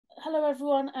Hello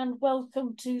everyone and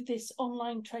welcome to this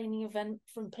online training event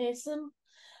from Pearson.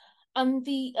 And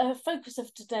the focus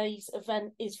of today's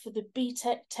event is for the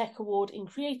BTEC Tech Award in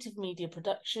Creative Media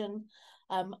Production.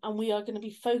 And we are going to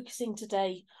be focusing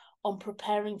today on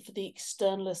preparing for the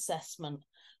external assessment,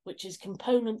 which is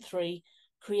component 3,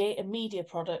 create a media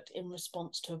product in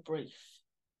response to a brief.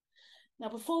 Now,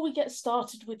 before we get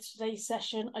started with today's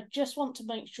session, I just want to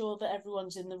make sure that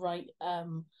everyone's in the right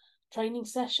training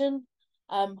session.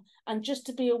 And just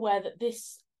to be aware that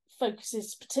this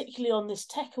focuses particularly on this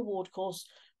Tech Award course,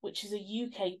 which is a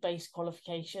UK-based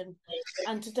qualification,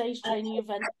 and today's training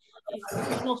event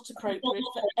is not appropriate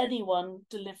for anyone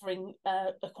delivering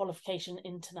a qualification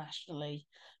internationally.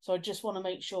 So I just want to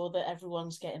make sure that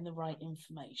everyone's getting the right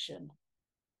information.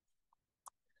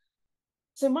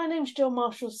 So my name's John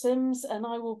Marshall Sims, and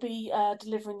I will be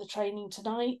delivering the training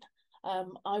tonight.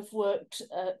 I've worked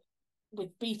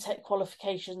with BTEC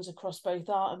qualifications across both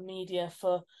art and media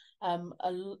for a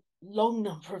long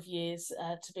number of years,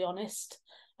 to be honest.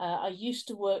 I used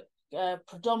to work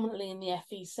predominantly in the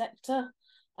FE sector,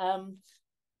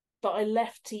 but I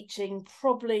left teaching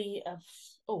probably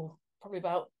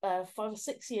about 5 or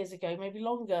 6 years ago, maybe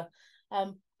longer.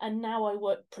 And now I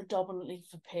work predominantly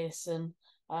for Pearson,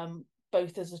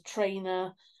 both as a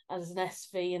trainer, as an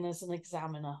SV, and as an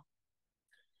examiner.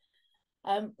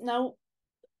 Now,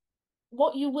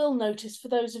 what you will notice, for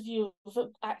those of you who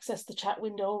have accessed the chat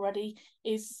window already,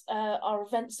 is our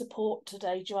event support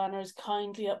today. Joanna has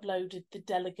kindly uploaded the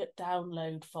delegate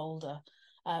download folder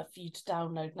for you to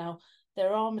download. Now,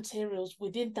 there are materials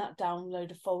within that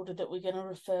downloader folder that we're going to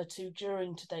refer to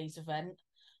during today's event,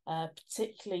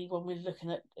 particularly when we're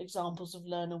looking at examples of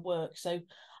learner work. So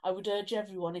I would urge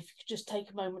everyone, if you could just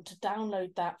take a moment to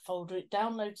download that folder. It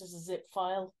downloads as a zip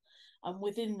file, and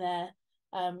within there,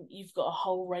 you've got a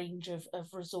whole range of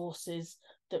resources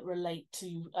that relate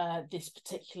to this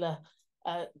particular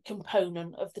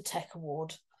component of the Tech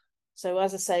Award. So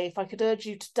as I say, if I could urge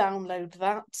you to download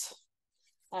that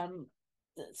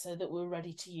so that we're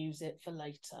ready to use it for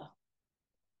later.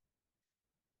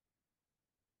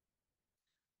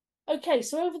 Okay,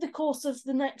 so over the course of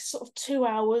the next sort of 2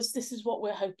 hours, this is what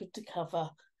we're hoping to cover.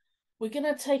 We're going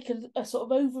to take a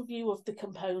sort of overview of the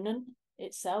component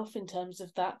itself in terms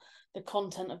of the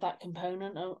content of that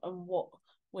component and what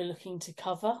we're looking to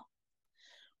cover.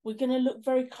 We're going to look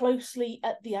very closely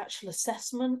at the actual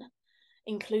assessment,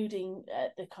 including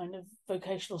the kind of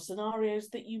vocational scenarios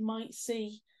that you might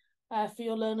see for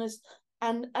your learners,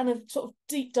 and a sort of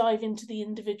deep dive into the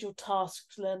individual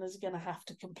tasks learners are going to have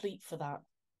to complete for that.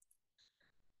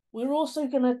 We're also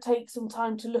going to take some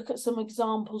time to look at some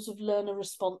examples of learner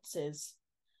responses.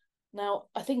 Now,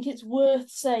 I think it's worth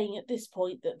saying at this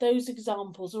point that those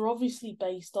examples are obviously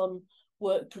based on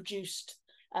work produced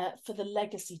for the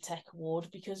Legacy Tech Award,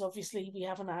 because obviously we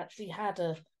haven't actually had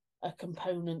a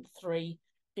component 3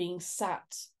 being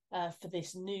sat for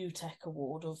this new Tech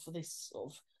Award, or for this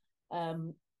sort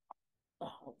of,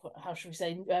 how should we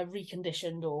say,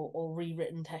 reconditioned or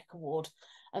rewritten Tech Award.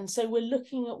 And so we're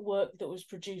looking at work that was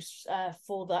produced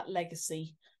for that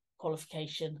Legacy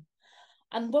qualification.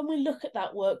 And when we look at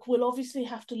that work, we'll obviously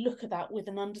have to look at that with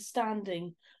an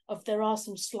understanding of there are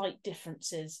some slight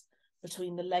differences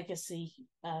between the legacy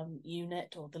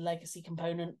unit or the legacy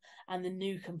component and the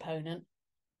new component.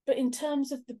 But in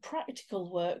terms of the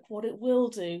practical work, what it will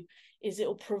do is it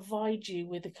will provide you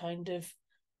with a kind of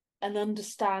an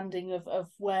understanding of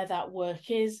where that work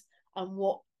is and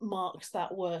what marks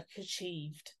that work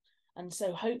achieved. And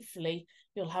so hopefully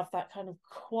you'll have that kind of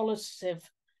qualitative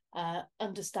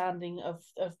understanding of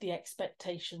the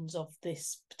expectations of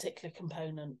this particular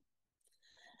component.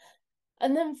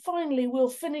 And then finally, we'll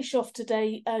finish off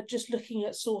today just looking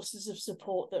at sources of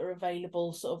support that are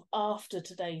available sort of after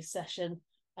today's session.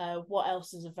 What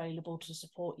else is available to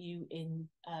support you in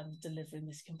delivering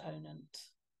this component?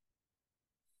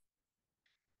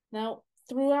 Now,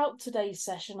 throughout today's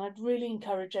session, I'd really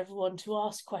encourage everyone to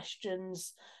ask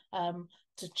questions,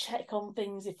 to check on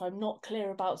things if I'm not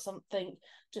clear about something,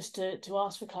 just to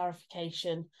ask for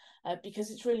clarification,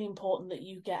 because it's really important that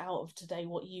you get out of today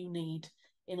what you need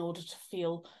in order to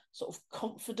feel sort of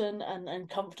confident and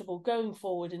comfortable going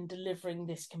forward in delivering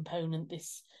this component,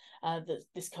 this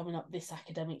coming up this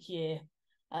academic year.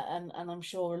 And I'm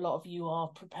sure a lot of you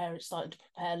are starting to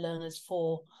prepare learners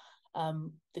for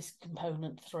this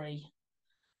component 3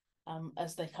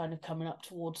 as they're kind of coming up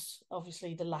towards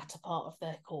obviously the latter part of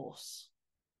their course.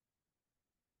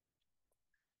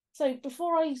 So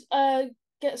before I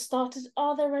get started,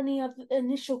 are there any other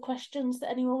initial questions that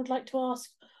anyone would like to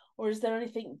ask, or is there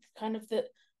anything kind of that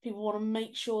people want to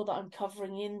make sure that I'm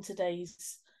covering in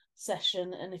today's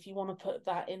session. And if you want to put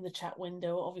that in the chat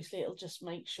window, obviously it'll just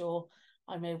make sure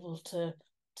I'm able to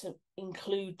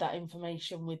include that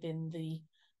information within the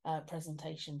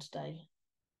presentation today.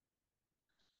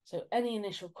 So any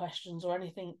initial questions or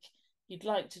anything you'd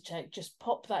like to check, just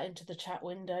pop that into the chat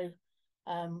window.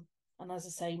 And as I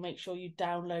say, make sure you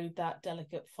download that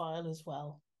delegate file as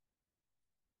well.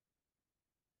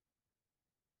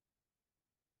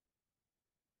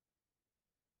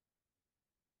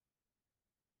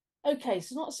 Okay,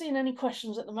 so not seeing any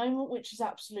questions at the moment, which is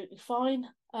absolutely fine.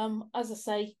 As I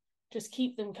say, just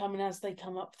keep them coming as they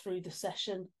come up through the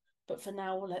session. But for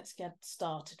now, let's get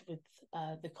started with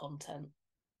the content.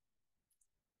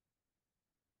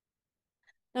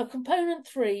 Now, component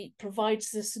 3 provides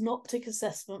the synoptic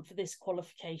assessment for this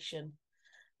qualification.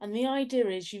 And the idea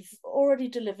is you've already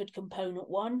delivered component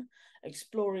 1,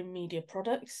 exploring media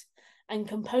products, and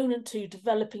component 2,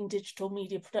 developing digital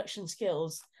media production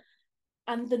skills.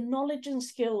 And the knowledge and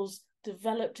skills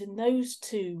developed in those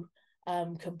two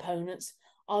components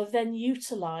are then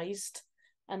utilised,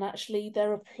 and actually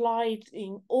they're applied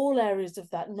in all areas of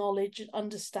that knowledge,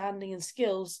 understanding and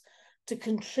skills to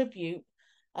contribute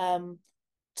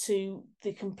to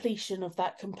the completion of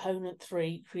that component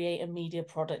 3, create a media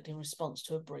product in response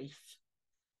to a brief.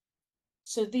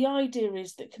 So the idea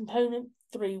is that component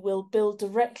 3 will build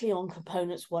directly on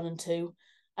components 1 and 2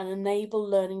 and enable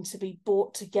learning to be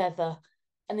brought together.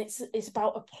 And it's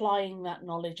about applying that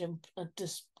knowledge and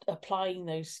just applying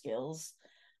those skills.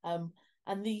 And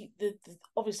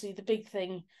obviously the big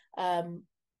thing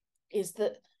is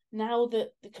that now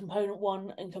that the component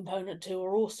 1 and component 2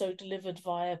 are also delivered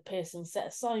via Pearson set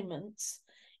assignments,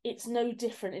 it's no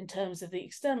different in terms of the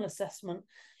external assessment.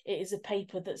 It is a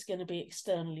paper that's going to be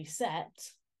externally set.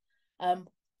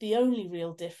 The only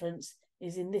real difference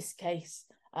is in this case,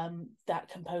 that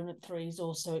component 3 is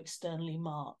also externally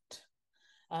marked.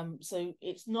 So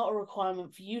it's not a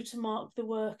requirement for you to mark the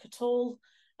work at all.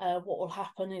 What will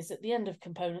happen is at the end of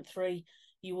component 3,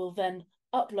 you will then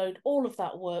upload all of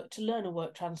that work to learner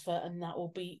work transfer, and that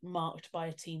will be marked by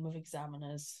a team of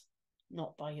examiners,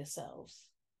 not by yourselves.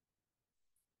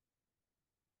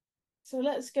 So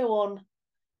let's go on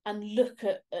and look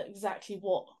at exactly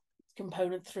what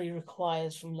component 3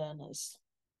 requires from learners.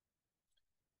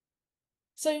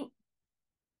 So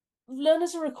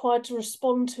learners are required to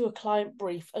respond to a client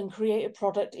brief and create a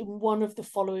product in one of the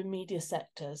following media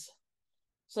sectors.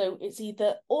 So it's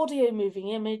either audio, moving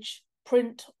image,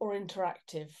 print or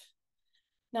interactive.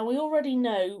 Now we already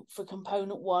know for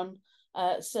component 1,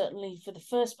 certainly for the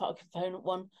first part of component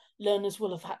 1, learners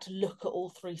will have had to look at all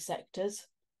 3 sectors.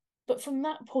 But from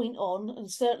that point on, and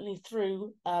certainly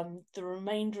through the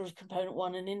remainder of component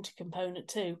 1 and into component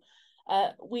 2,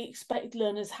 we expect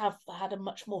learners have had a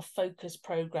much more focused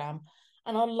programme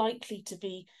and are likely to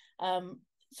be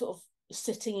sort of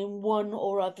sitting in one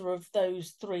or other of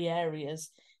those 3 areas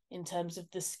in terms of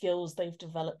the skills they've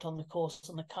developed on the course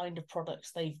and the kind of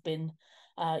products they've been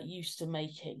used to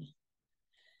making.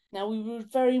 Now, we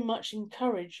would very much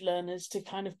encourage learners to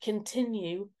kind of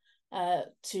continue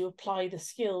to apply the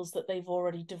skills that they've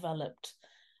already developed.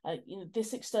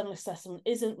 This external assessment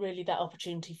isn't really that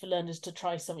opportunity for learners to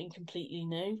try something completely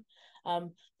new.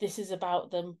 This is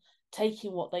about them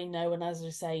taking what they know and, as I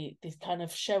say, this kind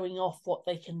of showing off what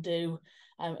they can do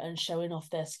and showing off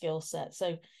their skill set.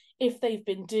 So if they've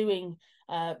been doing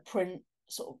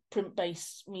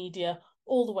print-based media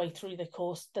all the way through the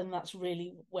course, then that's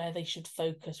really where they should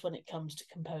focus when it comes to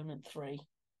component 3.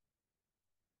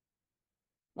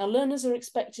 Now, learners are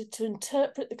expected to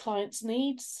interpret the client's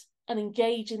needs and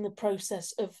engage in the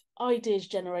process of ideas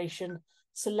generation,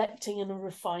 selecting and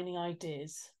refining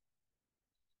ideas.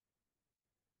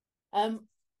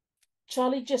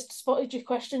 Charlie just spotted your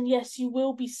question. Yes, you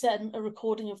will be sent a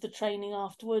recording of the training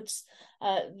afterwards.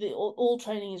 All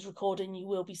training is recorded, and you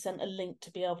will be sent a link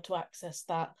to be able to access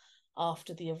that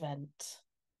after the event.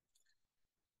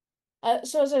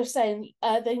 So as I was saying,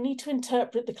 they need to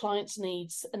interpret the client's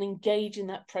needs and engage in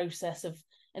that process of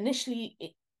initially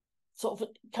sort of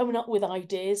coming up with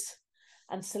ideas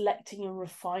and selecting and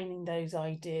refining those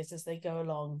ideas as they go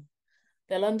along.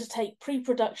 They'll undertake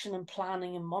pre-production and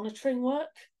planning and monitoring work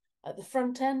at the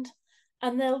front end,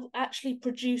 and they'll actually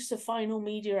produce a final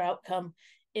media outcome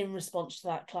in response to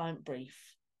that client brief.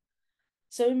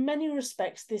 So in many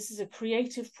respects, this is a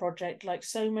creative project like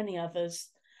so many others,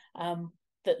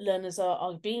 that learners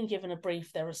are being given a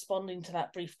brief, they're responding to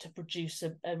that brief to produce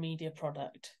a media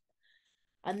product.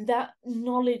 And that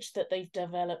knowledge that they've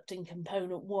developed in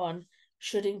component 1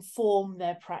 should inform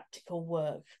their practical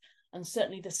work. And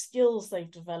certainly the skills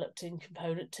they've developed in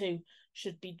component 2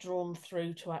 should be drawn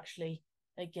through to actually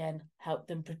again, help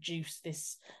them produce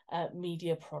this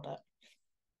media product.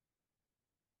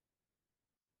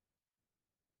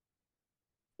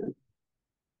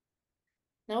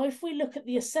 Now, if we look at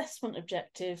the assessment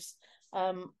objectives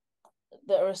that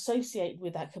are associated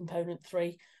with that component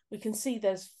 3, we can see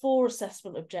there's 4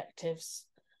 assessment objectives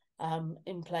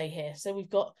in play here. So we've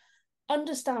got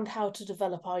understand how to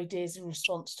develop ideas in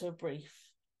response to a brief.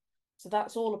 So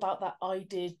that's all about that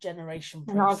idea generation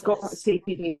process. And I've got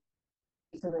CPD.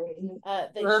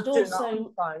 They should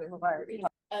also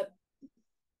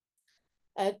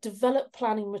develop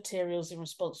planning materials in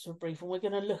response to a brief. And we're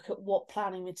going to look at what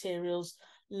planning materials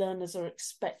learners are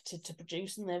expected to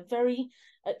produce. And they're very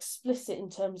explicit in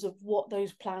terms of what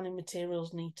those planning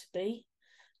materials need to be,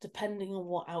 depending on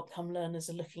what outcome learners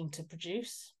are looking to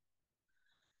produce.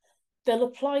 They'll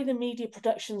apply the media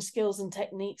production skills and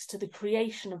techniques to the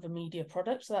creation of a media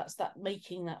product. So that's that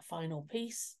making that final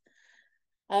piece.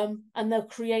 And they'll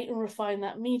create and refine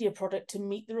that media product to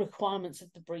meet the requirements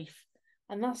of the brief.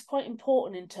 And that's quite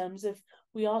important in terms of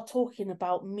we are talking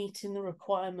about meeting the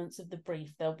requirements of the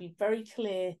brief. There'll be very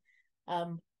clear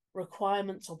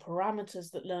requirements or parameters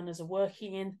that learners are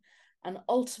working in. And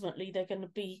ultimately, they're going to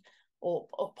be, or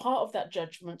part of that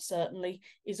judgment certainly,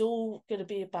 is all going to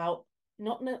be about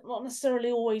not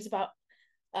necessarily always about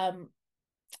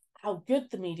how good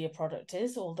the media product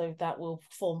is, although that will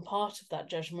form part of that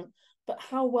judgment, but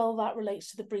how well that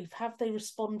relates to the brief. Have they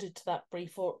responded to that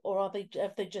brief, or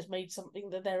have they just made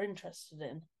something that they're interested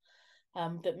in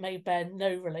that may bear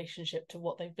no relationship to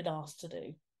what they've been asked to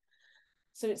do?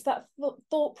 So it's that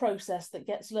thought process that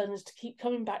gets learners to keep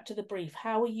coming back to the brief.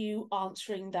 How are you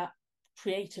answering that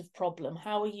creative problem?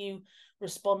 How are you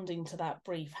responding to that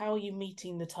brief? How are you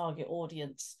meeting the target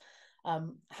audience?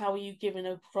 How are you giving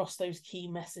across those key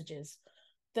messages?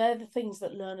 They're the things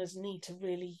that learners need to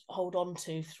really hold on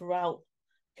to throughout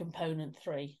component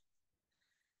 3.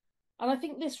 And I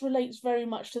think this relates very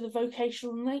much to the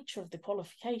vocational nature of the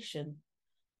qualification,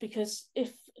 because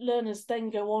if learners then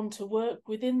go on to work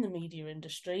within the media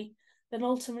industry, then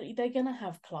ultimately they're going to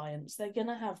have clients, they're going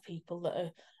to have people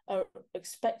that are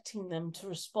expecting them to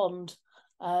respond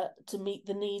to meet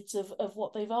the needs of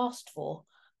what they've asked for.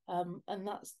 And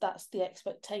that's the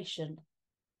expectation.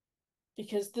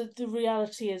 Because the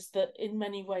reality is that in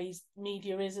many ways,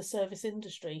 media is a service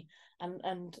industry,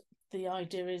 and the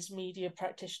idea is media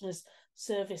practitioners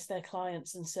service their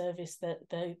clients and service their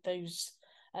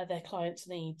clients'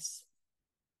 needs.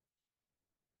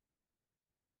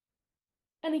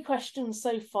 Any questions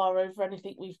so far over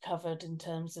anything we've covered in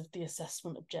terms of the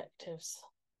assessment objectives?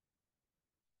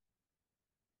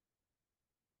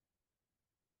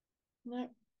 No?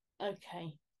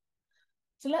 Okay.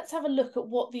 So let's have a look at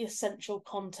what the essential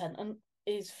content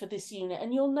is for this unit.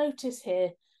 And you'll notice here,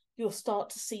 you'll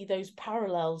start to see those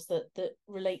parallels that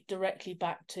relate directly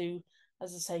back to,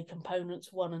 as I say, components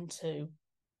 1 and 2.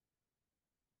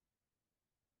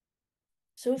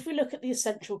 So if we look at the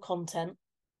essential content,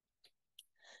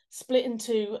 split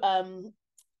into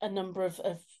a number of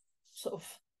sort of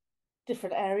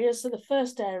different areas. So the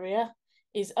first area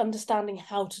is understanding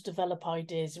how to develop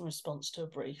ideas in response to a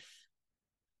brief.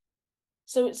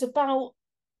 So it's about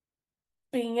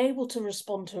being able to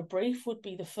respond to a brief would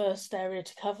be the first area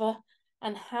to cover,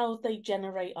 and how they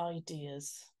generate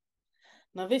ideas.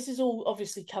 Now, this is all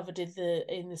obviously covered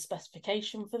in the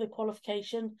specification for the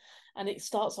qualification, and it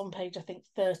starts on page, I think,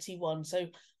 31. So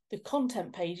the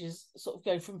content pages sort of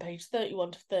go from page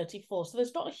 31 to 34. So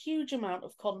there's not a huge amount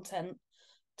of content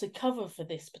to cover for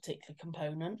this particular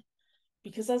component,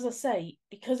 because, as I say,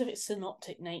 because of its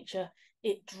synoptic nature,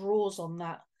 it draws on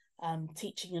that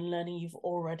teaching and learning you've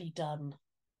already done.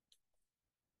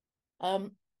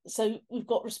 So we've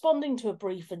got responding to a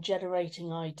brief and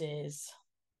generating ideas.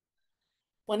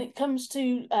 When it comes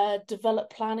to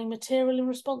develop planning material in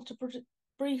response to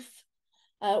brief,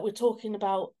 we're talking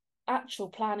about actual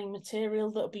planning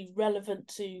material that will be relevant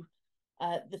to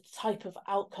the type of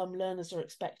outcome learners are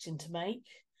expecting to make.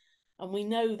 And we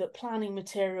know that planning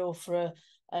material for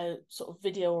a sort of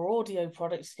video or audio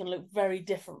product is going to look very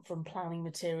different from planning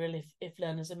material if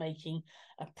learners are making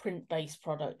a print-based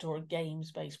product or a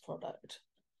games-based product.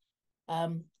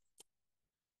 And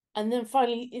then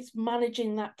finally, it's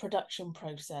managing that production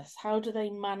process. How do they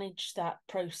manage that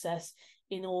process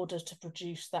in order to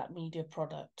produce that media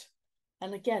product?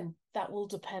 And again, that will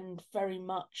depend very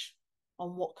much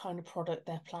on what kind of product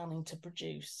they're planning to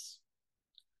produce.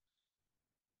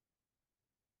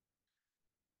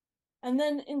 And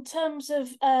then in terms of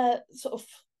sort of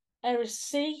area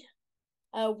C,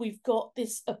 we've got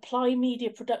this apply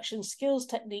media production skills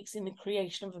techniques in the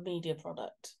creation of a media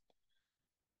product.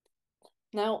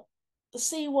 Now,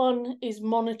 C1 is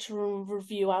monitor and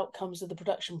review outcomes of the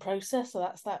production process. So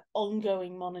that's that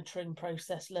ongoing monitoring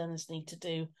process learners need to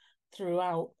do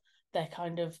throughout their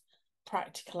kind of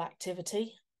practical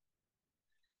activity.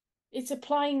 It's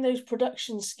applying those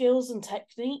production skills and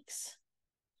techniques,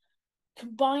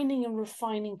 combining and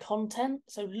refining content.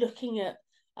 So looking at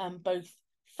both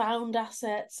found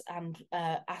assets and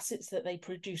assets that they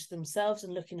produce themselves,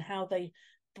 and looking how they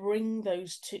bring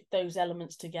those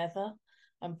elements together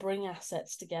and bring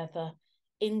assets together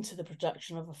into the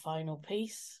production of a final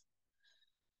piece.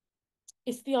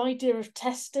 It's the idea of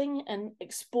testing and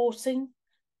exporting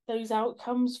those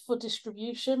outcomes for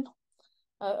distribution.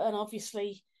 And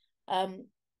obviously,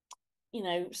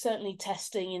 certainly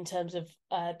testing in terms of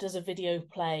does a video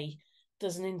play?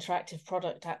 Does an interactive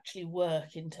product actually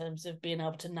work in terms of being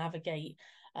able to navigate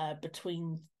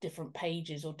between different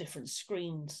pages or different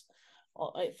screens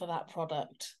for that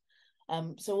product?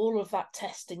 So all of that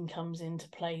testing comes into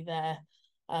play there.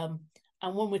 And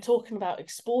when we're talking about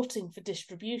exporting for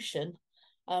distribution,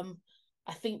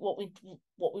 I think what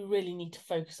we really need to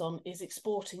focus on is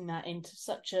exporting that into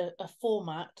such a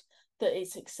format that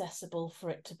it's accessible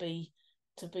for it to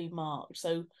be marked.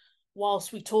 So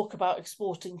whilst we talk about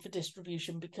exporting for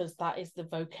distribution, because that is the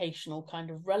vocational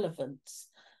kind of relevance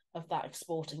of that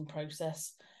exporting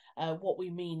process, what we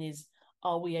mean is,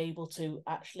 are we able to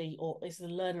actually, or is the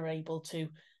learner able to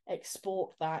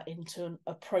export that into an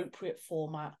appropriate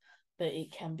format that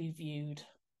it can be viewed?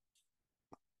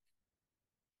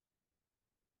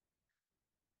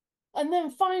 And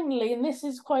then finally, and this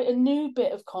is quite a new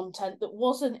bit of content that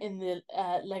wasn't in the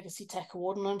Legacy Tech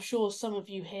Award, and I'm sure some of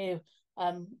you here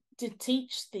did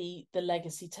teach the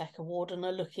Legacy Tech Award and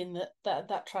are looking at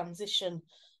that transition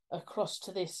across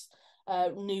to this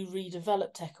new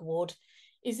redeveloped Tech Award,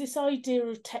 is this idea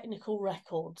of technical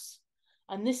records.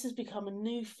 And this has become a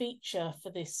new feature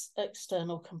for this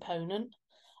external component,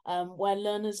 where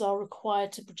learners are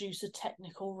required to produce a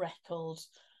technical record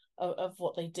of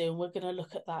what they do. And we're going to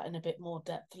look at that in a bit more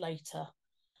depth later.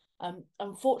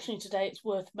 Unfortunately, today it's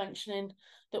worth mentioning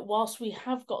that whilst we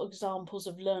have got examples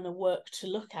of learner work to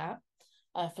look at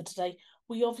for today,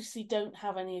 we obviously don't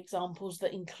have any examples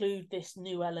that include this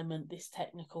new element, this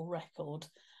technical record,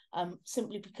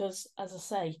 simply because, as I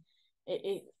say,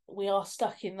 we are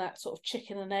stuck in that sort of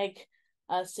chicken and egg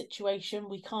situation.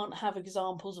 We can't have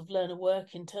examples of learner work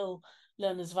until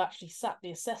learners have actually sat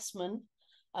the assessment.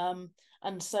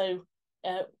 And so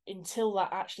until that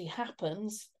actually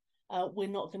happens, we're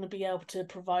not going to be able to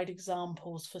provide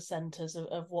examples for centres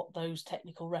of what those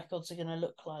technical records are going to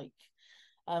look like.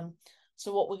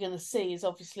 So what we're going to see is,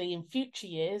 obviously in future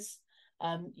years,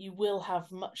 you will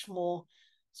have much more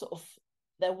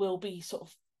there will be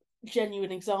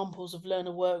genuine examples of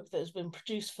learner work that has been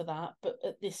produced for that, but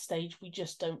at this stage we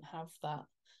just don't have that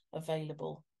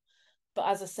available. But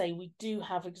as I say, we do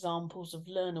have examples of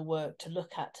learner work to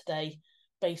look at today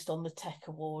based on the Tech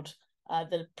Award,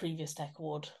 the previous Tech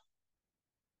Award.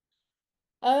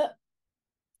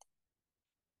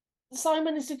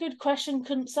 Simon, it's a good question.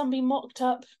 Couldn't some be mocked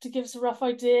up to give us a rough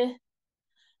idea?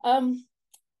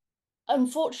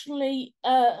 Unfortunately,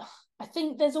 I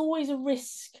think there's always a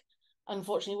risk,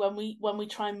 unfortunately, when we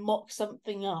try and mock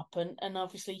something up, and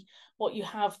obviously what you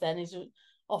have then is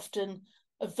often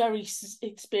a very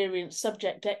experienced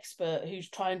subject expert who's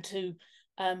trying to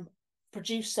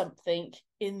produce something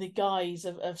in the guise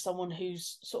of someone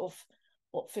who's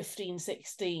 15,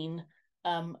 16,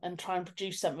 and try and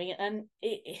produce something, and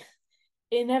it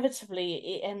inevitably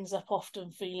it ends up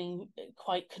often feeling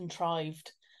quite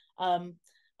contrived. And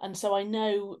so I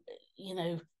know,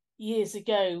 years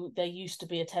ago there used to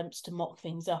be attempts to mock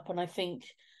things up, and I think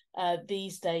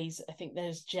these days I think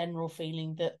there's general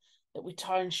feeling that we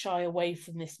try and shy away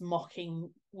from this mocking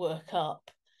work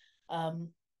up,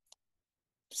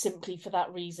 simply for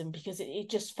that reason, because it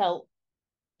just felt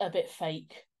a bit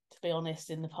fake, to be honest.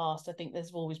 In the past, I think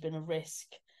there's always been a risk.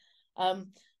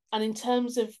 And in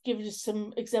terms of giving us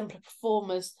some exemplar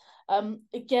performers,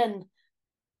 again,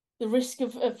 the risk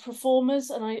of performers,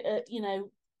 and I,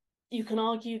 you can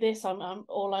argue this.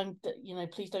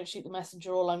 Please don't shoot the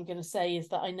messenger. All I'm going to say is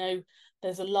that I know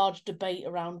there's a large debate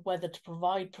around whether to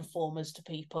provide performers to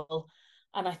people,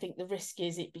 and I think the risk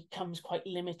is it becomes quite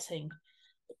limiting,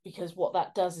 because what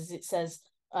that does is it says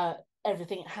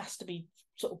everything has to be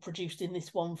produced in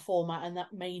this one format, and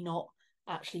that may not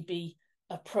actually be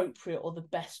appropriate or the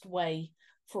best way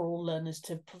for all learners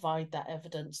to provide that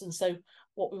evidence. And so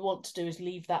what we want to do is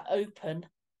leave that open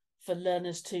for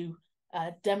learners to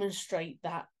demonstrate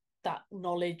that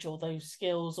knowledge or those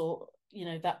skills, or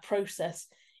that process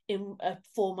in a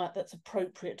format that's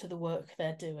appropriate to the work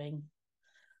they're doing.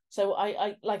 So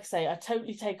I like I say, I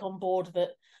totally take on board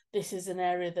that this is an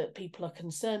area that people are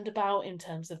concerned about in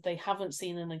terms of they haven't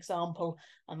seen an example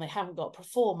and they haven't got a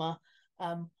performer.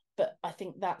 But I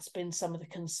think that's been some of the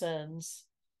concerns.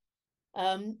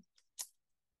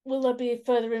 Will there be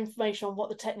further information on what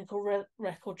the technical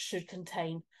record should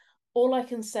contain? All I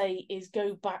can say is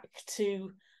go back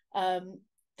to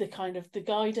the kind of the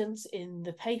guidance in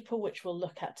the paper, which we'll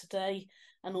look at today,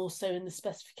 and also in the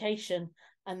specification,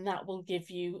 and that will give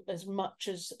you as much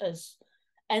as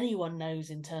anyone knows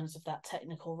in terms of that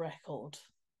technical record.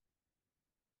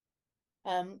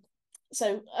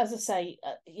 So as I say,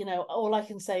 all I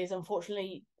can say is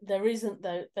unfortunately there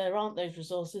aren't those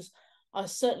resources. I'll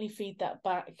certainly feed that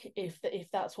back if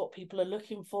that's what people are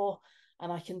looking for,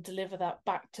 and I can deliver that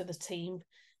back to the team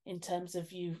in terms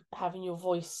of you having your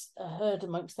voice heard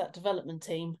amongst that development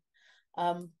team.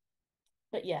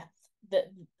 But yeah,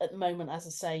 that at the moment, as I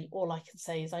say, all I can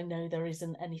say is I know there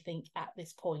isn't anything at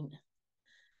this point.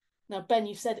 Now, Ben,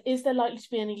 you said, is there likely to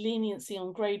be any leniency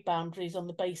on grade boundaries on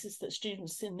the basis that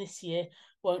students in this year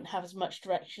won't have as much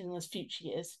direction as future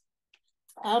years?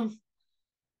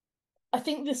 I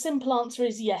think the simple answer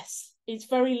is yes. It's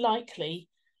very likely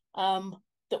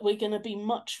that we're going to be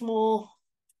much more,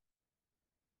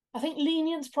 I think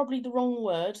lenient's probably the wrong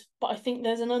word, but I think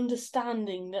there's an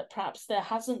understanding that perhaps there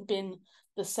hasn't been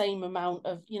the same amount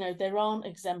of, there aren't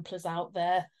exemplars out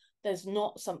there. There's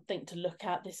not something to look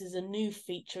at. This is a new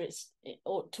feature. It's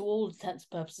to all intents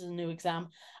and purposes a new exam,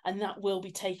 and that will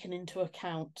be taken into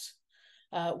account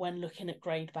when looking at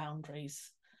grade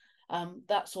boundaries.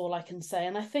 That's all I can say.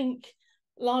 And I think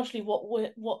largely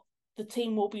what the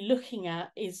team will be looking at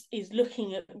is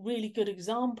looking at really good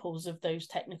examples of those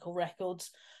technical records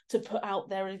to put out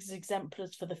there as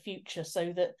exemplars for the future,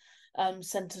 so that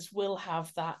centres will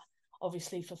have that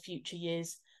obviously for future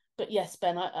years. But yes,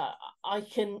 Ben, I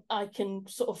can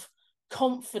sort of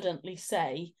confidently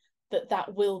say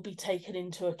that will be taken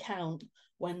into account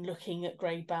when looking at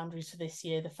grade boundaries for this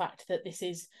year. The fact that this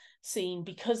is seen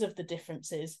because of the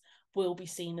differences will be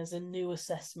seen as a new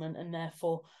assessment, and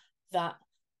therefore that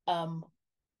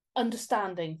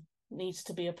understanding needs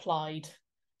to be applied.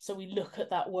 So we look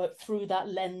at that work through that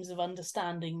lens of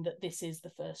understanding that this is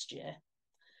the first year.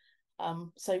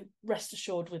 So rest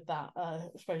assured with that. I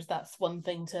suppose that's one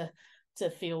thing to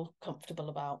feel comfortable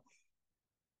about.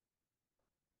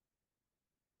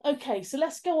 Okay, so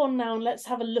let's go on now and let's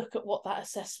have a look at what that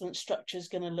assessment structure is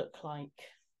going to look like.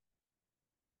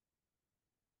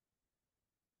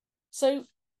 So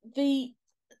the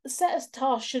set of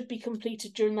tasks should be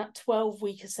completed during that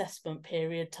 12-week assessment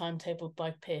period timetabled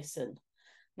by Pearson.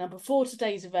 Now, before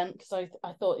today's event, because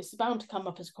I thought it's bound to come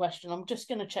up as a question, I'm just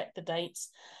going to check the dates.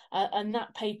 And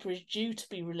that paper is due to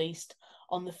be released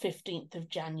on the 15th of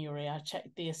January. I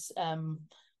checked this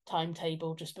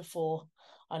timetable just before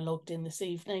I logged in this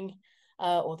evening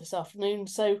or this afternoon.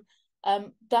 So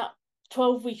that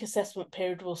 12-week assessment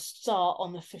period will start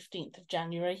on the 15th of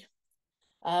January.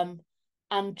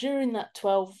 And during that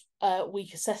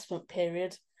 12-week assessment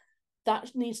period,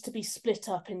 that needs to be split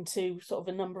up into sort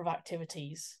of a number of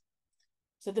activities.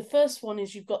 So the first one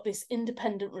is you've got this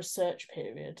independent research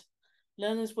period.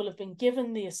 Learners will have been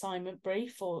given the assignment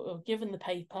brief or given the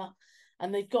paper,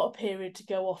 and they've got a period to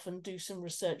go off and do some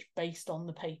research based on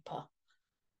the paper.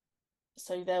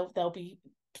 So they'll be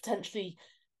potentially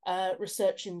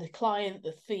researching the client,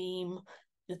 the theme,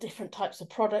 the different types of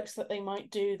products that they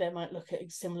might do. They might look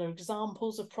at similar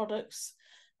examples of products.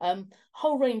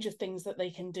 Whole range of things that they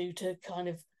can do to kind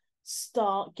of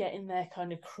start getting their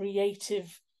kind of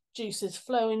creative juices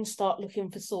flowing, start looking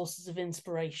for sources of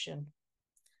inspiration.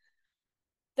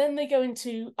 Then they go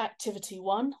into activity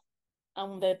one,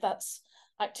 and that's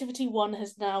activity one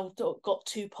has now got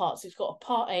two parts. It's got a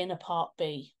part A and a part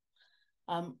B.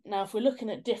 Now, if we're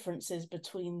looking at differences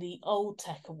between the old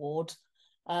Tech Award,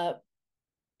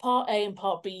 part A and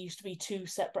part B used to be two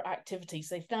separate activities.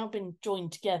 They've now been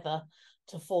joined together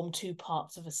to form two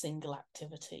parts of a single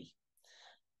activity.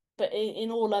 But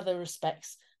in all other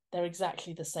respects, they're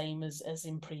exactly the same as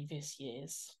in previous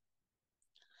years.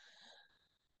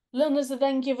 Learners are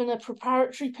then given a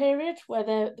preparatory period where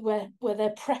they're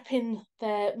prepping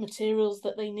their materials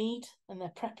that they need, and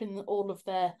they're prepping all of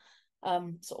their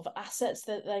sort of assets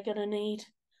that they're going to need.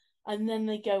 And then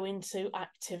they go into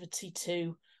activity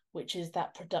two, which is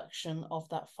that production of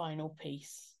that final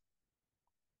piece.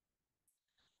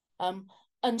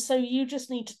 And so you just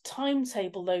need to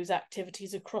timetable those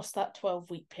activities across that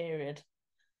 12-week period.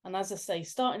 And as I say,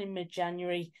 starting in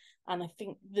mid-January, and I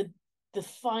think the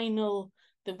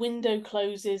window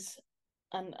closes,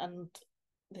 and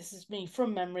this is me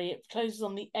from memory, it closes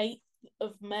on the 8th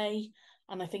of May,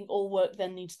 And I think all work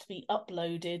then needs to be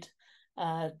uploaded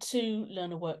to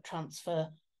Learner Work Transfer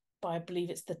by, I believe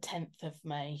it's the 10th of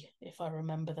May, if I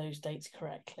remember those dates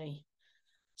correctly.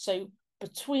 So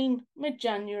between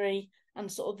mid-January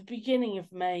and sort of the beginning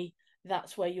of May,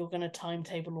 that's where you're going to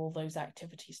timetable all those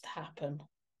activities to happen.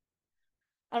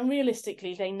 And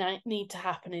realistically, they need to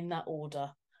happen in that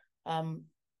order,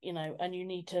 you know, and you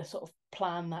need to sort of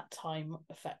plan that time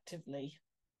effectively.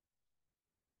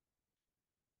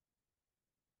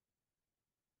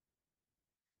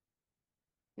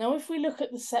 Now, if we look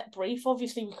at the set brief,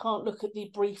 obviously we can't look at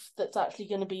the brief that's actually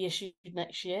going to be issued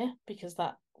next year, because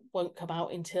that won't come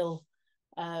out until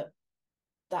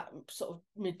that sort of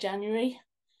mid-January.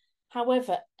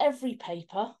 However, every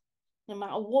paper, no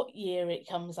matter what year it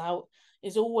comes out,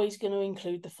 is always going to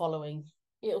include the following.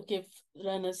 It'll give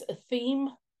learners a theme,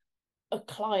 a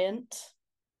client,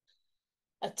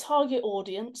 a target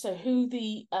audience, so who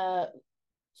the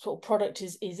sort of product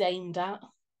is aimed at,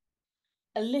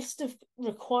 a list of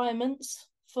requirements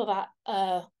for that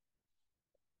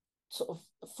sort of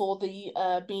for the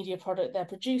media product they're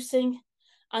producing,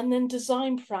 and then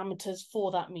design parameters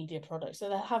for that media product. So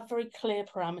they'll have very clear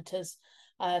parameters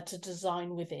to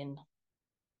design within.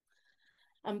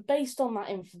 And based on that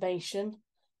information,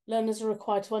 learners are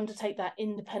required to undertake that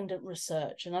independent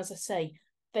research. And as I say,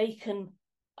 they can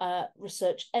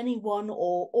research any one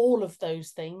or all of those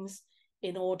things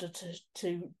in order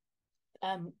to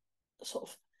sort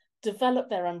of develop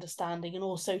their understanding and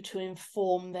also to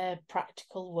inform their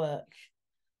practical work.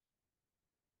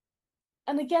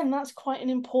 And again, that's quite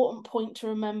an important point to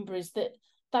remember, is that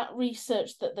that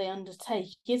research that they undertake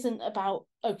isn't about,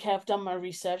 okay, I've done my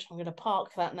research, I'm going to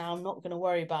park that now, I'm not going to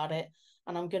worry about it,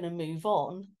 and I'm going to move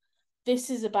on. This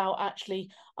is about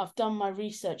actually, I've done my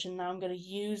research and now I'm going to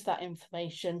use that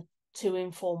information to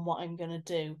inform what I'm going to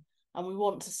do. And we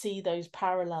want to see those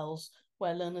parallels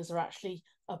where learners are actually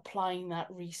applying that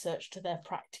research to their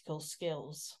practical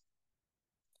skills.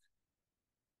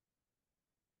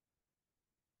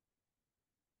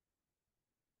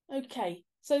 Okay,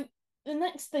 so the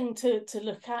next thing to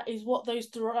look at is what those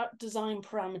design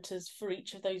parameters for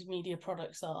each of those media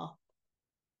products are.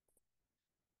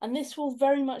 And this will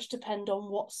very much depend on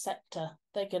what sector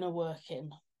they're going to work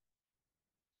in.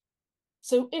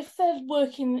 So if they're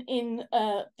working in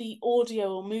the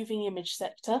audio or moving image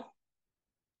sector,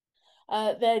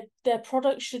 their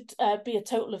product should be a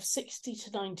total of 60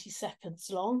 to 90 seconds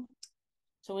long.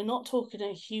 So we're not talking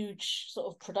a huge sort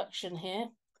of production here.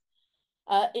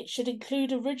 It should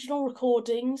include original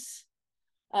recordings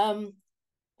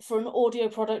for an audio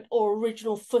product or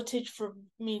original footage for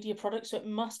a media product. So it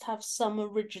must have some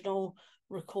original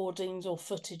recordings or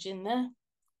footage in there.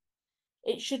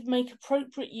 It should make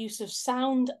appropriate use of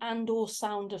sound and or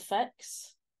sound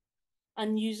effects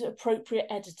and use appropriate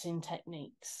editing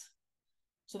techniques.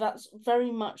 So that's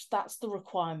that's the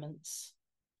requirements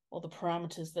or the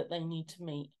parameters that they need to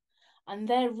meet. And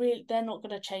they're not going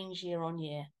to change year on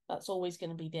year. That's always going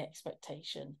to be the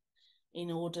expectation.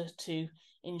 In order to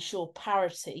ensure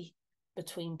parity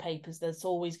between papers, there's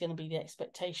always going to be the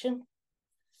expectation.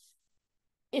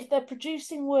 If they're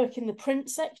producing work in the print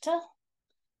sector,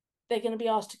 they're going to be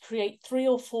asked to create 3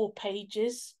 or 4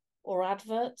 pages or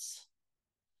adverts.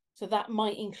 So that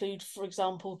might include, for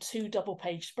example, 2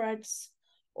 double-page spreads,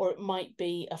 or it might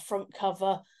be a front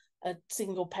cover, a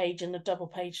single page and a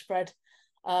double-page spread.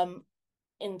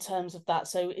 In terms of that,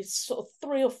 so it's sort of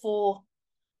 3 or 4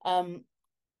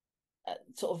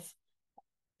 sort of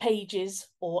pages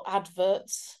or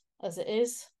adverts, as it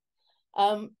is.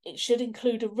 It should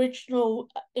include original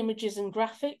images and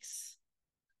graphics.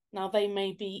 Now, they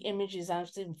may be images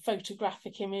as in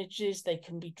photographic images, they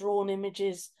can be drawn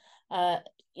images.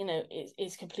 You know,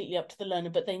 it's completely up to the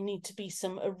learner, but they need to be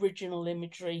some original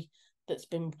imagery that's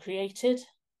been created.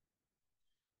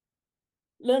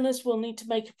 Learners will need to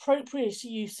make appropriate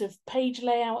use of page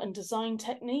layout and design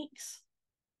techniques.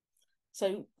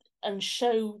 So, and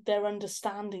show their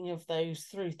understanding of those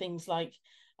through things like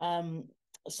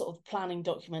sort of planning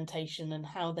documentation and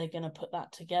how they're going to put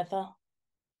that together.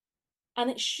 And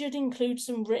it should include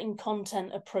some written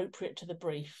content appropriate to the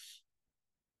brief.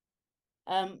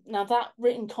 Now, that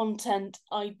written content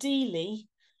ideally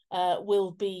will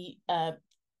be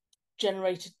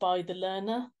generated by the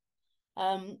learner.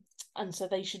 And so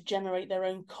they should generate their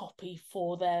own copy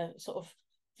for their sort of,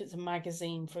 if it's a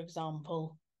magazine, for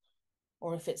example,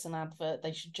 or if it's an advert,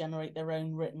 they should generate their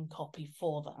own written copy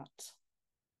for that.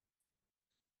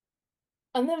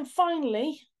 And then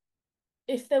finally,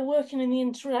 if they're working in the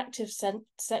interactive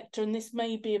sector, and this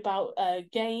may be about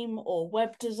game or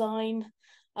web design,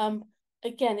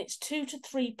 again, it's 2 to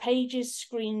 3 pages,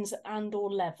 screens, and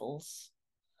or levels.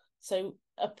 So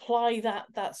apply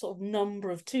that sort of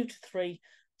number of 2 to 3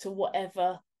 to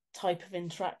whatever type of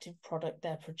interactive product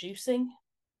they're producing.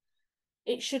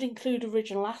 It should include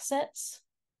original assets.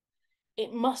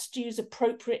 It must use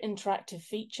appropriate interactive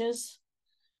features,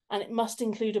 and it must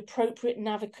include appropriate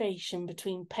navigation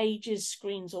between pages,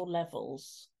 screens, or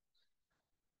levels.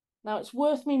 Now, it's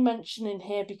worth me mentioning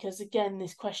here because, again,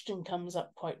 this question comes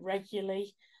up quite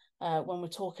regularly when we're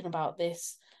talking about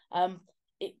this.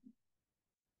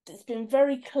 It's been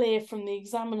very clear from the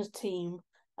examiner team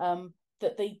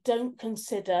that they don't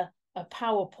consider a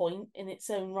PowerPoint in its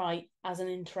own right as an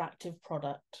interactive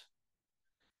product.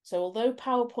 So although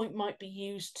PowerPoint might be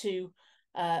used to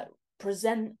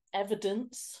present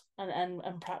evidence and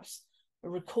perhaps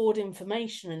record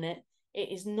information in it, it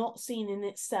is not seen in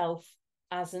itself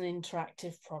as an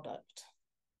interactive product.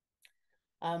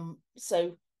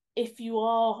 So if you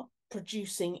are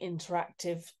producing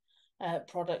interactive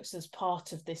products as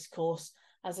part of this course,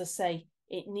 as I say,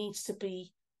 it needs to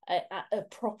be a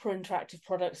proper interactive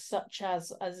product, such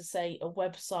as I say, a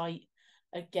website,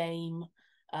 a game,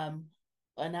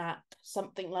 an app,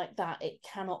 something like that. It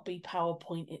cannot be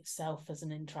PowerPoint itself as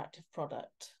an interactive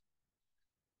product.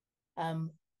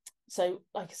 So,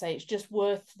 like I say, it's just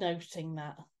worth noting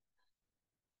that.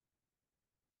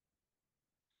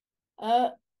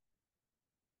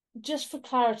 Just for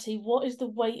clarity, what is the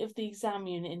weight of the exam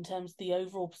unit in terms of the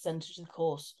overall percentage of the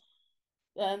course?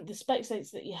 The spec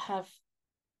states that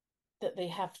they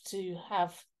have to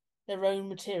have their own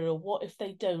material. What if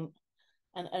they don't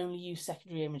and only use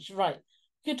secondary images? Right,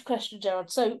 good question, Gerard.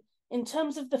 So in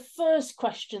terms of the first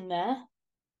question there,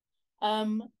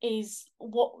 is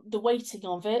what the weighting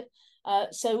of it.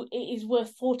 So it is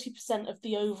worth 40% of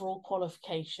the overall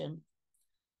qualification.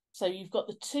 So you've got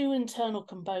the two internal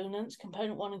components,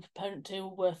 component 1 and component 2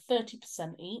 are worth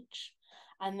 30% each.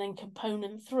 And then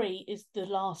component 3 is the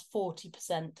last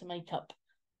 40% to make up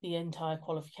the entire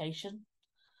qualification.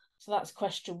 So that's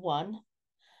question 1.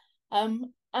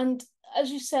 And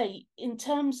as you say, in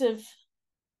terms of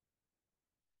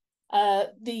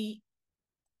the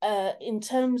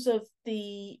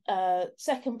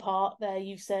second part there,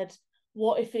 you said,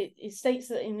 what if it states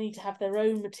that they need to have their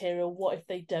own material? What if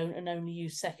they don't and only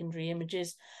use secondary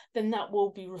images? Then that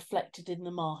will be reflected in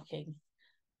the marking,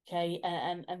 okay,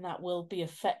 and that will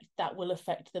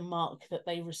affect the mark that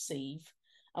they receive.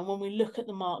 And when we look at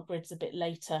the mark grids a bit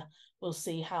later, we'll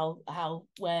see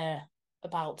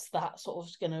whereabouts that sort of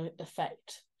is going to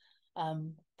affect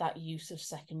that use of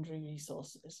secondary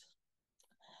resources.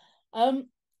 And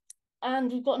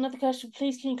we've got another question.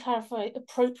 Please, can you clarify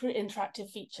appropriate interactive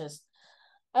features?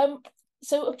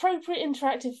 So appropriate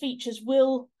interactive features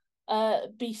will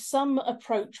be some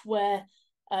approach where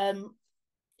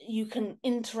you can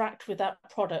interact with that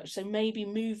product. So maybe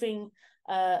moving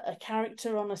a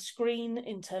character on a screen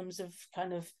in terms of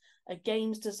kind of a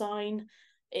game's design.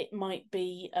 It might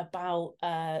be about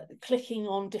clicking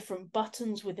on different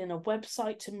buttons within a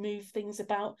website to move things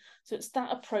about. So it's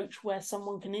that approach where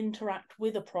someone can interact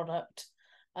with a product.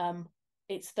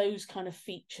 It's those kind of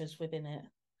features within it.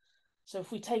 So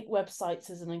if we take websites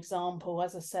as an example,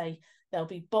 as I say, there'll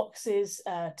be boxes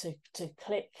to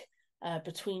click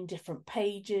between different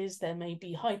pages. There may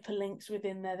be hyperlinks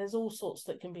within there. There's all sorts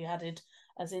that can be added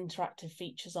as interactive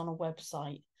features on a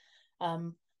website.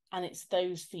 And it's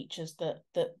those features that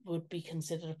would be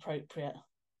considered appropriate.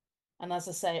 And as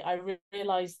I say, I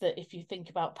realise that if you think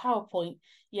about PowerPoint,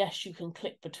 yes, you can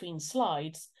click between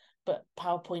slides, but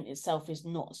PowerPoint itself is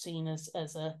not seen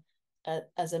as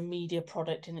a media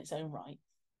product in its own right.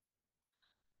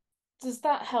 Does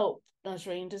that help,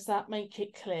 Nazreen? Does that make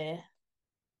it clear?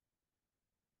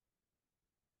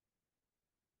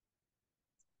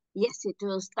 Yes, it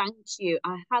does. Thank you.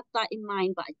 I had that in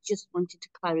mind, but I just wanted to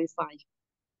clarify.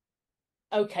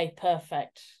 Okay,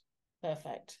 perfect.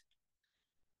 Perfect.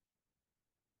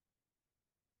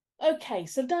 Okay,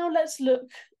 so now let's look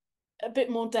a bit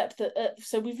more depth at,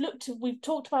 so we've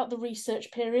talked about the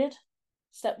research period,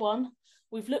 step 1.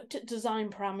 We've looked at design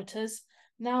parameters.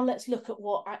 Now let's look at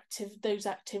what those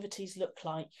activities look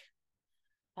like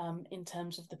in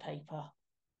terms of the paper.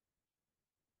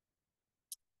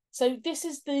 So this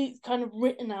is the kind of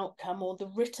written outcome, or the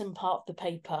written part of the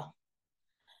paper.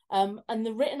 And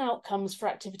the written outcomes for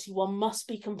activity 1 must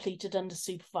be completed under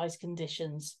supervised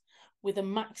conditions with a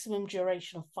maximum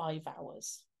duration of 5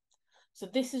 hours. So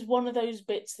this is one of those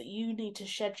bits that you need to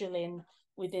schedule in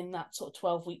within that sort of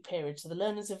 12-week period. So the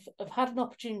learners have had an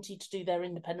opportunity to do their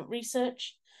independent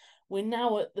research. We're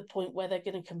now at the point where they're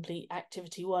going to complete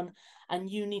activity 1, and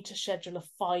you need to schedule a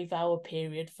 5-hour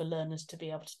period for learners to be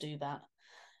able to do that.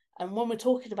 And when we're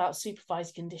talking about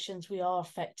supervised conditions, we are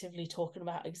effectively talking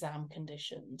about exam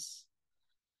conditions.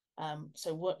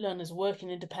 So learners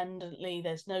working independently,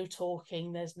 there's no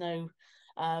talking, there's no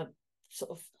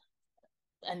sort of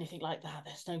anything like that.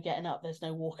 There's no getting up, there's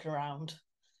no walking around.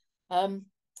 And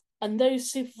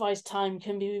those supervised time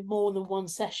can be more than one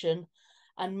session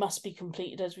and must be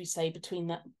completed, as we say, during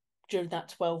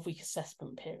that 12-week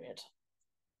assessment period.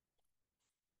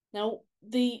 Now,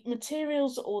 the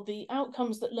materials or the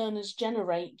outcomes that learners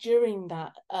generate during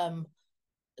that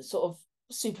sort of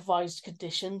supervised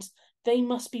conditions, they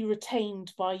must be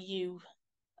retained by you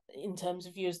in terms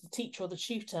of you as the teacher or the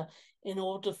tutor in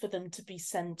order for them to be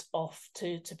sent off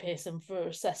to Pearson for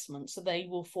assessment. So they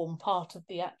will form part of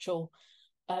the actual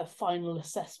final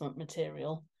assessment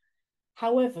material.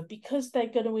 However, because they're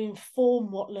going to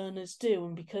inform what learners do,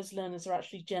 and because learners are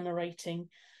actually generating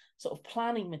sort of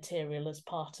planning material as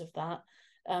part of that,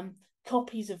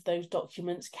 copies of those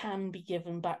documents can be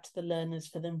given back to the learners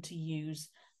for them to use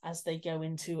as they go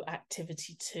into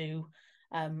activity 2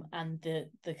 and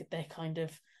their kind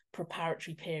of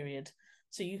preparatory period.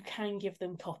 So you can give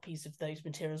them copies of those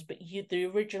materials, but the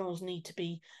originals need to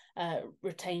be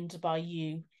retained by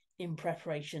you in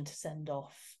preparation to send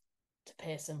off to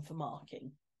Pearson for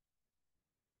marking.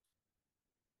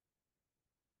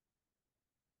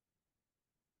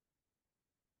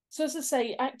 So as I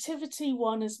say, activity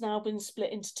 1 has now been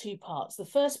split into 2 parts. The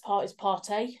first part is part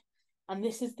A, and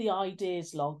this is the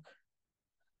ideas log.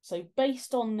 So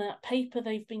based on that paper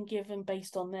they've been given,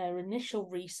 based on their initial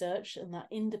research and that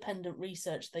independent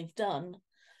research they've done,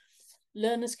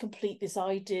 learners complete this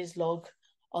ideas log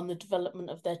on the development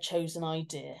of their chosen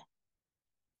idea.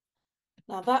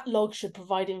 Now that log should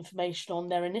provide information on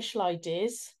their initial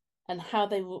ideas and how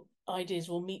ideas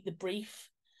will meet the brief,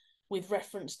 with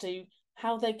reference to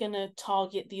how they're going to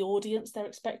target the audience they're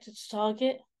expected to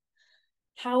target,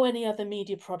 how any other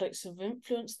media products have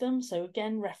influenced them, so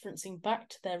again referencing back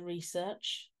to their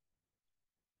research,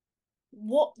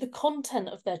 what the content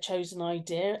of their chosen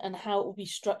idea and how it will be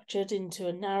structured into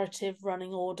a narrative,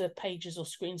 running order, pages or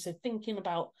screens. So thinking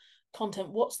about content,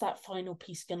 what's that final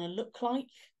piece going to look like?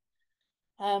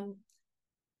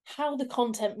 How the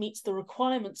content meets the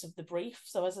requirements of the brief.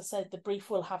 So as I said, the brief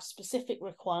will have specific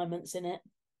requirements in it,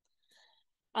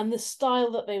 and the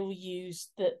style that they will use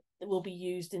that will be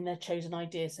used in their chosen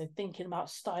idea. So thinking about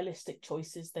stylistic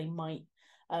choices they might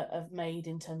have made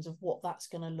in terms of what that's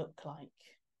going to look like.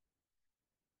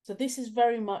 So this is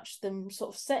very much them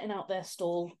sort of setting out their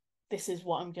stall. This is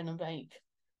what I'm going to make.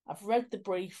 I've read the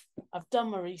brief. I've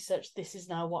done my research. This is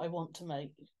now what I want to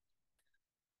make.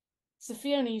 So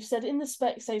Fiona, you said in the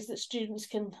spec says that students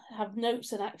can have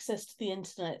notes and access to the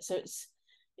internet. So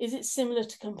is it similar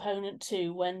to component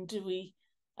 2? When do we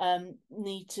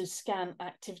need to scan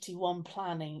activity 1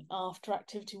 planning, after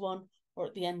activity 1 or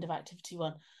at the end of activity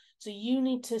 1? So you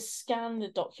need to scan the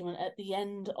document at the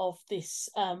end of this.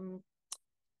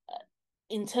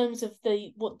 In terms of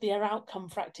what their outcome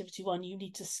for activity 1, you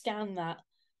need to scan that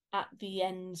at the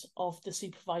end of the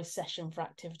supervised session for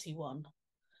activity 1.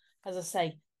 As I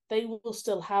say, they will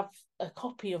still have a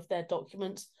copy of their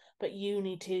document, but you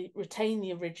need to retain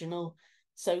the original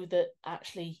so that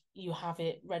actually you have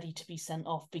it ready to be sent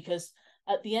off, because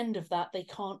at the end of that, they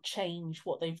can't change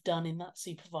what they've done in that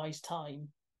supervised time.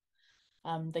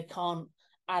 They can't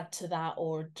add to that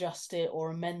or adjust it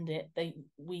or amend it.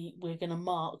 We're going to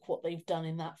mark what they've done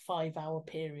in that 5-hour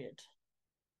period.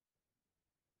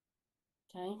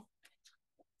 Okay.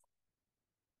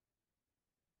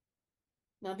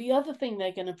 Now, the other thing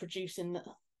they're going to produce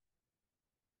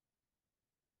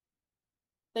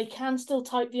they can still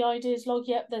type the ideas log.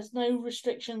 Yep, there's no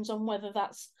restrictions on whether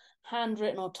that's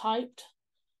handwritten or typed.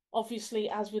 Obviously,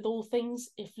 as with all things,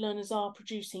 if learners are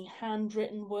producing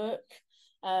handwritten work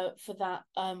for that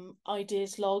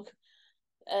ideas log,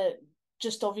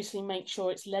 just obviously make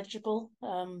sure it's legible.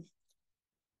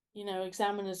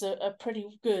 Examiners are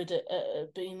pretty good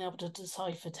at being able to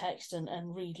decipher text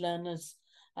and read learners'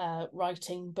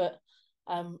 writing, but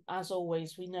as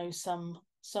always, we know some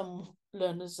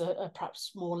learners are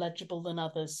perhaps more legible than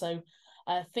others. So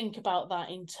think about that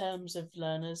in terms of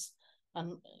learners,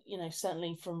 and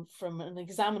certainly from an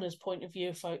examiner's point of view,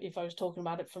 if I was talking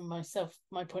about it from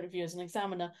my point of view as an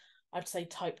examiner, I'd say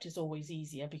typed is always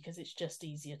easier because it's just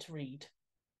easier to read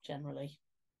generally.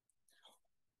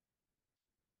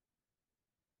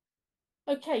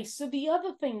 Okay, so the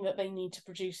other thing that they need to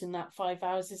produce in that 5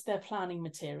 hours is their planning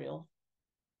material.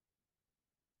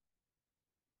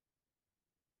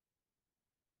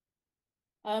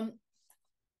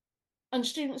 And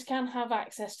students can have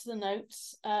access to the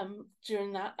notes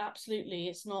during that, absolutely.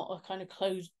 It's not a kind of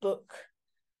closed book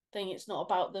thing. It's not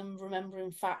about them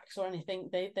remembering facts or anything.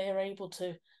 They are able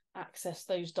to access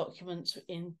those documents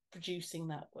in producing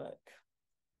that work.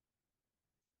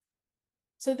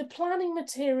 So the planning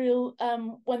material,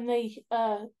 when they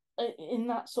in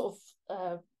that sort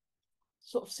of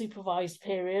supervised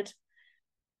period,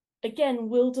 again,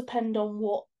 will depend on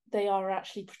what they are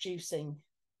actually producing.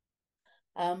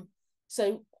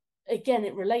 So again,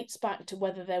 it relates back to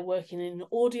whether they're working in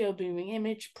audio, moving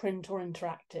image, print, or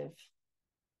interactive.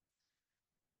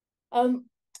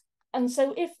 And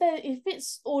so if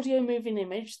it's audio, moving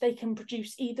image, they can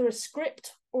produce either a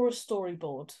script or a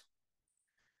storyboard.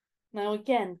 Now,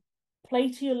 again,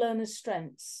 play to your learners'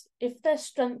 strengths. If their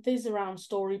strength is around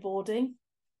storyboarding,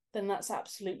 then that's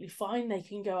absolutely fine. They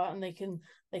can go out and they can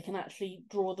actually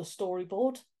draw the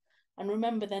storyboard. And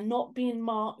remember, they're not being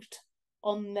marked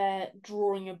on their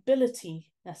drawing ability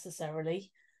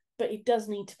necessarily, but it does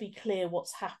need to be clear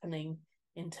what's happening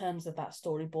in terms of that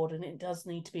storyboard, and it does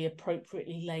need to be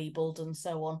appropriately labelled and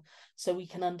so on, so we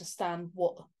can understand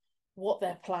what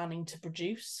they're planning to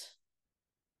produce.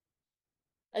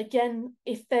 Again,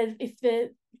 if they're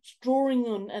drawing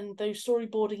on and those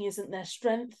storyboarding isn't their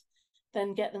strength,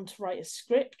 then get them to write a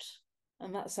script,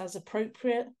 and that's as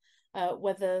appropriate,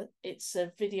 whether it's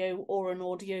a video or an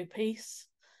audio piece.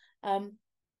 And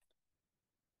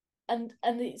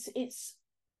it's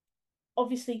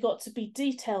obviously got to be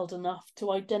detailed enough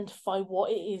to identify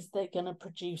what it is they're going to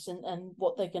produce and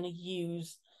what they're going to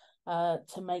use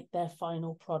to make their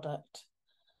final product.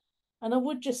 And I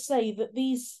would just say that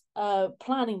these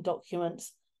planning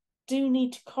documents do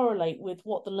need to correlate with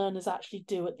what the learners actually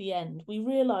do at the end. We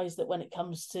realise that when it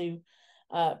comes to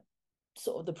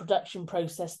sort of the production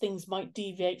process, things might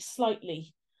deviate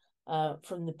slightly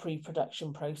from the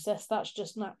pre-production process. That's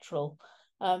just natural.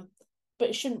 But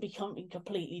it shouldn't be something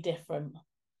completely different.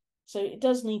 So it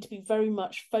does need to be very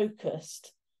much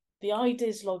focused. The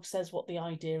ideas log says what the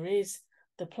idea is.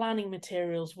 The planning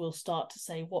materials will start to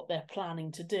say what they're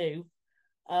planning to do.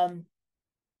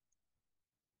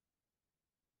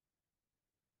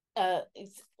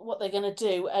 It's what they're going to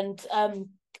do. And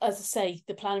as I say,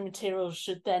 the planning materials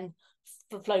should then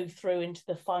flow through into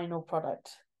the final product.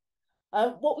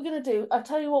 What we're going to do, I'll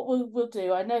tell you what we'll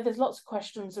do. I know there's lots of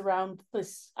questions around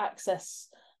this access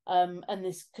and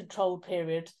this controlled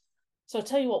period. So I'll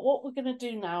tell you what we're going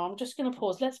to do now. I'm just going to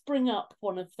pause. Let's bring up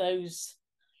one of those,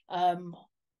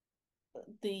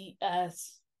 the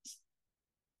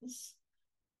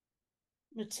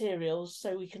materials,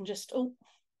 so we can just,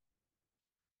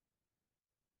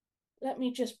 let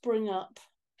me just bring up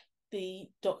the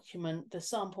document, the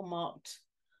sample marked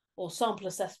or sample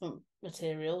assessment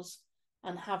materials,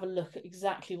 and have a look at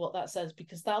exactly what that says,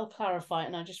 because that'll clarify it.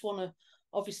 And I just want to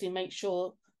obviously make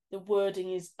sure the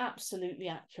wording is absolutely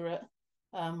accurate,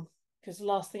 because the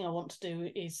last thing I want to do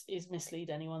is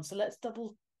mislead anyone. So let's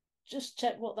just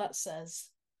check what that says.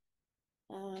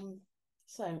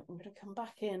 So I'm going to come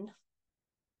back in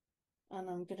and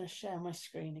I'm going to share my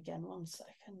screen again. 1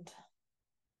 second.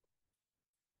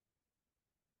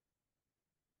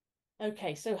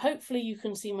 Okay, so hopefully you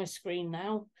can see my screen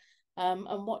now.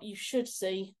 And what you should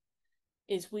see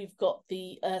is we've got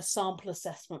the sample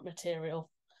assessment material.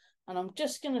 And I'm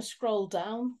just going to scroll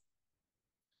down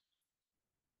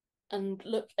and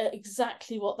look at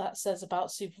exactly what that says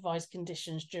about supervised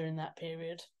conditions during that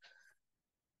period.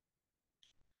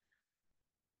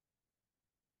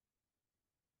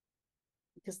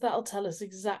 Because that'll tell us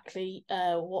exactly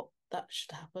what that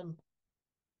should happen.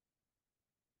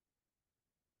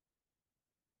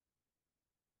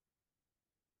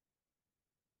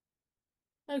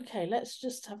 Okay, let's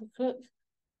just have a look.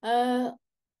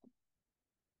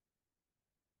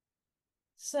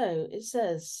 So it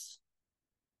says,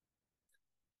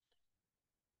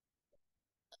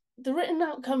 the written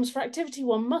outcomes for activity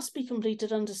 1 must be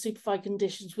completed under supervised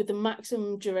conditions with a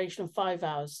maximum duration of 5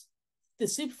 hours. The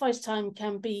supervised time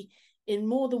can be in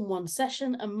more than one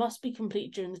session and must be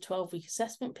completed during the 12-week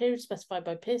assessment period specified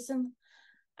by Pearson.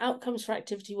 Outcomes for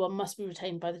activity 1 must be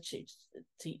retained by the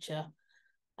teacher.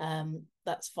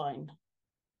 That's fine.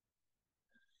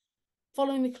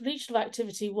 Following the completion of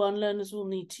activity 1, learners will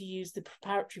need to use the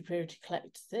preparatory period to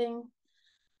collect a thing.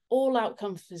 All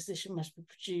outcome for physician must be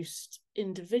produced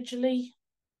individually.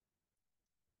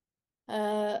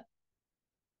 Let's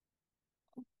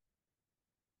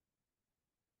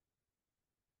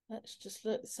just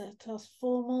look, set task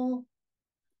formal.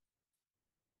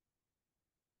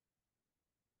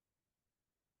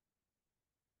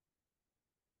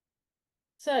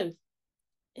 So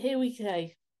here we go.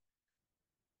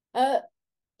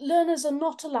 Learners are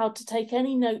not allowed to take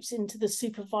any notes into the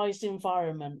supervised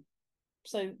environment.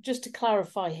 So just to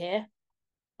clarify here,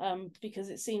 because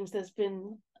it seems there's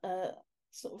been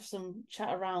sort of some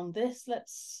chat around this.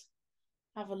 Let's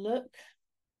have a look.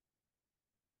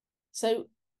 So,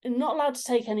 not allowed to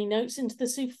take any notes into the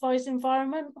supervised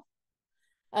environment.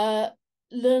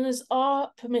 Learners are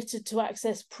permitted to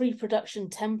access pre-production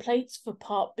templates for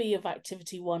Part B of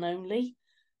Activity 1 only.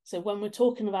 So when we're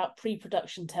talking about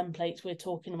pre-production templates, we're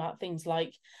talking about things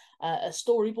like a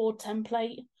storyboard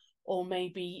template, or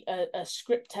maybe a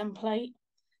script template,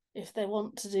 if they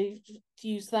want to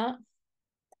use that.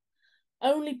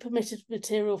 Only permitted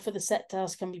material for the set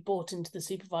task can be brought into the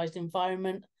supervised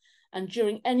environment, and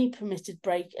during any permitted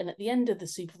break and at the end of the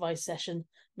supervised session,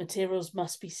 materials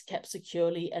must be kept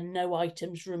securely and no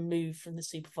items removed from the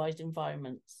supervised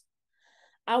environments.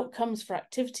 Outcomes for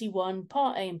Activity 1,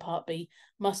 Part A and Part B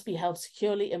must be held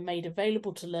securely and made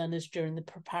available to learners during the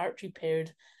preparatory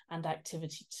period and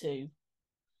Activity 2.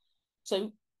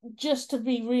 So just to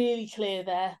be really clear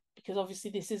there, because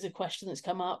obviously this is a question that's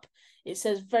come up, it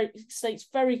states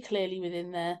very clearly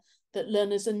within there that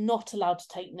learners are not allowed to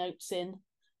take notes in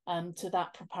to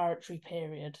that preparatory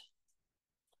period.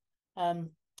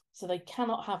 So they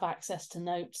cannot have access to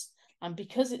notes, and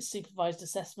because it's supervised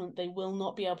assessment, they will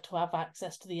not be able to have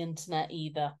access to the internet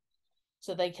either.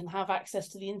 So they can have access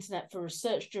to the internet for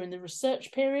research during the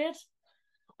research period,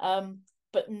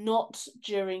 but not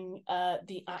during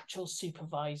the actual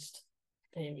supervised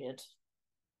period.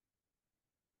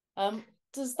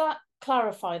 Does that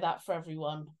clarify that for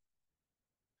everyone?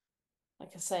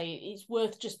 Like I say, it's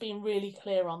worth just being really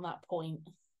clear on that point.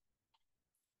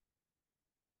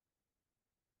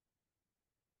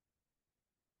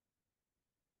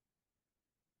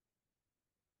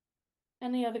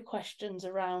 Any other questions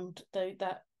around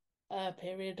that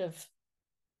period of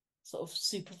sort of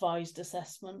supervised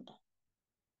assessment?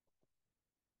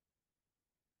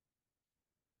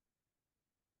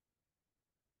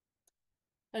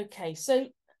 Okay, so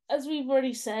as we've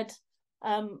already said,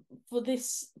 for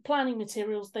this planning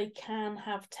materials, they can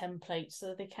have templates,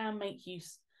 so they can make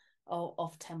use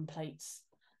of templates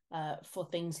for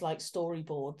things like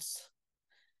storyboards.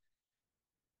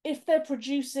 If they're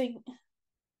producing...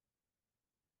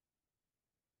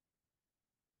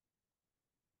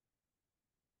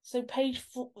 So page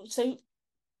 4, so...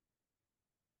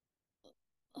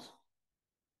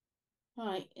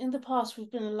 Right, in the past,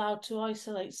 we've been allowed to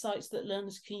isolate sites that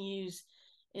learners can use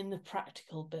in the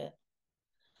practical bit.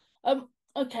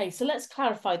 Okay, so let's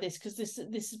clarify this, because this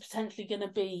is potentially going to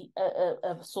be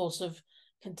a source of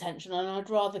contention, and I'd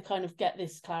rather kind of get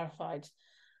this clarified.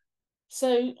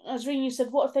 So, as Reen, you said,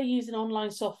 what if they're using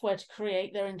online software to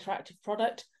create their interactive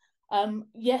product?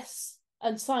 Yes,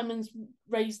 and Simon's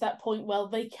raised that point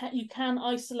well. You can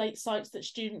isolate sites that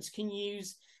students can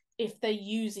use if they're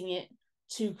using it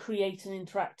to create an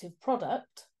interactive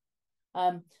product.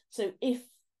 So if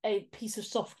a piece of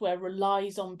software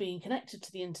relies on being connected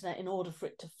to the internet in order for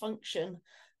it to function,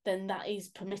 then that is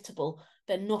permissible.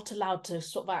 They're not allowed to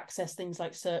sort of access things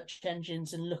like search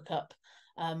engines and look up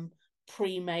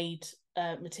pre-made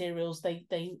materials.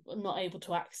 They're not able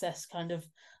to access kind of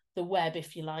the web,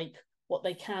 if you like. What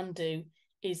they can do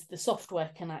is the software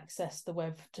can access the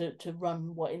web to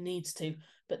run what it needs to,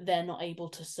 but they're not able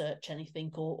to search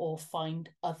anything or find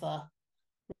other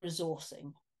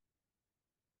resourcing.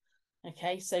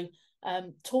 Okay, so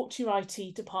talk to your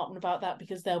IT department about that,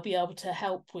 because they'll be able to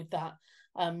help with that,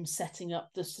 setting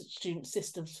up the student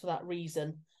systems for that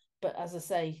reason. But as I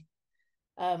say,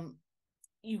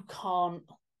 they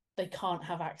can't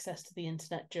have access to the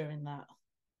internet during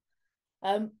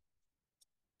that.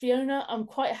 Fiona, I'm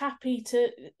quite happy to,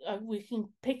 we can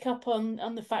pick up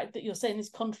on the fact that you're saying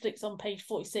this contradicts on page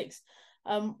 46.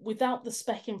 Without the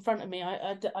spec in front of me,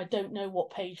 I don't know what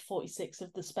page 46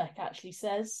 of the spec actually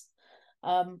says.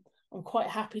 I'm quite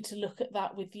happy to look at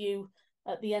that with you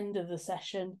at the end of the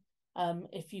session,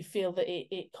 if you feel that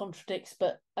it contradicts.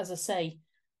 But as I say,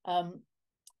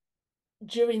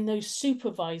 during those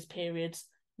supervised periods,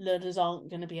 learners aren't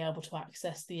going to be able to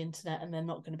access the internet, and they're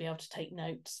not going to be able to take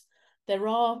notes. There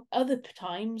are other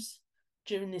times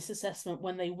during this assessment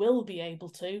when they will be able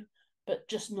to, but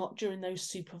just not during those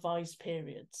supervised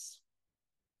periods.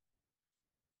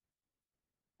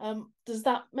 Does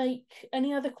that make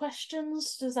any other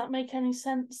questions? Does that make any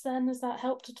sense then? Has that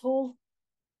helped at all?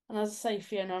 And as I say,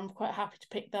 Fiona, I'm quite happy to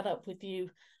pick that up with you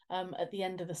at the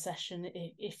end of the session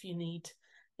if you need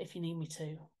me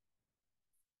to.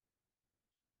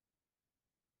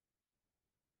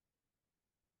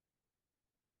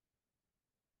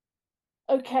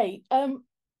 Okay.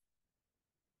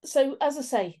 So as I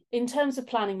say, in terms of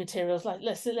planning materials, like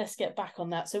let's get back on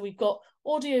that. So we've got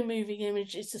audio, moving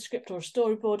image, it's a script or a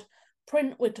storyboard.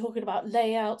 Print, we're talking about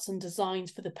layouts and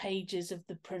designs for the pages of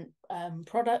the print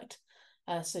product.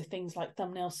 So things like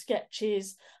thumbnail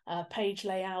sketches, page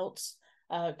layouts,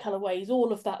 colorways,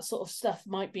 all of that sort of stuff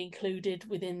might be included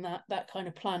within that kind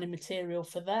of planning material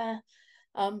for there.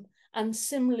 And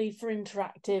similarly for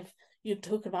interactive, you're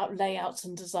talking about layouts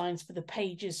and designs for the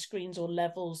pages, screens, or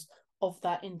levels of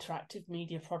that interactive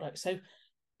media product. So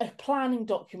a planning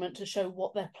document to show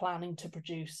what they're planning to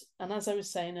produce. And as I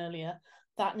was saying earlier,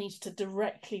 that needs to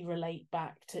directly relate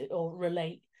back to, or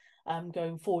relate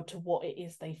going forward to what it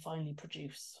is they finally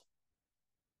produce.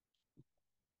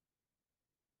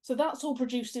 So that's all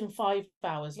produced in 5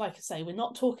 hours. Like I say, we're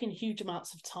not talking huge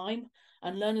amounts of time,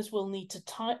 and learners will need to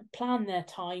plan their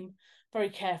time very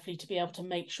carefully to be able to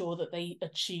make sure that they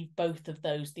achieve both of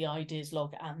those, the ideas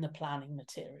log and the planning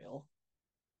material.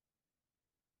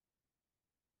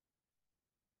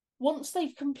 Once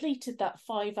they've completed that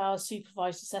 5-hour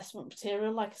supervised assessment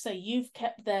material, like I say, you've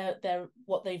kept their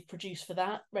what they've produced for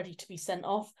that ready to be sent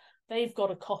off. They've got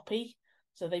a copy,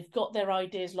 so they've got their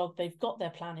ideas log, they've got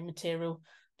their planning material,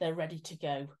 they're ready to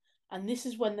go. And this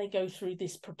is when they go through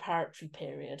this preparatory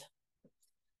period.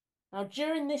 Now,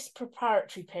 during this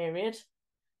preparatory period,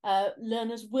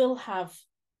 learners will have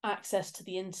access to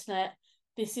the internet.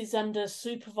 This is under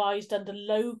supervised, under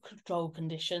low control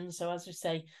conditions. So as we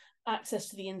say, access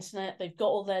to the internet, they've got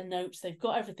all their notes, they've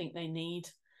got everything they need.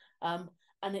 And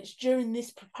it's during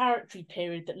this preparatory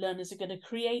period that learners are going to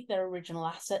create their original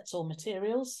assets or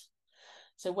materials.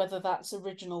 So whether that's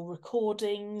original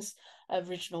recordings,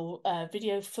 original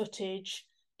video footage,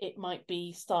 it might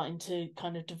be starting to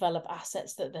kind of develop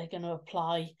assets that they're going to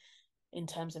apply in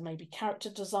terms of maybe character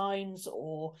designs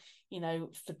or, you know,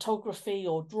 photography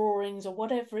or drawings or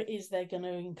whatever it is they're going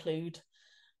to include.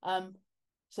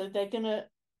 So they're going to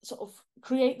sort of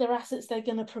create their assets, they're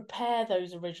going to prepare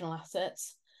those original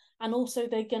assets, and also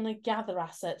they're going to gather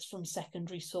assets from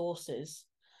secondary sources.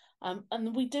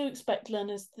 And we do expect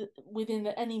learners that within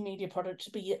any media product to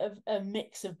be a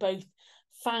mix of both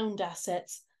found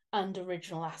assets and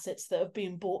original assets that have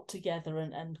been brought together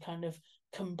and kind of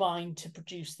combined to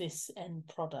produce this end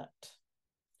product.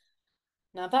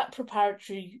 Now, that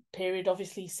preparatory period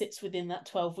obviously sits within that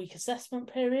 12-week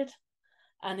assessment period,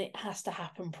 and it has to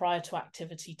happen prior to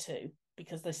activity 2,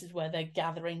 because this is where they're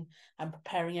gathering and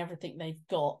preparing everything they've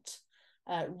got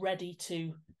ready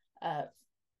to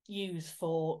use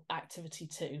for activity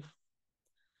 2.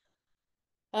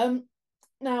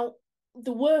 Now,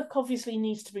 the work obviously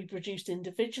needs to be produced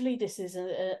individually. This is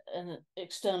an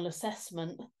external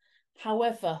assessment.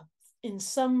 However, in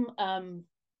some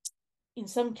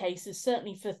cases,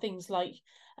 certainly for things like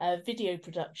video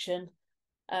production,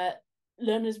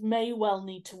 learners may well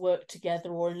need to work together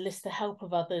or enlist the help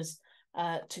of others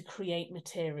to create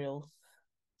material.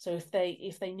 So if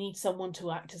they need someone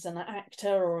to act as an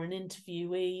actor or an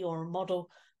interviewee or a model,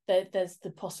 there's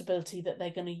the possibility that they're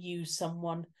going to use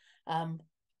someone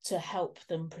to help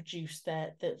them produce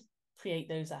create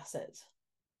those assets.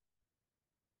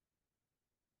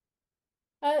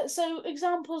 So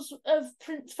examples of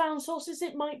print found sources,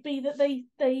 it might be that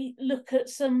they look at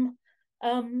some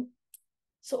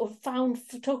sort of found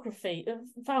photography,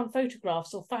 found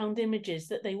photographs or found images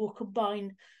that they will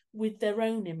combine with their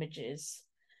own images.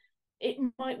 It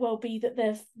might well be that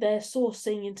they're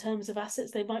sourcing in terms of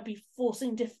assets. They might be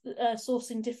sourcing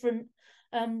different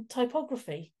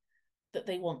typography that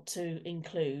they want to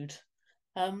include.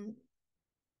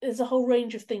 There's a whole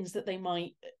range of things that they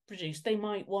might produce. They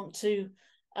might want to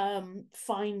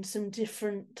find some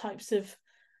different types of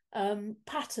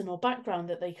pattern or background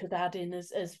that they could add in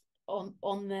as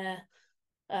on their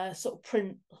sort of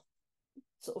print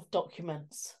sort of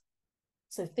documents.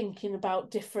 So thinking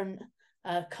about different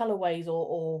colorways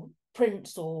or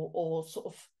prints or sort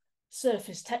of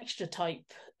surface texture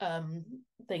type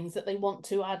things that they want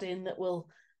to add in that will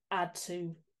add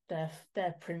to their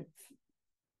print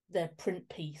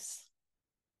piece,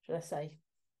 should I say.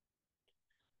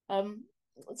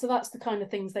 So that's the kind of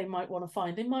things they might want to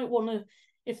find. They might want to,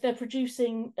 if they're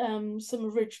producing some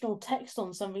original text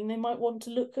on something, they might want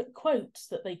to look at quotes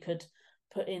that they could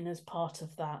put in as part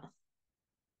of that.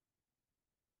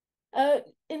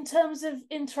 In terms of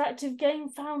interactive game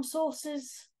found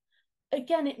sources,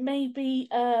 again, it may be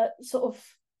sort of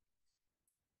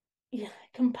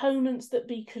components that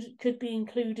could be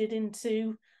included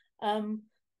into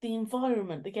the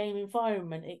environment, the game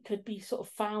environment. It could be sort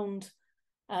of found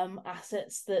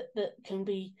assets that can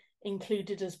be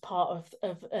included as part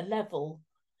of a level.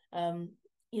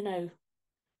 You know,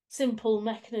 simple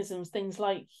mechanisms, things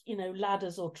like, you know,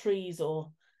 ladders or trees, or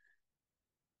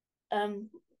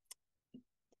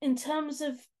in terms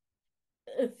of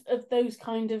those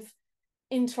kind of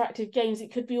interactive games.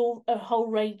 It could be a whole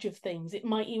range of things. It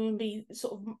might even be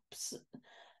sort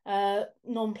of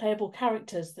non-playable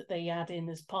characters that they add in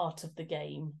as part of the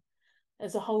game.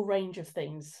 There's a whole range of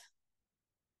things.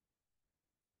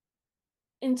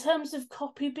 In terms of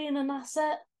copy being an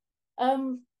asset,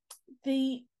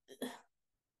 the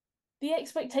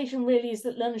expectation really is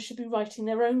that learners should be writing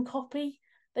their own copy.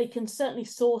 They can certainly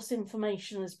source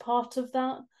information as part of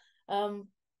that,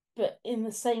 but in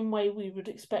the same way we would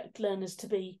expect learners to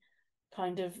be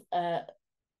kind of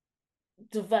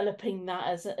developing that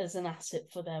as an asset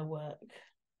for their work.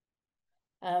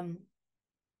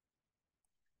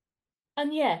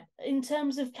 And yeah, in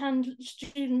terms of can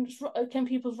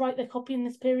pupils write their copy in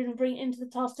this period and bring it into the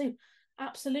task too?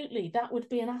 Absolutely, that would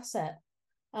be an asset.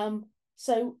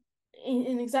 So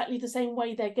in exactly the same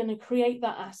way, they're going to create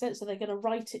that asset, so they're going to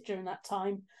write it during that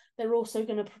time. They're also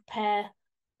going to prepare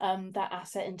that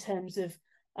asset in terms of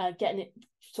getting it,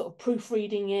 sort of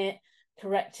proofreading it,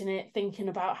 correcting it, thinking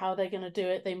about how they're going to do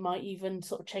it. They might even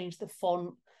sort of change the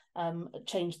font,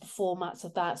 change the formats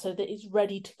of that so that it's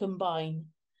ready to combine.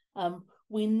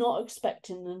 We're not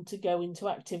expecting them to go into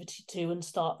activity 2 and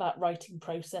start that writing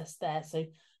process there. So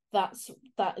that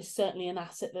is certainly an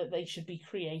asset that they should be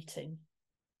creating.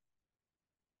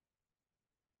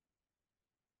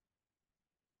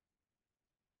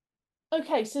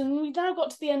 Okay, so we've now got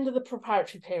to the end of the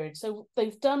preparatory period. So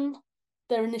they've done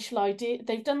their initial idea,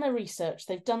 they've done their research,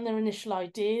 they've done their initial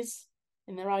ideas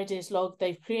in their ideas log,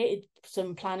 they've created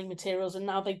some planning materials, and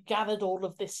now they've gathered all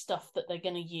of this stuff that they're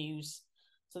going to use.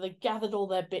 So they've gathered all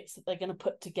their bits that they're going to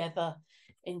put together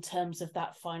in terms of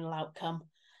that final outcome.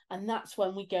 And that's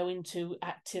when we go into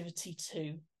activity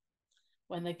 2,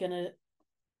 when they're going to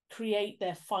create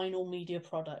their final media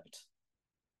product.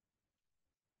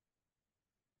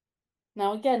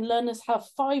 Now, again, learners have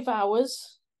 5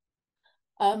 hours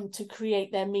to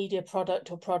create their media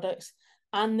product or products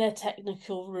and their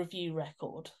technical review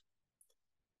record.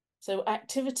 So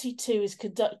activity 2 is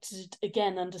conducted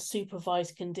again under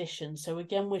supervised conditions. So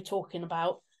again, we're talking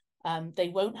about they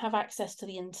won't have access to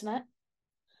the internet.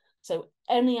 So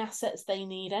any assets they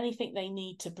need, anything they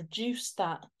need to produce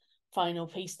that final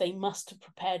piece, they must have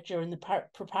prepared during the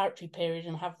preparatory period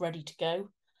and have ready to go.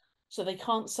 So they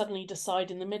can't suddenly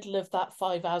decide in the middle of that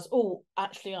 5 hours, oh,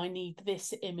 actually, I need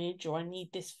this image or I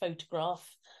need this photograph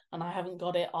and I haven't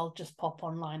got it. I'll just pop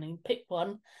online and pick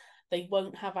one. They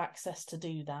won't have access to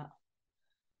do that.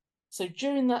 So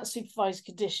during that supervised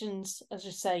conditions, as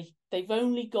I say, they've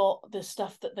only got the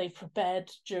stuff that they've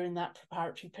prepared during that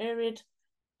preparatory period.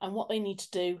 And what they need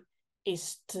to do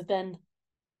is to then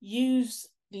use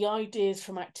the ideas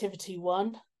from activity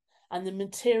 1 and the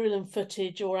material and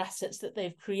footage or assets that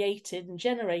they've created and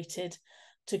generated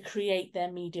to create their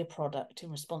media product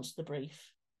in response to the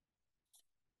brief.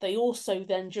 They also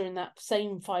then, during that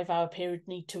same 5-hour period,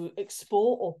 need to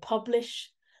export or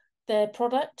publish their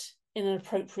product in an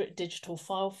appropriate digital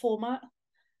file format.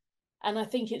 And I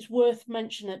think it's worth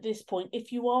mentioning at this point,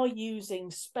 if you are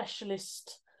using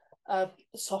specialist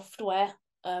software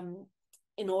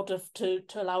in order to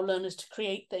allow learners to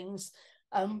create things,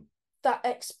 that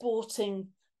exporting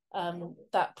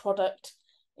that product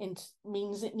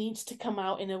means it needs to come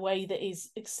out in a way that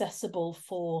is accessible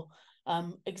for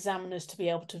examiners to be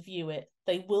able to view it.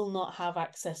 They will not have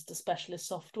access to specialist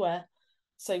software.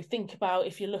 So think about,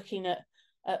 if you're looking at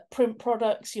print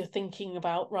products, you're thinking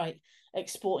about, right,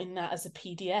 exporting that as a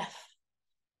PDF.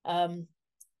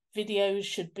 Videos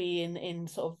should be in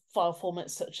sort of file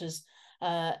formats such as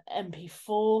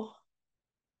MP4.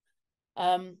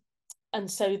 And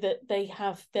so that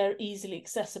they're easily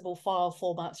accessible file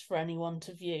formats for anyone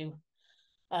to view.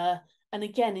 And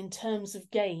again, in terms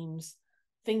of games,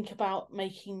 think about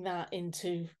making that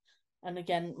into, and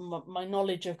again, my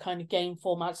knowledge of kind of game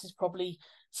formats is probably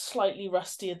slightly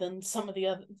rustier than some of the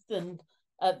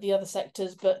other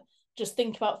sectors, but just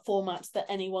think about formats that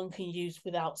anyone can use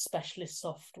without specialist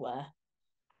software,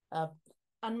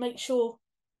 and make sure,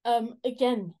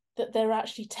 again, that they're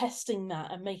actually testing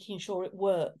that and making sure it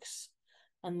works,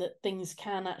 and that things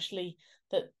can actually,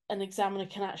 that an examiner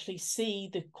can actually see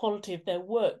the quality of their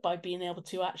work by being able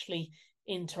to actually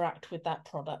interact with that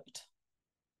product.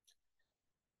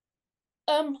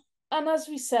 And as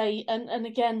we say, and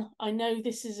again, I know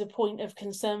this is a point of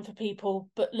concern for people,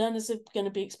 but learners are going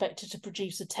to be expected to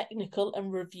produce a technical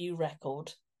and review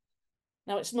record.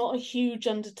 Now, it's not a huge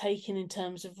undertaking in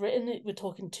terms of written. We're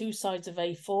talking 2 sides of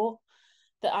A4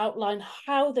 that outline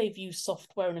how they've used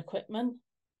software and equipment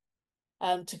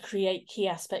to create key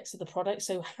aspects of the product.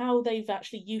 So how they've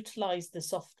actually utilised the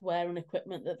software and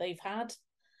equipment that they've had,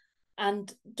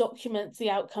 and document the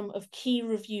outcome of key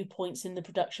review points in the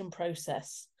production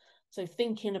process. So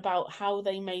thinking about how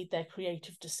they made their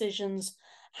creative decisions,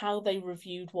 how they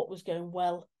reviewed what was going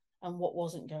well and what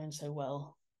wasn't going so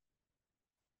well.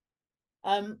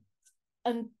 And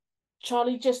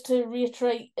Charlie, just to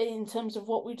reiterate in terms of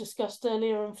what we discussed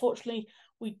earlier, unfortunately,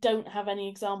 we don't have any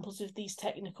examples of these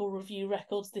technical review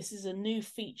records. This is a new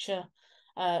feature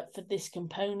for this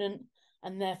component,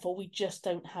 and therefore we just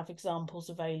don't have examples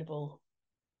available.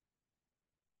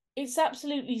 It's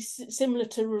absolutely similar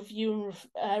to review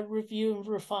and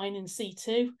refine in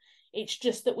C2. It's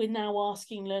just that we're now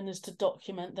asking learners to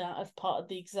document that as part of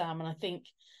the exam. And I think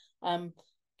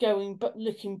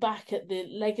looking back at the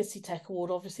Legacy Tech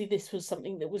Award, obviously this was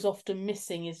something that was often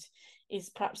missing, is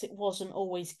perhaps it wasn't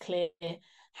always clear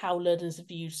how learners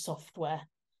have used software.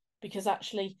 Because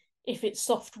actually, if it's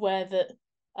software that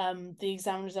the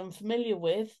examiner is unfamiliar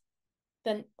with,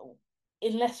 then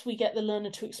unless we get the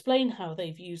learner to explain how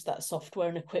they've used that software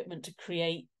and equipment to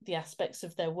create the aspects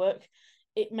of their work,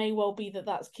 it may well be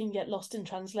that can get lost in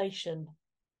translation.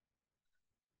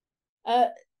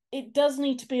 It does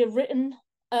need to be a written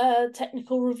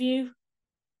technical review.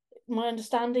 My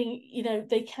understanding,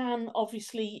 they can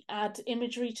obviously add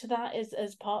imagery to that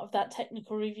as part of that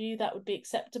technical review. That would be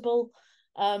acceptable.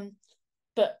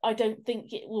 But I don't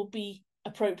think it will be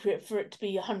appropriate for it to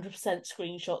be 100%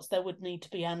 screenshots. There would need to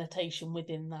be annotation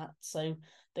within that. So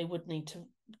they would need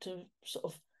to sort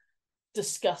of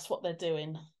discuss what they're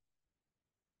doing.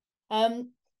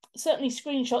 Certainly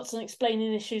screenshots and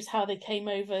explaining issues, how they came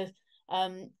over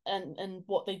and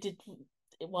what they did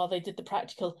while they did the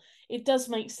practical. It does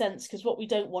make sense, because what we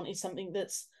don't want is something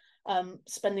that's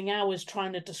spending hours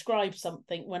trying to describe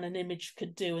something when an image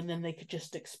could do, and then they could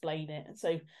just explain it.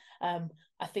 So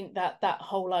I think that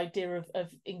whole idea of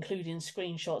including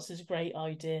screenshots is a great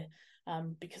idea,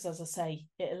 because, as I say,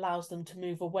 it allows them to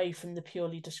move away from the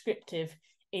purely descriptive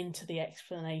into the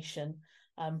explanation.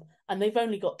 And they've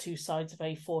only got 2 sides of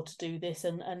A4 to do this,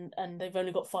 and they've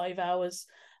only got 5 hours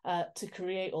to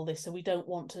create all this. So we don't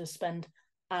want to spend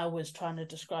hours trying to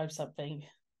describe something.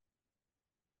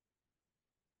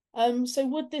 So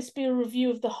would this be a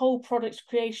review of the whole product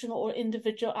creation or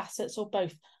individual assets, or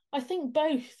both? I think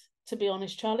both, to be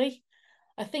honest, Charlie.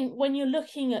 I think when you're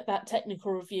looking at that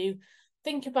technical review,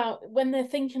 think about when they're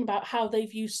thinking about how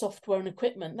they've used software and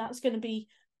equipment, that's going to be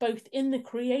both in the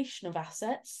creation of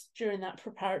assets during that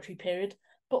preparatory period,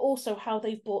 but also how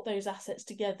they've brought those assets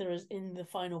together as in the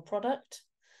final product.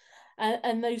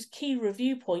 And those key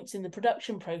review points in the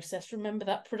production process, remember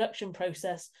that production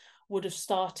process would have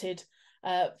started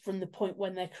from the point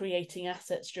when they're creating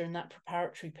assets during that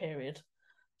preparatory period.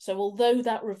 So although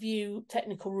that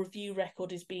technical review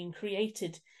record is being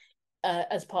created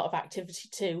as part of activity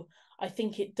 2, I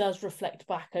think it does reflect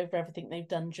back over everything they've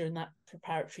done during that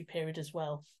preparatory period as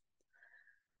well.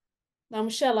 Now,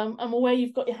 Michelle, I'm aware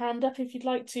you've got your hand up if you'd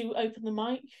like to open the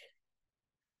mic.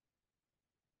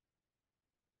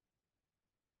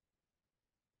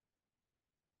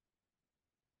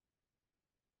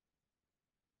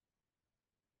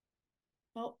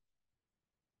 Well,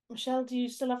 Michelle, do you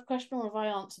still have a question, or have I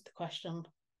answered the question?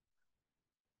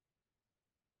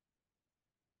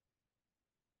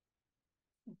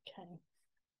 Okay.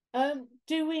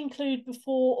 Do we include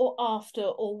before or after,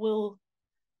 or will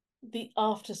the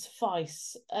after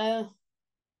suffice? You're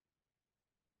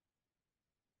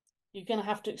going to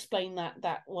have to explain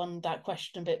that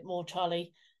question a bit more,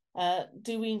 Charlie.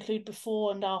 Do we include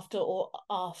before and after, or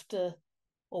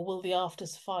will the after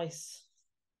suffice?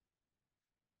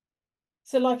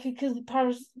 So, like a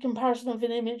comparison of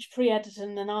an image pre-edited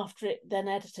and then after it then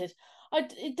edited.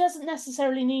 It doesn't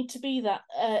necessarily need to be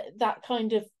that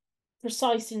kind of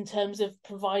precise in terms of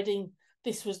providing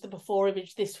this was the before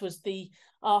image, this was the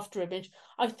after image.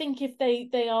 I think if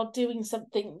they are doing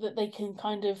something that they can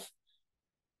kind of,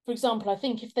 for example, I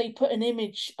think if they put an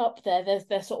image up there, there's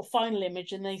their sort of final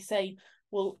image, and they say,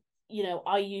 well,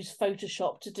 I use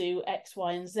Photoshop to do X,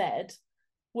 Y, and Z,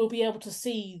 we'll be able to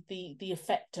see the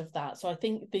effect of that. So I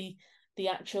think the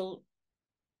actual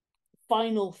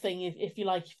final thing, if you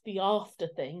like, the after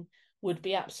thing would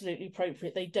be absolutely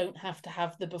appropriate. They don't have to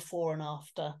have the before and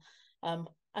after.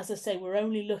 As I say, we're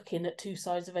only looking at 2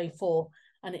 sides of A4,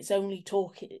 and it's only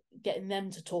getting them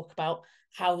to talk about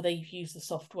how they've used the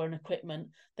software and equipment.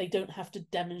 They don't have to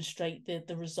demonstrate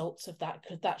the results of that,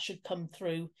 because that should come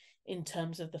through in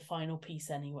terms of the final piece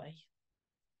anyway.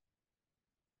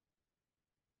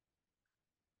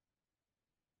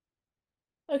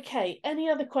 Okay, any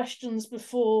other questions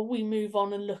before we move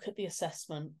on and look at the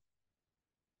assessment?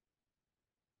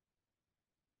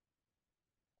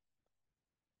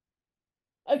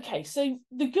 Okay, so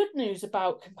the good news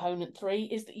about component 3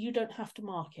 is that you don't have to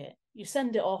mark it. you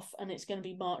send it off and it's going to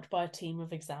be marked by a team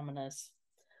of examiners.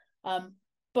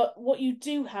 But what you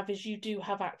do have is you do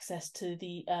have access to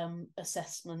the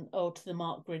assessment or to the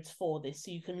mark grids for this.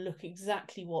 So you can look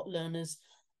exactly what learners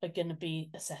are going to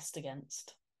be assessed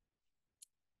against.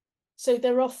 So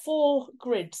there are 4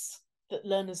 grids that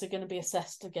learners are going to be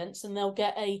assessed against, and they'll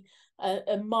get a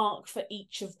mark for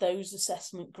each of those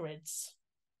assessment grids.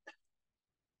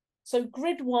 So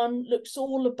grid 1 looks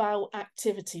all about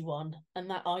activity 1 and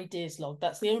that ideas log.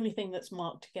 That's the only thing that's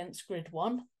marked against grid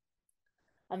 1.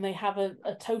 And they have a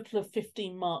total of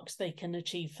 15 marks they can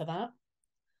achieve for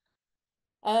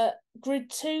that. Grid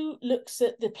 2 looks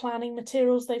at the planning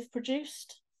materials they've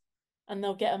produced, and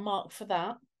they'll get a mark for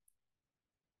that.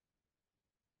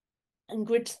 And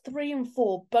grids 3 and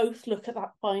 4 both look at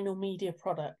that final media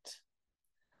product.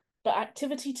 But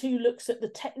activity 2 looks at the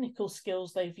technical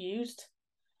skills they've used,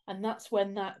 and that's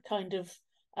when that kind of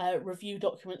review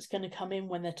document's going to come in,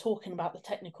 when they're talking about the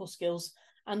technical skills,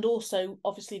 and also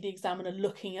obviously the examiner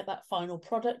looking at that final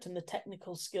product and the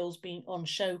technical skills being on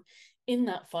show in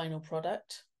that final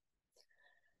product.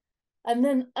 And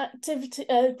then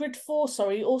grid 4,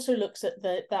 also looks at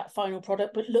that final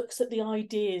product, but looks at the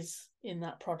ideas in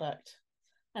that product.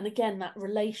 And again, that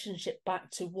relationship back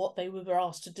to what they were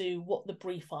asked to do, what the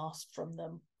brief asked from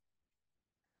them.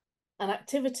 And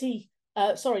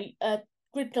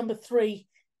grid number 3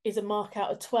 is a mark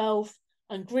out of 12,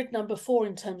 and grid number 4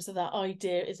 in terms of that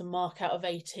idea is a mark out of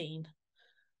 18.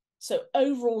 So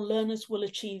overall, learners will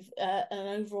achieve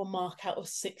an overall mark out of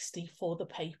 60 for the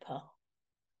paper.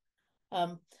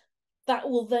 That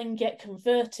will then get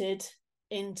converted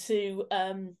into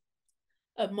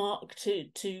a mark to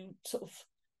sort of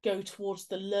go towards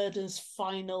the learner's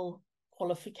final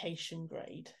qualification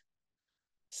grade.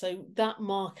 So that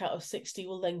mark out of 60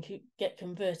 will then get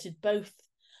converted both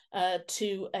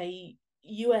to a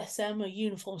USM, a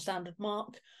uniform standard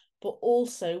mark, but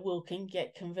also can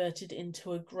get converted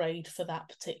into a grade for that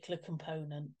particular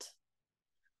component.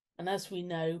 And as we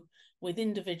know, with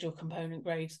individual component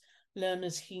grades,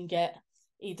 learners can get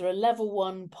either a level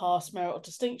 1 pass, merit or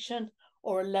distinction,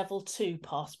 or a level 2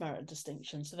 pass, merit or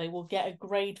distinction. So they will get a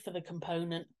grade for the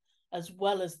component as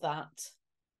well as that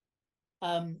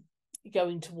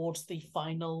going towards the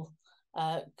final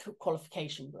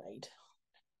qualification grade.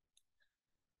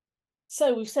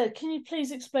 So we've said, can you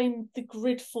please explain the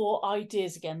grid 4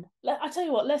 ideas again? I tell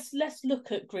you what, let's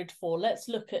look at grid 4. Let's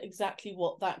look at exactly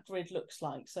what that grid looks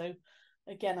like. So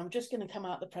again, I'm just going to come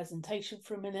out the presentation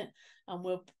for a minute and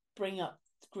we'll bring up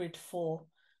grid 4.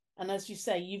 And as you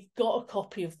say, you've got a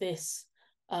copy of this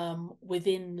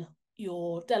within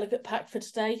your delegate pack for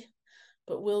today,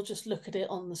 but we'll just look at it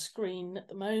on the screen at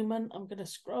the moment. I'm going to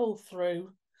scroll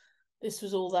through. This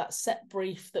was all that set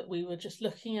brief that we were just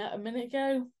looking at a minute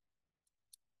ago.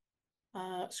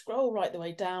 Scroll right the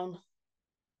way down,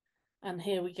 and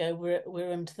here we go.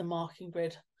 We're into the marking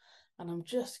grid, and I'm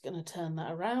just going to turn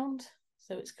that around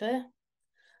so it's clear.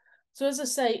 So as I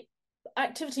say,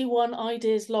 activity 1,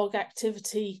 ideas log,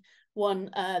 activity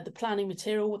 1, the planning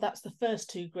material. Well, that's the first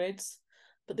 2 grids,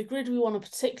 but the grid we want to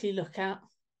particularly look at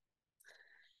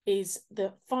is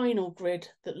the final grid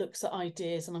that looks at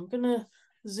ideas, and I'm going to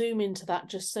zoom into that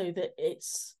just so that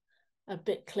it's a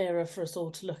bit clearer for us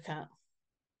all to look at.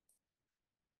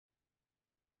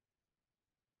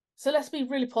 So let's be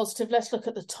really positive. Let's look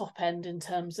at the top end in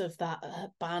terms of that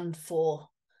band 4.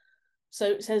 So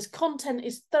it says content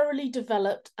is thoroughly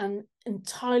developed and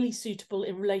entirely suitable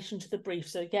in relation to the brief.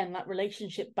 So again, that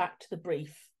relationship back to the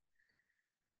brief.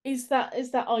 Is that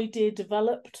idea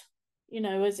developed? You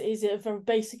know, is it a very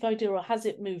basic idea, or has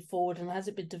it moved forward and has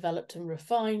it been developed and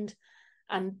refined?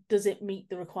 And does it meet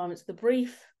the requirements of the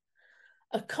brief?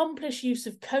 Accomplish use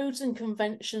of codes and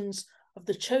conventions of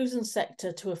the chosen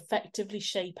sector to effectively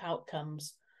shape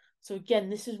outcomes. So again,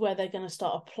 this is where they're going to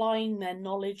start applying their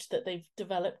knowledge that they've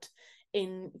developed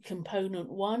in component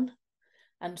 1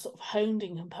 and sort of honed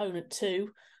in component 2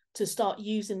 to start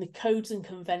using the codes and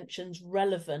conventions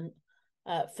relevant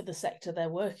for the sector they're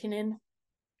working in.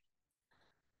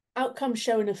 Outcomes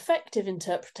show an effective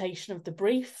interpretation of the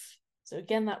brief. So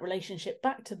again, that relationship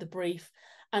back to the brief,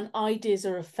 and ideas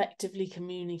are effectively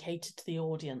communicated to the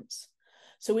audience.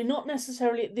 So we're not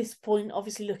necessarily at this point,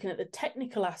 obviously, looking at the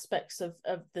technical aspects of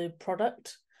the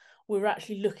product. We're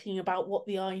actually looking about what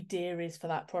the idea is for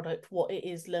that product, what it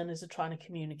is learners are trying to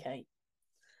communicate.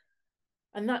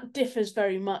 And that differs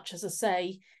very much, as I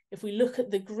say, if we look at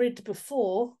the grid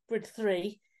before, grid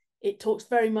 3, it talks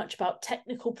very much about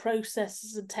technical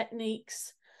processes and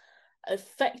techniques,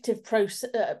 effective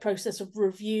process of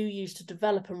review used to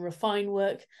develop and refine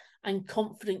work, and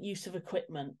confident use of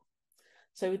equipment.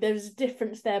 So there's a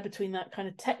difference there between that kind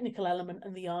of technical element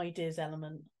and the ideas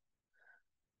element.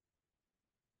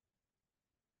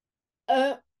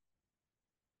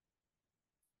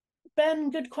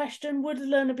 Ben, good question. Would a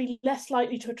learner be less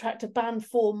likely to attract a band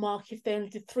 4 mark if they only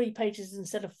did 3 pages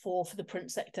instead of 4 for the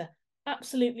print sector?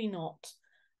 Absolutely not.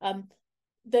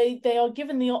 They are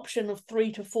given the option of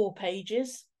 3 to 4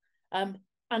 pages. And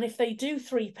if they do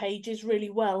 3 pages really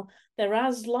well, they're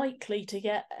as likely to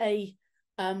get a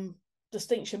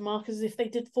distinction mark as if they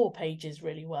did 4 pages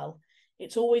really well.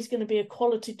 It's always going to be a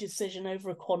quality decision over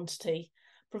a quantity,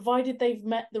 provided they've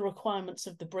met the requirements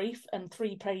of the brief, and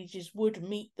 3 pages would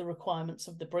meet the requirements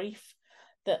of the brief.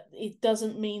 That it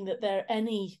doesn't mean that they're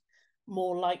any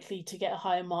more likely to get a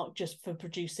higher mark just for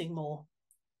producing more.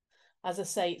 As I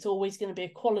say, it's always going to be a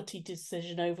quality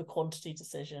decision over quantity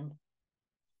decision.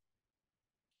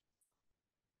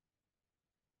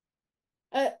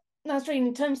 Nazreen,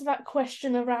 in terms of that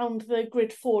question around the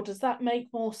grid 4, does that make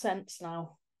more sense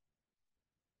now?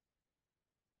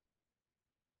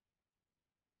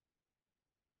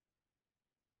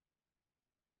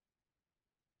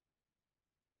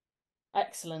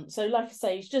 Excellent. So like I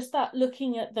say, it's just that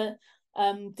looking at the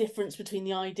difference between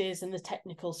the ideas and the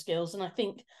technical skills. And I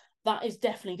think that is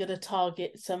definitely going to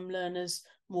target some learners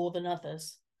more than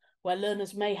others, where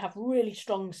learners may have really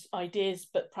strong ideas,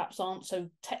 but perhaps aren't so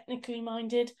technically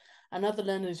minded, and other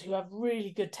learners who have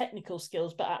really good technical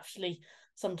skills, but actually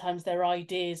sometimes their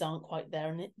ideas aren't quite there.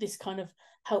 And this kind of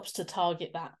helps to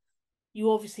target that.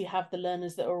 You obviously have the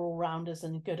learners that are all-rounders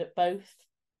and good at both,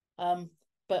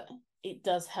 but it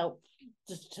does help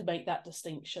to make that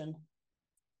distinction.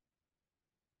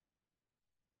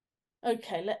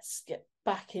 Okay, let's get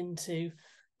back into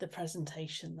the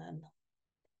presentation then.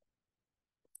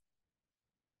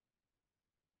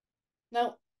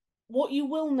 Now, what you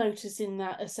will notice in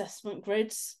that assessment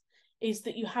grids is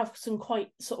that you have some quite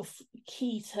sort of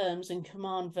key terms and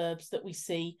command verbs that we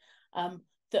see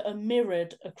that are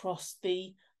mirrored across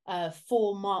the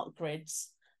 4 mark grids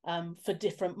for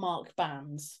different mark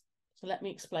bands. So let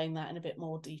me explain that in a bit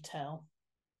more detail.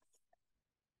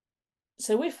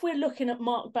 So if we're looking at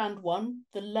mark band 1,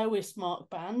 the lowest mark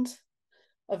band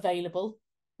available,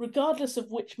 regardless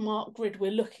of which mark grid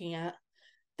we're looking at,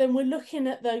 then we're looking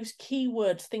at those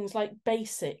keywords, things like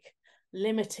basic,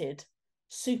 limited,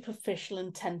 superficial,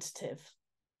 and tentative.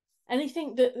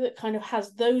 Anything that kind of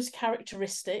has those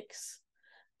characteristics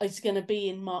is going to be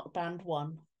in mark band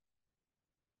 1.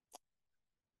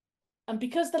 And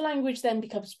because the language then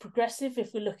becomes progressive,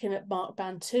 if we're looking at mark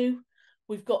band 2,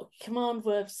 we've got command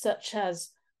verbs such as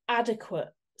adequate,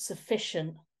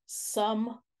 sufficient,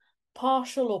 some,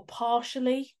 partial or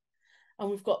partially, and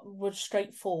we've got words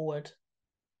straightforward.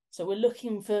 So we're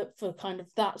looking for kind of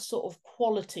that sort of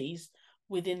qualities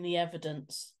within the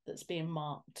evidence that's being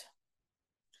marked.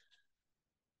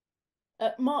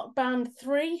 At mark band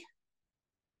 3,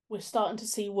 we're starting to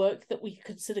see work that we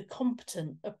consider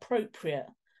competent, appropriate,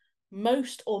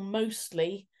 most or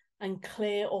mostly, and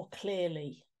clear or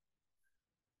clearly.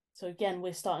 So again,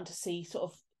 we're starting to see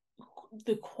sort of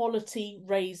the quality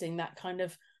raising, that kind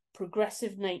of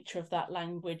progressive nature of that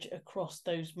language across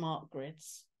those mark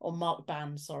grids, or mark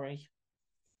bands, sorry.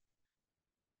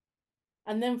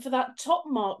 And then for that top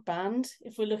mark band,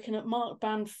 if we're looking at mark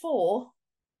band 4,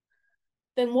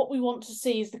 then what we want to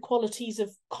see is the qualities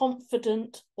of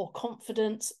confident or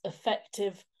confidence,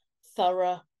 effective,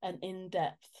 thorough, and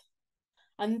in-depth.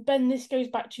 And Ben, this goes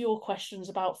back to your questions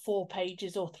about 4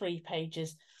 pages or 3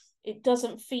 pages. It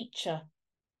doesn't feature,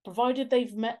 provided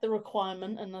they've met the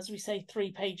requirement, and as we say,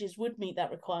 3 pages would meet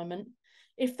that requirement.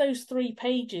 If those 3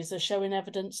 pages are showing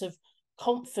evidence of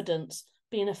confidence,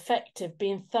 being effective,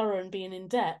 being thorough, and being in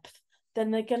depth,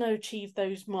 then they're going to achieve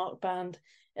those mark band,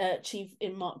 achieve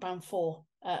in mark band 4,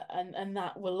 and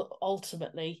that will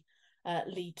ultimately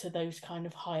lead to those kind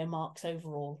of higher marks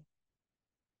overall.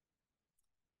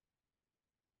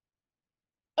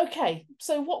 Okay,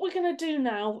 so what we're going to do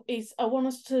now is I want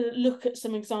us to look at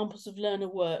some examples of learner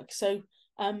work. So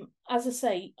as I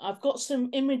say, I've got some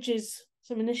images,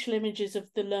 some initial images of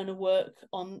the learner work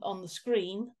on the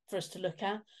screen for us to look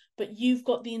at, but you've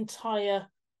got the entire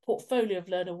portfolio of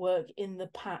learner work in the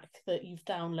pack that you've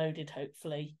downloaded,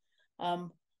 hopefully. And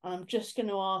I'm just going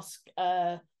to ask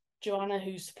Joanna,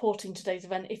 who's supporting today's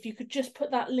event, if you could just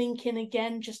put that link in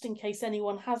again, just in case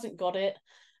anyone hasn't got it,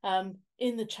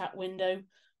 in the chat window.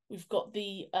 We've got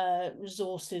the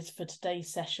resources for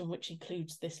today's session, which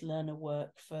includes this learner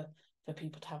work for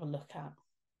people to have a look at.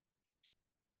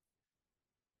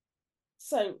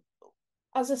 So,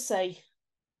 as I say,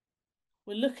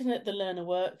 we're looking at the learner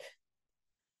work.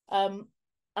 And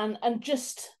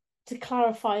just to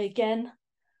clarify again,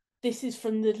 This is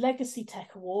from the Legacy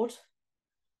Tech Award.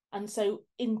 And so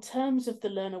in terms of the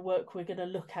learner work we're going to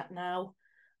look at now,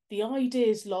 the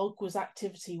ideas log was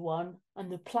activity 1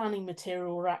 and the planning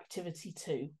material were activity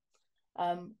 2.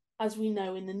 As we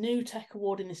know, in the new Tech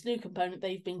Award, in this new component,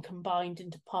 they've been combined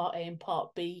into part A and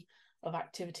part B of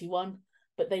activity 1,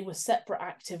 but they were separate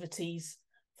activities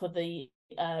for the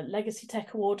Legacy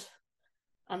Tech Award.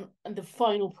 And the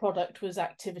final product was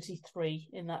activity 3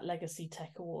 in that Legacy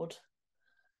Tech Award.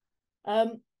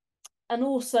 And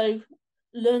also,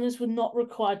 learners were not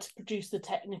required to produce the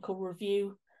technical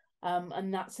review,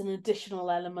 and that's an additional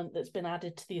element that's been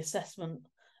added to the assessment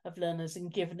of learners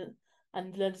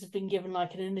and learners have been given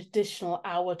like an additional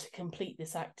hour to complete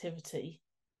this activity.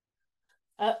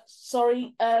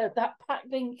 Sorry, that pack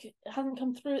link hasn't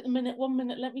come through at the minute. 1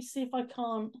 minute, let me see if I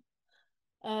can't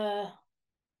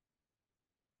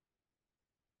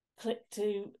click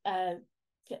to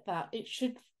get that. It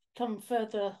should come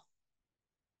further.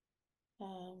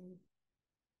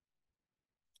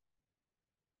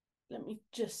 Let me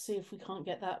just see if we can't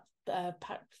get that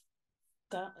pack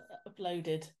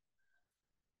uploaded.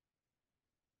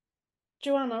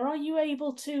 Joanna, are you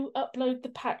able to upload the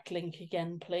pack link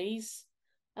again, please?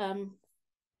 Into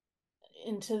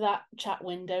that chat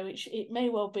window. It may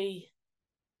well be.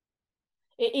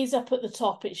 It is up at the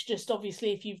top. It's just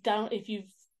obviously if you've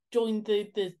joined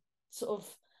the sort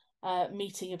of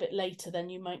meeting a bit later, then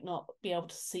you might not be able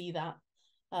to see that.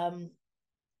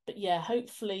 But yeah,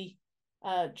 hopefully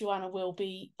Joanna will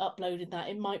be uploading that.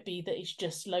 It might be that it's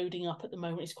just loading up at the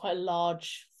moment. It's quite a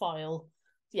large file.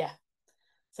 Yeah.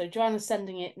 So Joanna's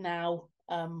sending it now.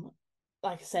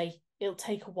 Like I say, it'll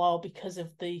take a while because of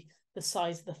the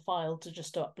size of the file to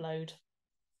just upload.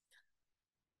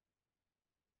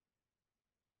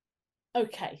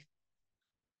 Okay.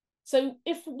 So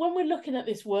when we're looking at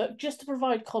this work, just to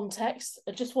provide context,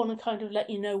 I just want to kind of let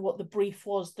you know what the brief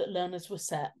was that learners were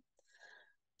set.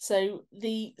 So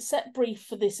the set brief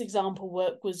for this example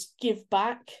work was Give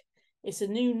Back. It's a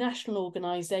new national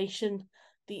organisation.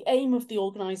 The aim of the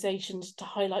organisation is to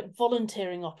highlight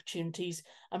volunteering opportunities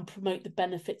and promote the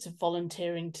benefits of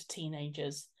volunteering to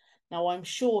teenagers. Now, I'm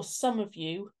sure some of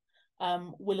you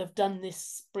will have done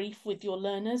this brief with your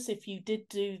learners if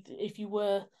you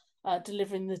were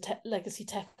delivering the Legacy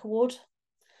Tech Award.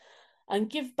 And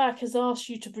Give Back has asked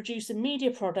you to produce a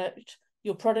media product.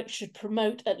 Your product should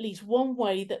promote at least one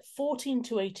way that 14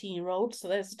 to 18-year-olds, so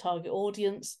there's the target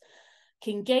audience,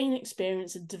 can gain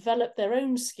experience and develop their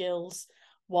own skills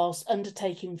whilst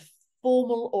undertaking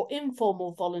formal or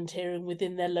informal volunteering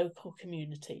within their local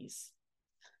communities.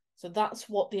 So that's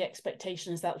what the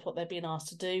expectation is. That's what they're being asked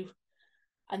to do.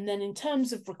 And then in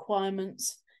terms of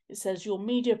requirements, it says your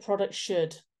media product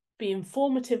should be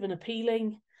informative and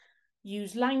appealing,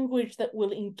 use language that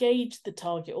will engage the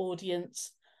target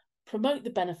audience, promote the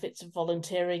benefits of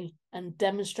volunteering, and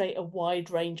demonstrate a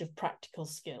wide range of practical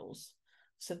skills.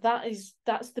 So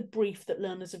that's the brief that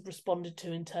learners have responded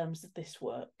to in terms of this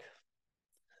work.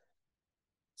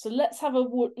 So let's have a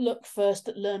look first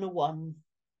at Learner 1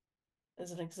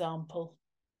 as an example.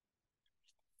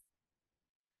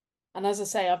 And as I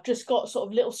say, I've just got sort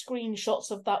of little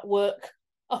screenshots of that work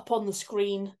up on the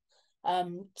screen,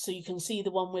 so you can see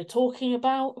the one we're talking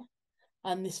about.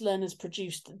 And this learner's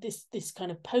produced this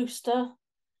kind of poster,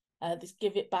 this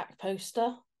Give It Back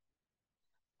poster,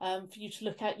 for you to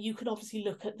look at. You can obviously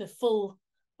look at the full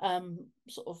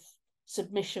sort of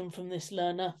submission from this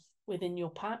learner within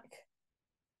your pack.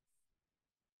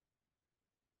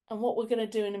 And what we're going to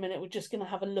do in a minute, we're just going to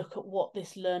have a look at what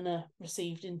this learner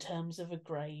received in terms of a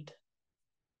grade.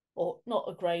 Or not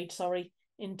a grade, sorry,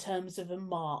 in terms of a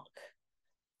mark.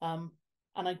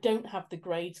 And I don't have the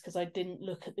grades because I didn't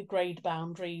look at the grade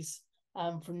boundaries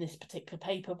from this particular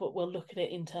paper, but we'll look at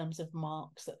it in terms of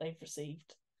marks that they've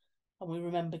received. And we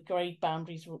remember grade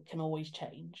boundaries can always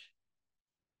change.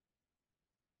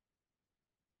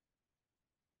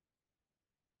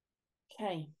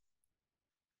 Okay.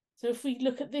 So if we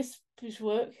look at this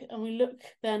work and we look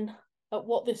then at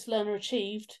what this learner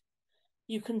achieved,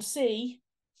 you can see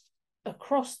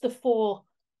across the 4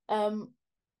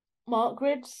 mark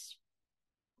grids,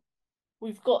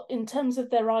 we've got, in terms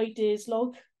of their ideas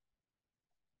log,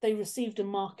 they received a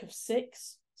mark of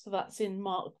 6. So that's in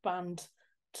mark band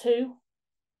 2.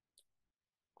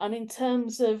 And in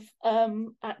terms of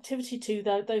activity 2,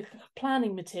 the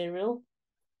planning material,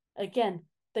 again,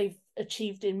 they've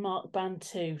achieved in mark band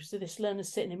 2. So this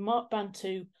learner's sitting in mark band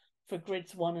 2 for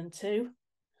grids 1 and 2.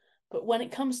 But when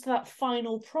it comes to that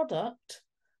final product,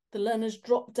 the learners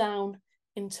drop down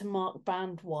into mark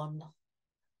band 1.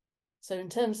 So in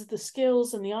terms of the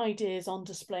skills and the ideas on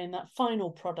display in that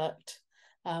final product,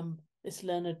 this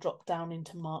learner dropped down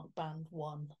into mark band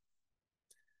 1.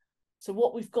 So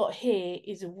what we've got here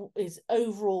is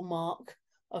overall mark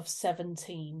of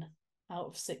 17 out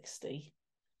of 60.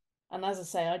 And as I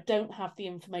say, I don't have the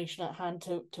information at hand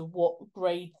to what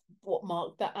grade, what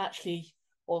mark that actually,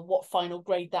 or what final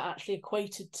grade that actually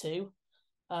equated to.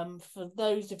 For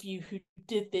those of you who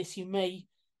did this, you may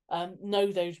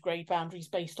know those grade boundaries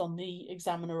based on the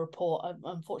examiner report.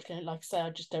 Unfortunately, like I say, I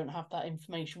just don't have that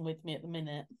information with me at the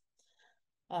minute.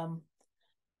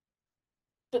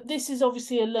 But this is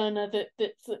obviously a learner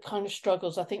that kind of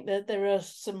struggles. I think that there are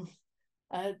some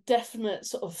definite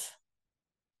sort of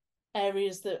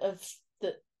areas that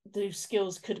those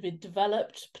skills could have been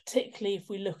developed, particularly if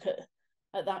we look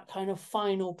at that kind of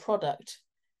final product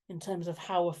in terms of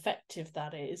how effective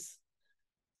that is.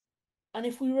 And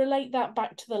if we relate that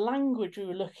back to the language we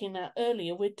were looking at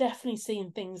earlier, we're definitely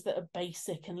seeing things that are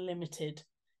basic and limited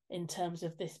in terms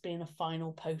of this being a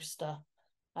final poster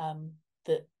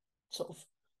that sort of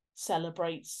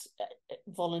celebrates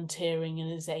volunteering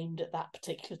and is aimed at that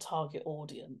particular target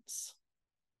audience.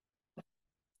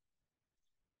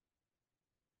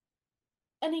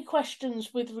 Any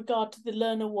questions with regard to the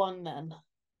Learner 1 then?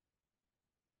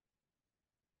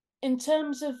 In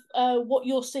terms of what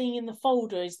you're seeing in the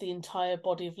folder is the entire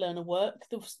body of learner work.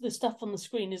 The stuff on the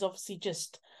screen is obviously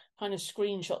just kind of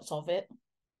screenshots of it.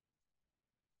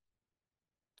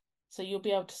 So you'll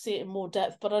be able to see it in more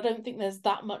depth, but I don't think there's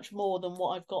that much more than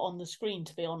what I've got on the screen,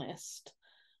 to be honest,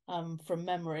 from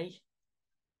memory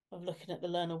of looking at the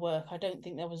learner work. I don't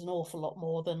think there was an awful lot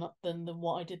more than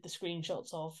what I did the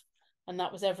screenshots of. And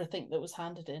that was everything that was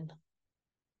handed in.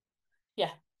 Yeah,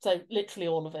 so literally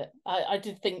all of it. I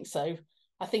did think so.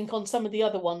 I think on some of the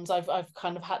other ones, I've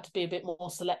kind of had to be a bit more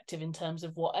selective in terms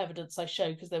of what evidence I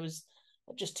show, because there was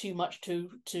just too much to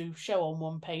show on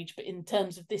one page. But in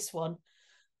terms of this one,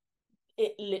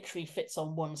 it literally fits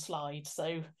on one slide.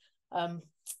 So, and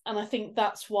I think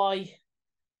that's why,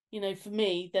 you know, for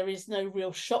me, there is no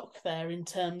real shock there in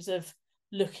terms of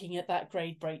looking at that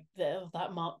grade break,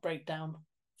 that mark breakdown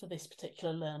for this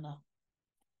particular learner.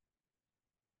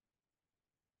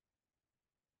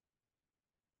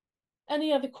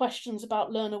 Any other questions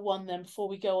about Learner 1 then before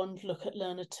we go on to look at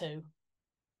Learner 2?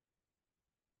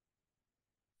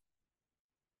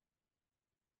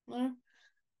 No?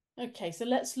 Okay, so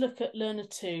let's look at Learner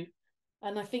 2.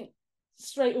 And I think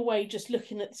straight away, just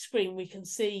looking at the screen, we can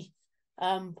see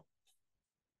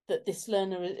that this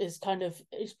learner is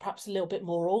perhaps a little bit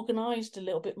more organised, a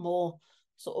little bit more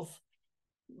sort of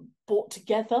brought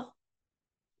together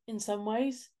in some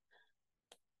ways.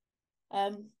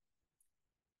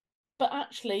 But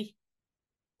actually,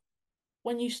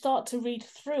 when you start to read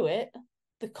through it,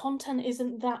 the content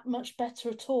isn't that much better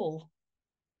at all.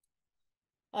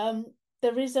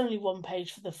 There is only one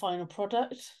page for the final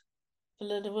product for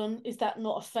Learner 1. Is that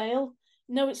not a fail?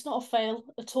 No, it's not a fail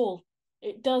at all.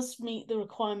 It does meet the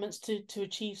requirements to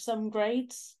achieve some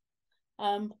grades.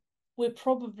 We're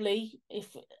probably,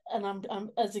 I'm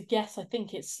as a guess, I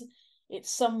think it's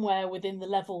somewhere within the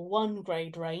level 1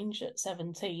 grade range at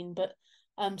 17, but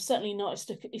certainly not.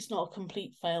 It's not a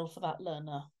complete fail for that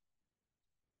learner.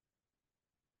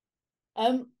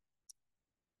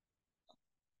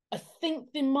 I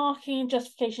think the marking and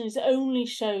justification is only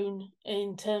shown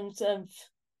in terms of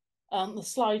the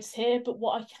slides here, but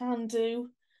what I can do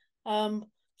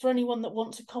for anyone that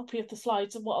wants a copy of the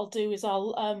slides, what I'll do is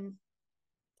I'll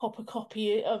pop a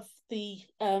copy of the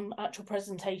actual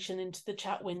presentation into the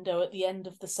chat window at the end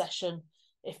of the session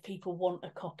if people want a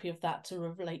copy of that to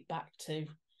relate back to,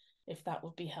 if that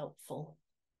would be helpful.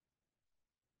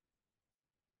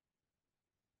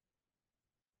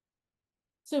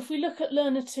 So if we look at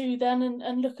Learner 2 then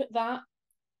and look at that,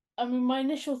 I mean, my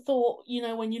initial thought, you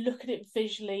know, when you look at it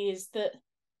visually is that,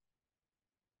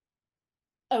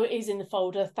 oh, it is in the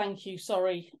folder. Thank you.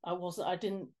 Sorry, I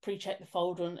didn't pre-check the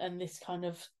folder, and this kind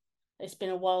of, it's been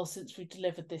a while since we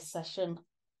delivered this session.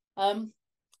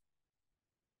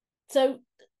 So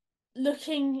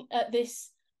looking at this,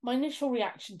 my initial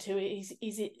reaction to it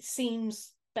is it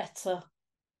seems better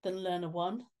than Learner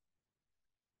 1.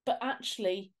 But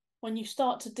actually, when you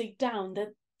start to dig down, that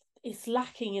it's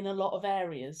lacking in a lot of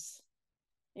areas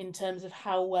in terms of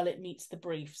how well it meets the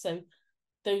brief. So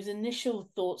those initial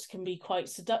thoughts can be quite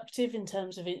seductive in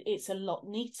terms of it's a lot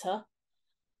neater,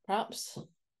 perhaps.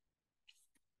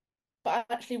 But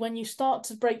actually, when you start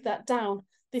to break that down,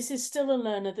 this is still a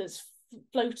learner that's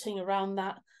floating around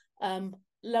that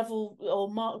level or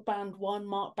mark band 1,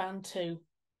 mark band 2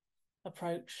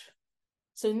 approach.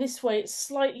 So in this way, it's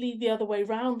slightly the other way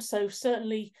round. So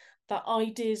certainly that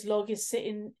ideas log is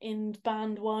sitting in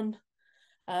band 1,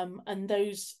 and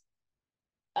those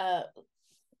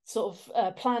sort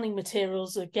of planning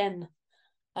materials again,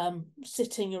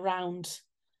 sitting around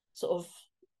sort of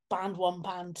band 1,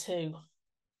 band 2.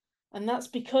 And that's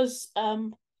because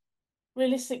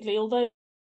realistically, although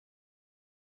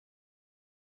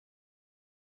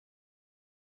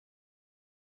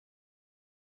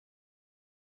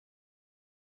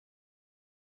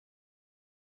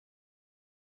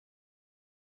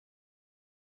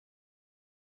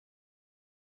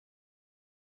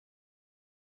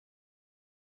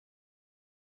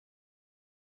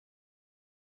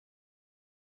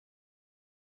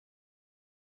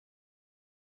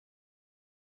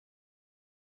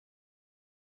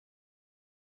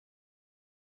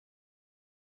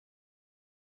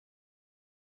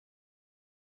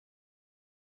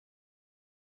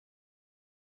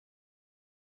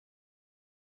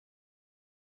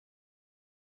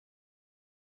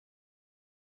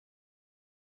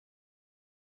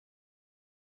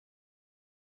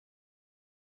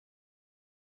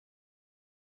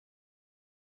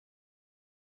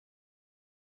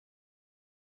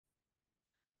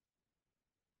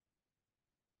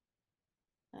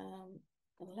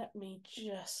let me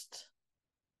just,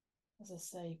 as I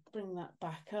say, bring that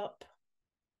back up.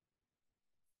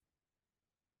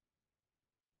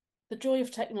 The joy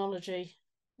of technology.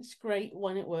 It's great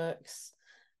when it works.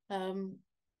 So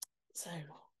let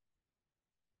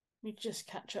me just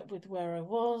catch up with where I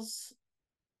was.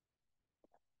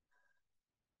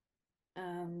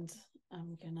 And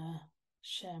I'm gonna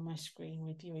share my screen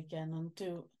with you again and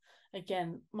do,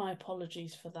 again, my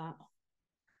apologies for that.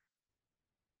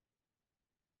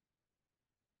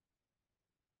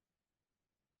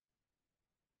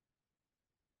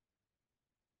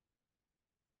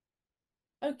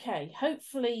 Okay,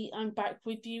 hopefully I'm back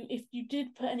with you. If you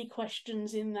did put any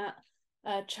questions in that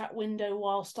chat window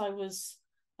whilst I was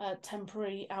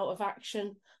temporarily out of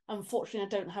action, unfortunately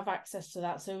I don't have access to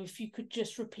that. So if you could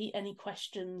just repeat any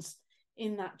questions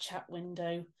in that chat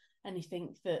window,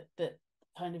 anything that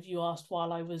kind of you asked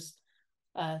while I was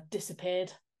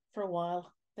disappeared for a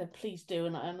while, then please do,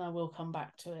 and I will come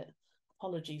back to it.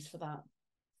 Apologies for that.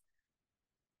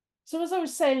 So as I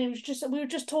was saying, it was just, we were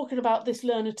just talking about this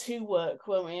Learner 2 work,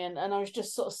 weren't we? And I was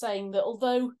just sort of saying that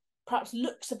although perhaps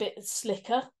looks a bit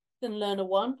slicker than Learner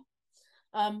 1,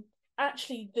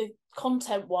 actually the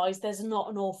content-wise, there's not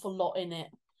an awful lot in it.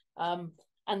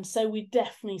 And so we're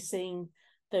definitely seeing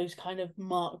those kind of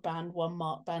mark band 1,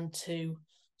 mark band 2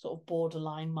 sort of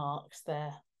borderline marks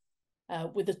there,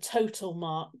 with a total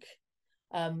mark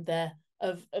there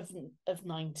of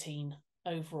 19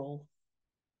 overall.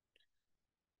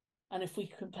 And if we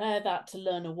compare that to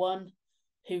Learner 1,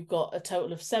 who got a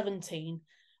total of 17,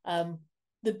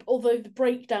 although the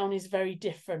breakdown is very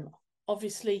different.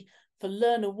 Obviously, for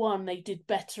Learner 1, they did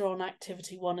better on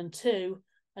activity 1 and 2,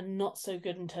 and not so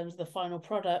good in terms of the final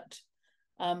product.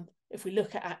 If we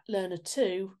look at Learner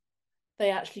 2,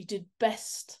 they actually did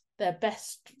best. Their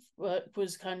best work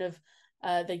was kind of,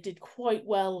 they did quite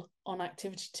well on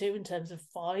activity 2 in terms of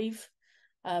 5,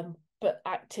 but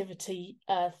activity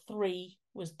 3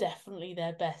 was definitely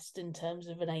their best in terms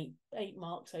of an 8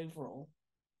 marks overall.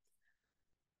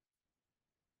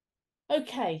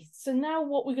 Okay, so now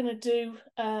what we're going to do,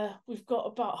 we've got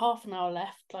about half an hour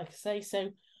left, like I say, so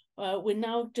we're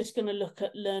now just going to look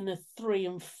at Learner 3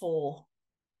 and 4.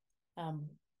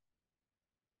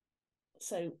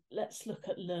 So let's look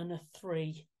at Learner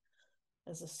 3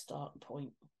 as a start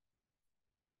point.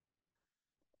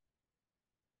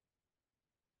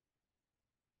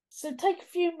 So take a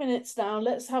few minutes now.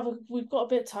 We've got a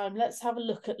bit of time. Let's have a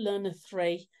look at Learner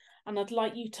 3. And I'd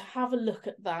like you to have a look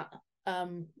at that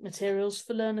materials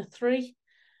for Learner 3.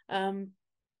 And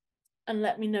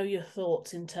let me know your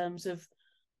thoughts in terms of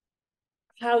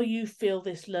how you feel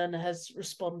this learner has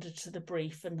responded to the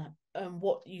brief, and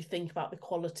what you think about the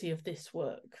quality of this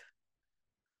work.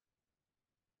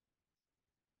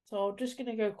 So I'm just going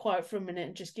to go quiet for a minute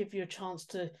and just give you a chance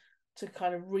to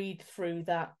kind of read through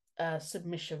that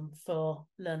submission for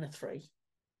Learner 3.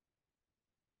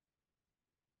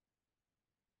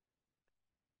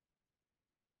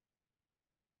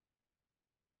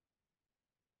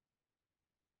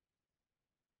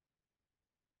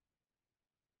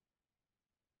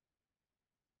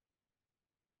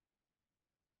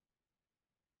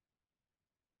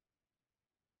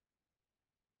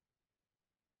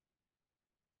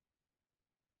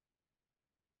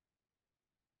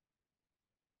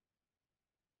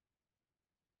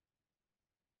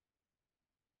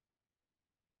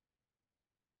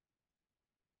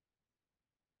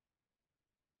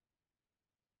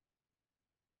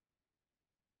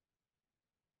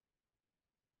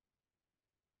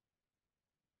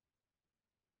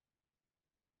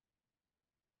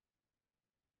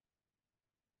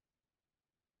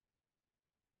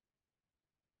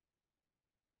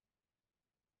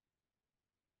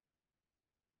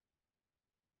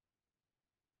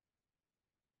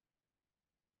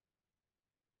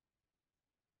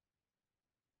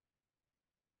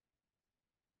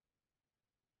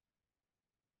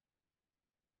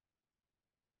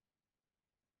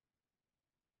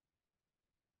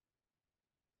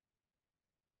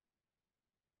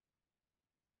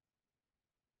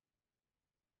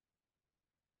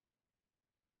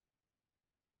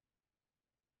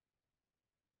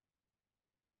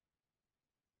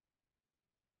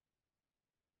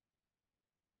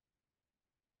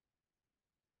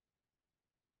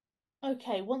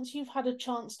 Okay, once you've had a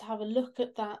chance to have a look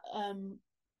at that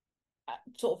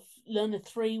sort of learner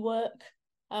 3 work,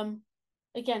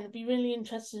 again, it'd be really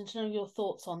interesting to know your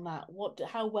thoughts on that.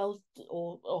 How well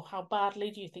or how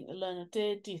badly do you think the learner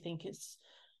did? Do you think it's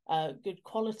good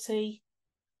quality?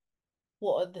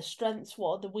 What are the strengths?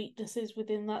 What are the weaknesses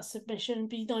within that submission? It'd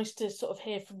be nice to sort of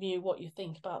hear from you what you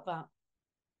think about that.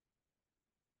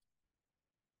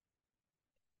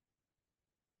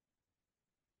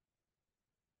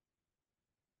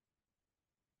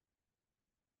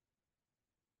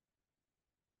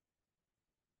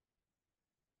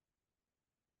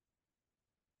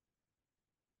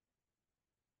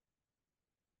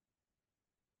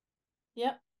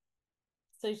 Yep.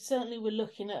 So certainly we're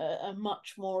looking at a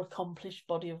much more accomplished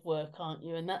body of work, aren't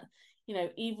you? And that,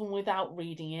 even without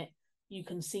reading it, you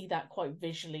can see that quite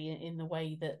visually in the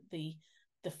way that the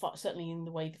certainly in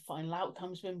the way the final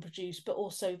outcome's been produced, but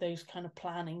also those kind of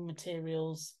planning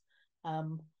materials.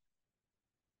 You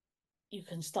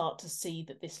can start to see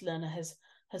that this learner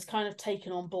has kind of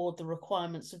taken on board the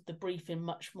requirements of the brief in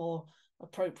much more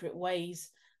appropriate ways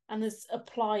and has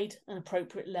applied an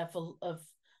appropriate level of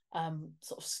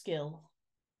sort of skill.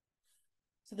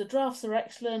 So the drafts are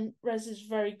excellent, res is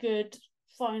very good,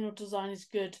 final design is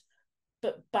good,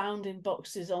 but bounding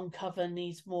boxes on cover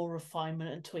needs more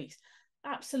refinement and tweaks.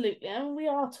 Absolutely. And we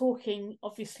are talking,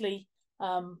 obviously,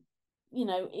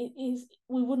 it is,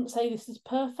 we wouldn't say this is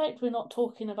perfect. We're not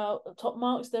talking about top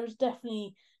marks. There is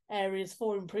definitely areas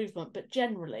for improvement, but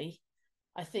generally,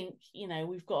 I think,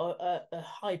 we've got a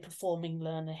high performing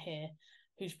learner here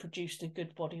who's produced a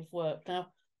good body of work. Now,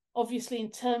 obviously,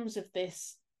 in terms of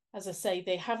this, as I say,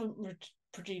 they haven't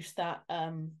produced that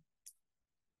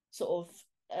sort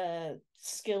of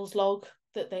skills log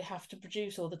that they have to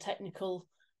produce, or the technical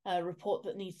report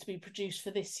that needs to be produced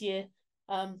for this year.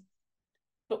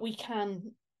 But we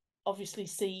can obviously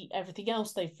see everything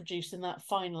else they've produced, and that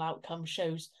final outcome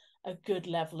shows a good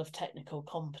level of technical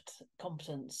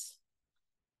competence.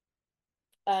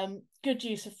 Good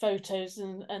use of photos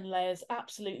and layers.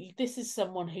 Absolutely. This is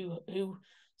someone who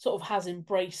sort of has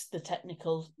embraced the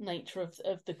technical nature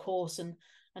of the course and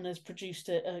has produced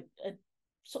a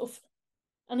sort of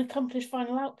an accomplished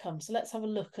final outcome. So let's have a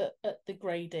look at the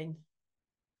grading.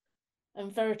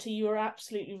 And Verity, you are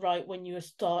absolutely right when you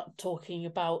start talking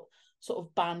about sort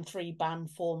of band 3,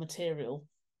 band 4 material.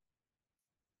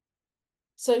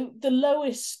 So the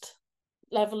lowest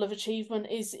level of achievement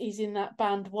is in that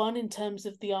band 1 in terms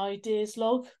of the ideas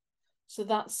log. So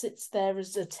that sits there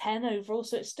as a 10 overall.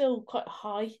 So it's still quite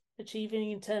high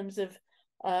achieving in terms of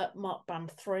mark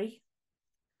band 3.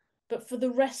 But for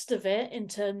the rest of it, in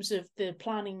terms of the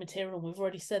planning material, we've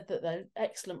already said that they're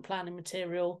excellent planning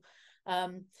material,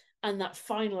 and that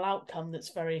final outcome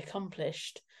that's very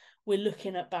accomplished, we're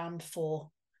looking at band 4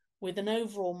 with an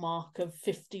overall mark of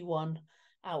 51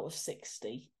 out of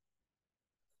 60.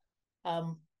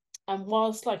 And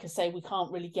whilst, like I say, we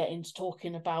can't really get into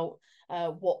talking about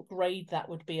what grade that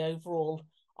would be overall,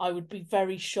 I would be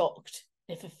very shocked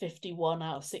if a 51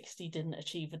 out of 60 didn't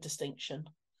achieve a distinction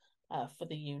for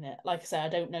the unit. Like I say, I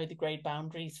don't know the grade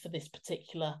boundaries for this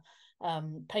particular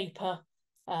paper,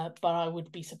 but I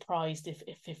would be surprised if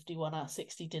 51 out of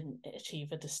 60 didn't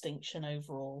achieve a distinction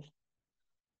overall.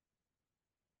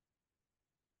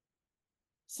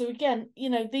 So again,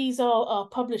 these are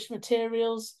published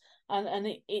materials, and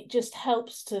it just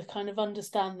helps to kind of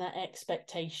understand that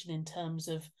expectation in terms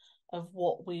of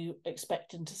what we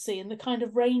expecting to see and the kind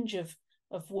of range of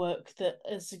work that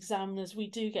as examiners we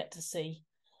do get to see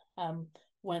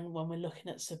when we're looking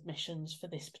at submissions for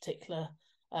this particular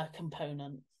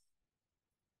component.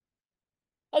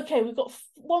 Okay, we've got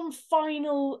one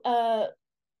final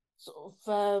sort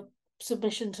of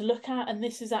submission to look at, and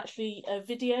this is actually a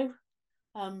video,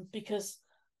 because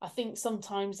I think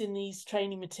sometimes in these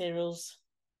training materials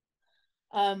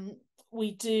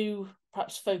we do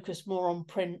perhaps focus more on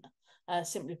print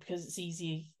simply because it's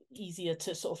easier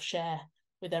to sort of share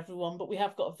with everyone, but we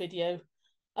have got a video.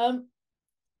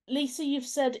 Lisa, you've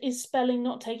said, is spelling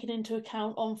not taken into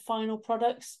account on final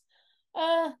products?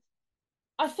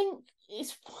 I think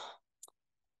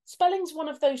spelling's one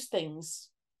of those things,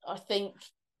 I think,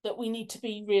 that we need to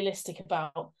be realistic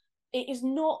about. It is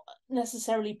not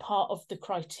necessarily part of the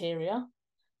criteria.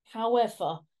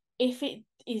 However, if it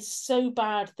is so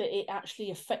bad that it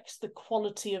actually affects the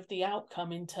quality of the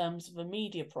outcome in terms of a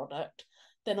media product,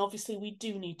 then obviously we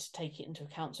do need to take it into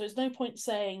account. So there's no point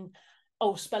saying,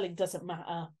 oh, spelling doesn't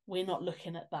matter, we're not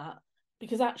looking at that.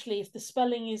 Because actually, if the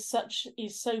spelling is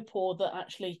so poor that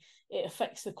actually it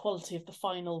affects the quality of the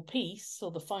final piece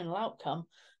or the final outcome,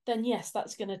 then yes,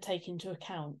 that's going to take into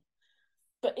account.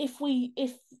 But if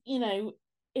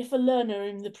if a learner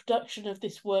in the production of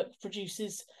this work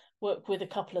produces work with a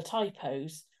couple of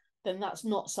typos, then that's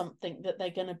not something that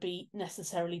they're going to be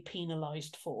necessarily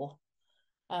penalised for.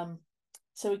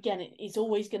 So again, it's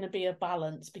always going to be a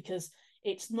balance, because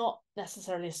it's not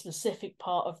necessarily a specific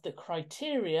part of the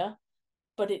criteria,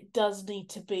 but it does need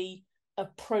to be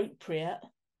appropriate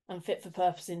and fit for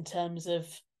purpose in terms of,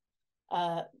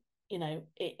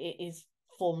 it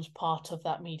forms part of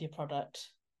that media product.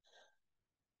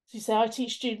 So you say, I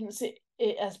teach students it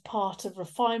as part of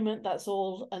refinement, that's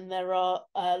all, and there are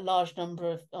a large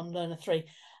number of on Learner 3.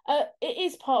 It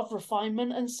is part of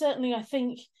refinement, and certainly I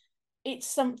think it's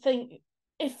something,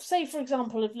 if, say, for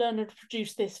example, if Learner had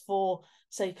produced this for,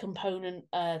 say, component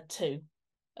 2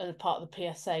 as part of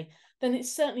the PSA, then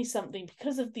it's certainly something,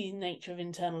 because of the nature of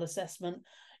internal assessment,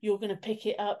 you're going to pick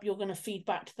it up, you're going to feed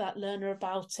back to that learner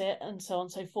about it, and so on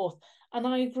and so forth. And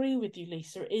I agree with you,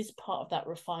 Lisa, it is part of that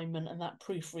refinement and that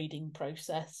proofreading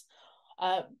process.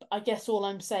 I guess all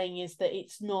I'm saying is that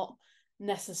it's not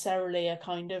necessarily a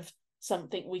kind of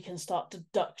something we can start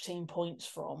deducting points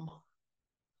from.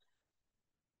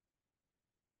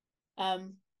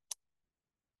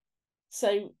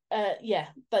 Yeah,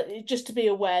 but just to be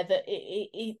aware that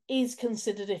it is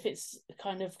considered if it's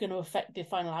kind of going to affect the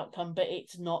final outcome, but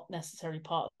it's not necessarily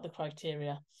part of the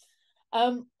criteria.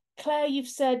 Claire, you've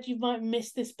said you might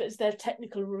miss this, but is there a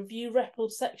technical review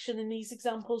record section in these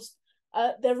examples?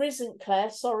 There isn't, Claire,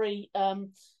 sorry.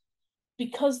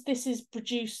 Because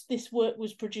this work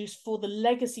was produced for the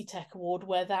Legacy Tech Award,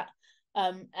 where that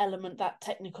element, that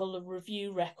technical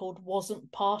review record,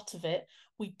 wasn't part of it,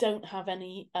 we don't have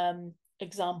any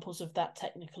examples of that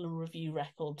technical and review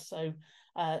record. So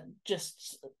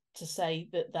just to say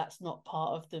that that's not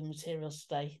part of the materials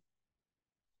today.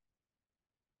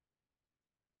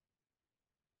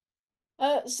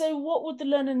 So what would the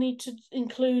learner need to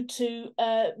include to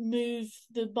move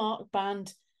the mark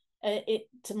band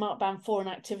to mark band 4 in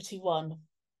activity 1?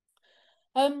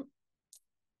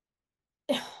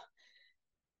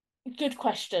 Good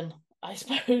question, I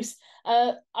suppose.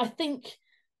 I think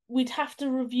we'd have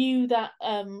to review that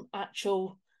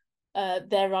actual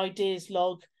their ideas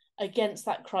log against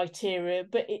that criteria,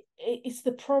 but it's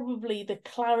probably the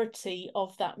clarity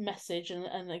of that message,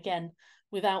 and again,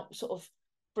 without sort of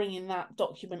bringing that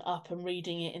document up and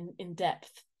reading it in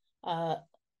depth,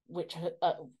 which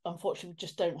unfortunately we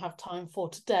just don't have time for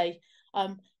today.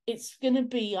 It's going to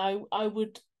be, I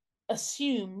would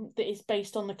assume that it's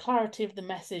based on the clarity of the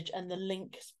message and the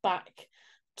links back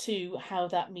to how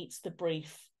that meets the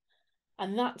brief.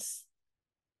 And that's,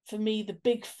 for me, the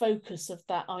big focus of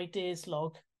that ideas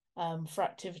log for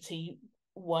activity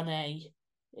 1A,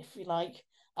 if you like,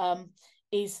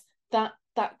 is that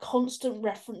constant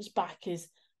reference back is,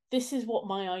 this is what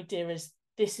my idea is,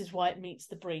 this is why it meets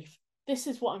the brief, this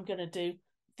is what I'm going to do,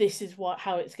 this is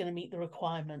how it's going to meet the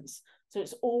requirements. So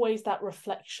it's always that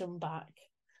reflection back.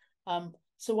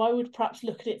 So I would perhaps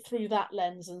look at it through that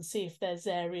lens and see if there's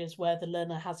areas where the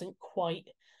learner hasn't quite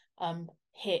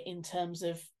hit in terms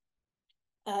of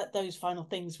those final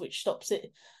things, which stops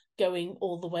it going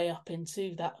all the way up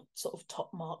into that sort of top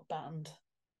mark band.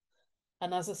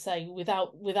 And as I say,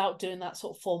 without doing that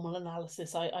sort of formal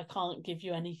analysis, I can't give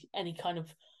you any kind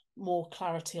of more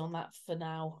clarity on that for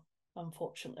now,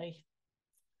 unfortunately.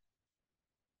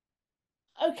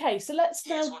 Okay, so let's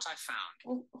now. Here's what I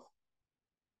found.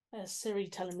 There's Siri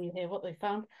telling me here what they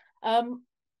found.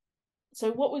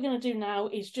 So what we're going to do now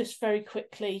is just very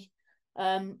quickly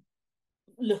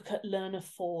look at Learner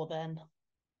 4 then.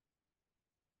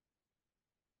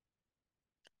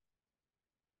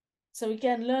 So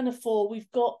again, Learner 4,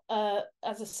 we've got,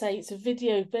 as I say, it's a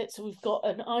video bit. So we've got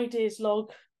an ideas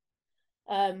log.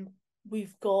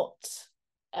 We've got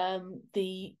an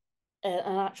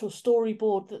actual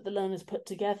storyboard that the learners put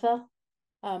together.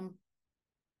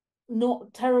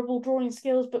 Not terrible drawing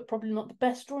skills, but probably not the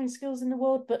best drawing skills in the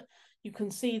world, but you can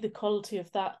see the quality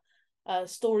of that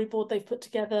storyboard they've put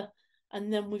together.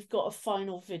 And then we've got a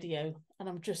final video, and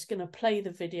I'm just going to play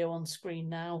the video on screen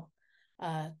now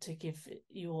to give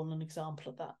you all an example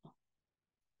of that.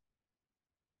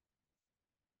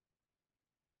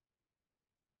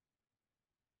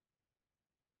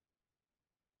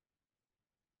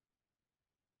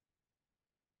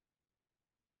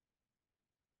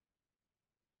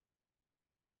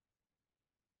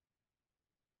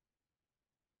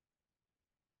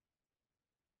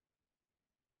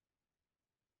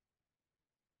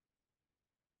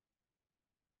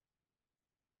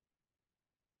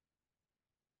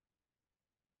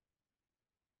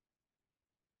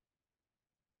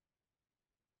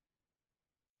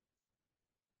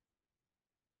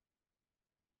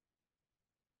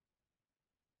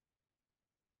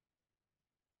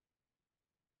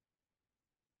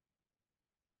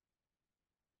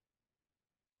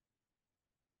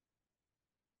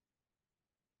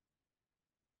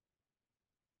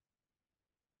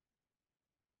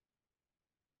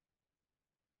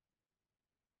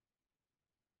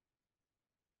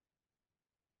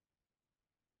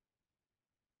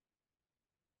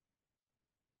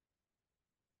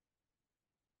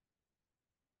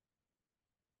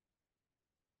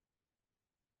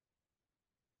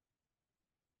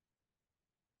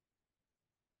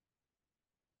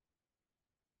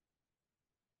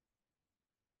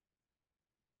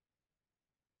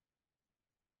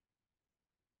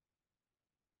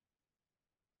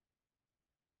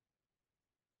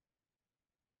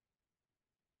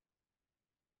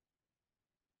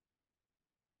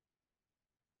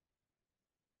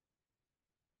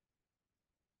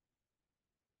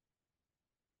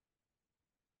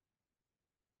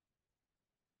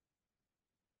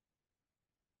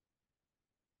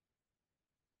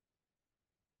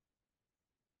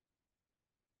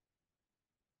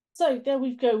 So there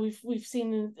we go. We've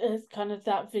seen kind of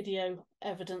that video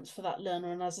evidence for that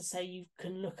learner, and as I say, you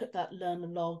can look at that learner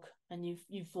log, and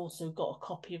you've also got a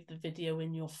copy of the video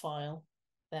in your file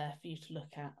there for you to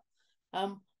look at.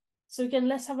 So again,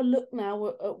 let's have a look now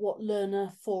at what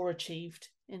learner 4 achieved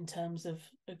in terms of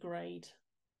a grade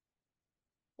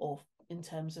or in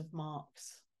terms of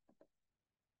marks.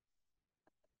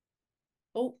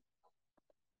 Oh,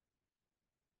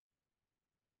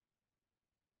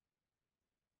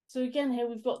 so again here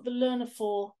we've got the learner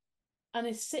 4, and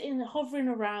it's hovering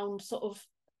around sort of,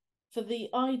 for the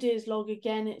ideas log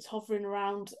again, it's hovering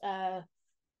around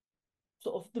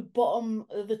sort of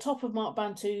the top of mark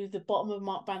band 2, the bottom of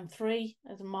mark band 3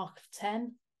 as a mark of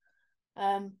 10.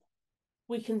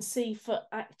 We can see for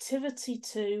activity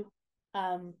 2,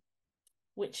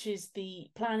 which is the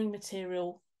planning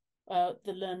material,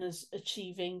 the learners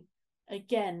achieving,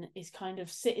 again, is kind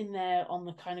of sitting there on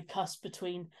the kind of cusp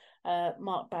between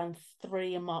mark band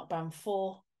 3 and mark band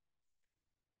 4.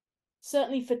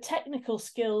 Certainly for technical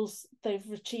skills,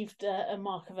 they've achieved a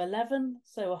mark of 11,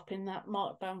 so up in that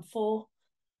mark band 4.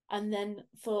 And then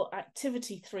for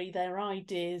activity 3, their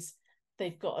ideas,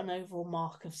 they've got an overall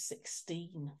mark of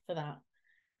 16 for that,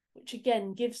 which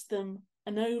again gives them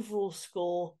an overall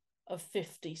score of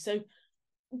 50. So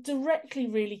directly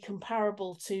really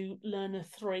comparable to learner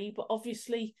 3, but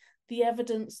obviously the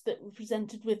evidence that we're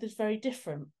presented with is very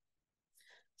different.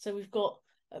 So we've got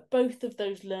both of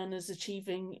those learners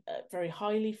achieving very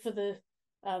highly for the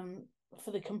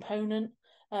component,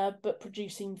 but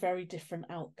producing very different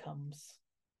outcomes.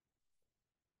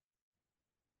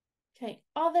 Okay,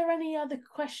 are there any other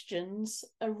questions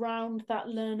around that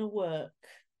learner work?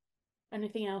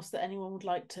 Anything else that anyone would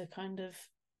like to kind of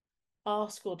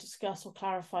ask or discuss or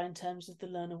clarify in terms of the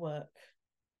learner work?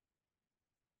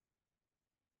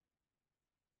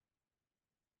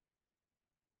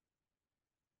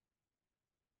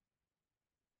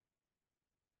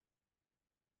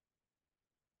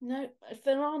 No, if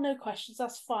there are no questions,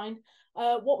 that's fine.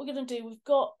 What we're going to do, we've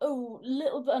got a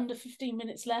little bit under 15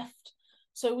 minutes left.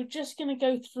 So we're just going to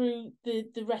go through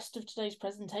the rest of today's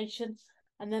presentation.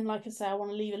 And then, like I say, I want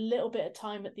to leave a little bit of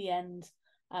time at the end,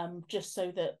 just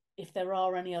so that if there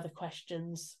are any other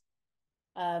questions,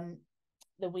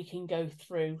 that we can go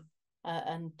through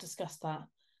and discuss that.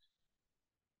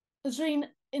 Nazreen,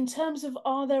 in terms of,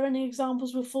 are there any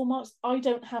examples with full marks? I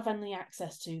don't have any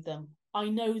access to them. I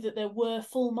know that there were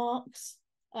full marks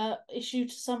issued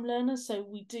to some learners, so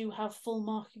we do have full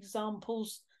mark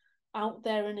examples out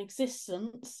there in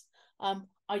existence.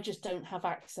 I just don't have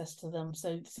access to them.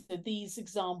 So these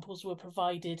examples were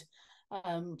provided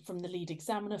from the lead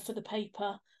examiner for the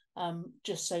paper,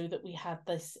 just so that we had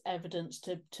this evidence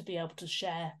to be able to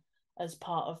share as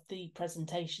part of the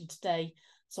presentation today.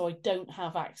 So I don't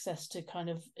have access to kind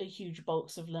of a huge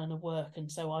bulks of learner work,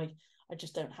 and so I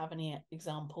just don't have any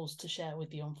examples to share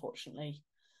with you, unfortunately.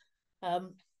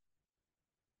 And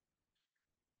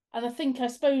I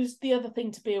suppose the other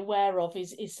thing to be aware of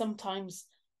is sometimes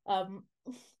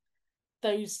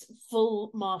those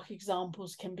full mark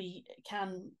examples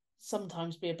can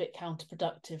sometimes be a bit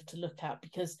counterproductive to look at,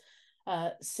 because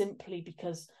simply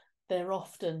because they're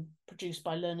often produced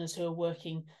by learners who are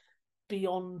working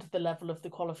beyond the level of the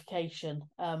qualification,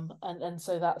 and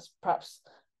so that's perhaps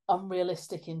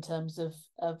unrealistic in terms of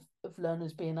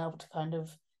learners being able to kind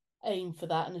of aim for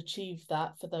that and achieve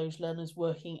that for those learners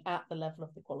working at the level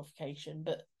of the qualification.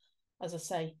 But as I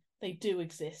say, they do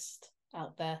exist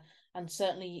out there, and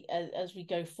certainly as we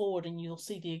go forward, and you'll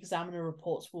see the examiner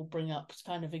reports will bring up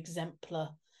kind of exemplar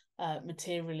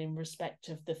material in respect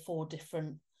of the 4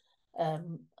 different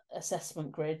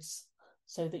assessment grids,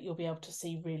 so that you'll be able to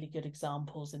see really good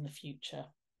examples in the future.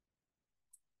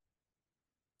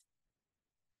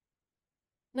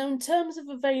 Now, in terms of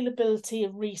availability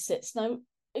of resits, now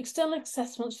external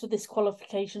assessments for this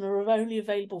qualification are only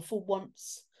available for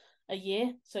once a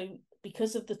year. So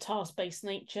because of the task-based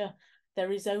nature,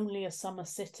 there is only a summer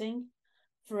sitting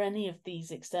for any of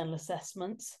these external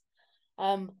assessments.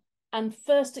 And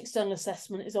first external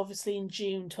assessment is obviously in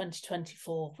June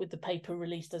 2024, with the paper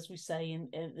released, as we say, in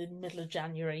the middle of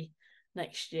January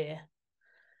next year.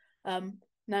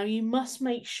 Now, you must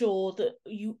make sure that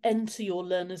you enter your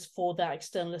learners for that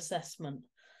external assessment.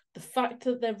 The fact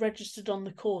that they're registered on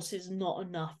the course is not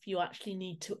enough. You actually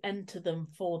need to enter them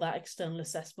for that external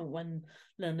assessment when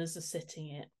learners are sitting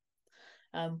it.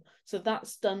 So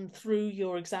that's done through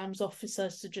your exams officer,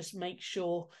 so just make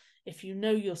sure, if you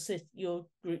know your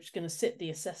group's going to sit the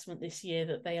assessment this year,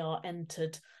 that they are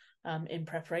entered in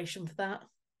preparation for that.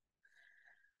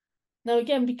 Now,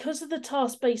 again, because of the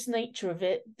task-based nature of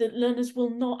it, the learners will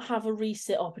not have a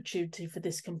resit opportunity for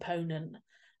this component.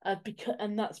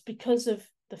 and that's because of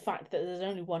the fact that there's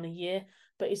only one a year,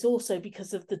 but it's also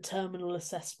because of the terminal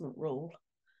assessment rule.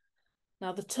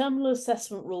 Now, the terminal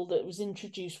assessment rule that was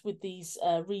introduced with these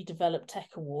redeveloped tech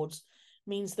awards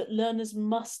means that learners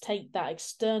must take that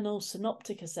external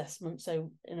synoptic assessment,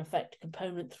 so in effect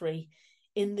component 3,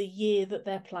 in the year that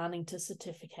they're planning to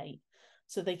certificate.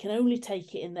 So they can only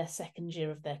take it in their second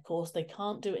year of their course. They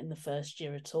can't do it in the first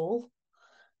year at all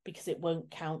because it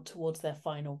won't count towards their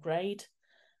final grade.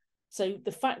 So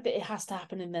the fact that it has to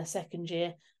happen in their second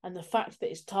year and the fact that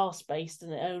it's task-based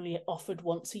and it only offered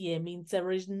once a year means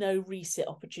there is no resit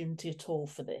opportunity at all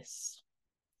for this.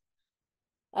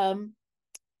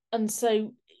 And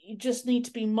so you just need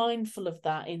to be mindful of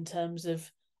that in terms of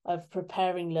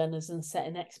preparing learners and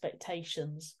setting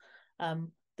expectations,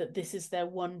 that this is their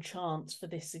one chance for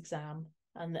this exam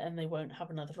and they won't have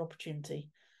another opportunity.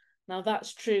 Now,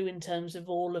 that's true in terms of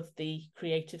all of the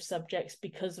creative subjects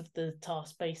because of the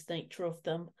task-based nature of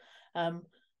them. And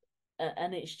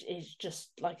it's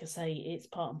just, like I say, it's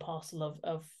part and parcel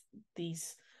of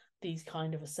these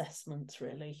kind of assessments,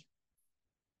 really.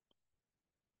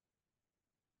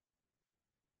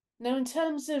 Now, in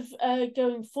terms of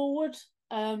going forward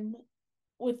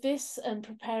with this and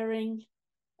preparing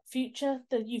future,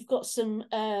 that you've got some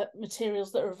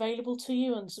materials that are available to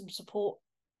you and some support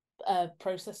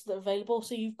process that are available.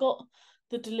 So you've got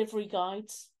the delivery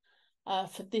guides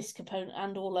for this component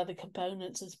and all other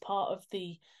components as part of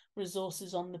the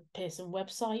resources on the Pearson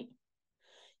website.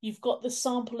 You've got the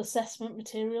sample assessment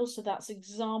materials, so that's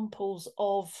examples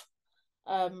of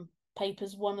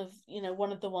papers. One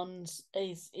of the ones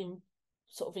is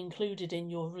sort of included in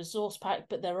your resource pack,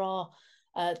 but there are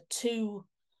 2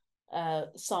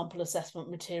 sample assessment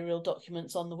material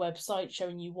documents on the website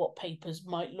showing you what papers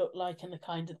might look like and the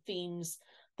kind of themes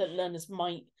that learners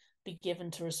might be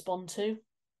given to respond to.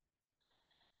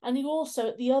 And you also,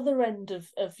 at the other end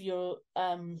of your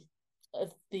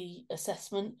of the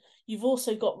assessment, you've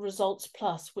also got Results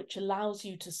Plus, which allows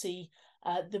you to see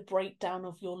the breakdown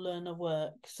of your learner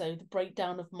work, so the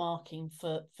breakdown of marking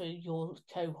for your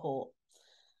cohort.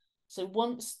 So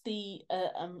once the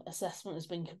assessment has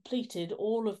been completed,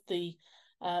 all of the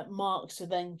marks are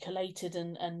then collated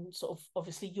and sort of,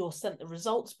 obviously you're sent the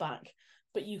results back,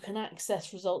 but you can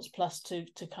access Results Plus to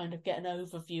kind of get an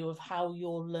overview of how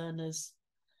your learners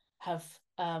have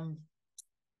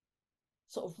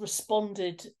sort of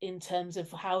responded in terms of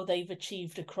how they've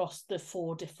achieved across the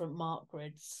 4 different mark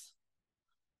grids.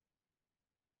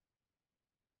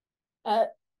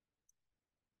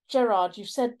 Gerard, you've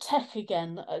said tech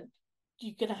again.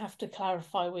 You're going to have to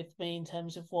clarify with me in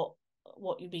terms of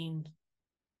what you mean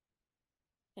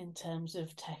in terms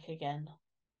of tech again.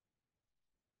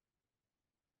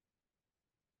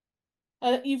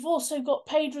 You've also got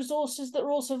paid resources that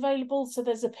are also available. So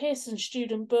there's a Pearson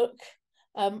student book,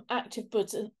 active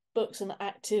books and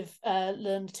active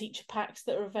learner teacher packs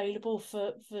that are available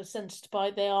for centres to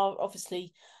buy. They are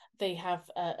obviously, they have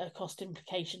a cost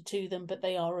implication to them, but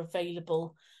they are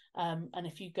available. And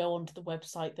if you go onto the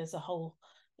website, there's a whole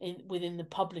within the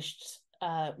published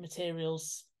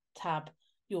materials tab,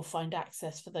 you'll find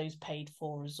access for those paid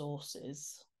for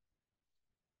resources.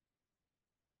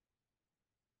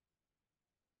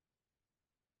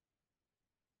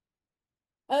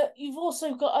 You've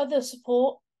also got other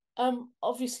support,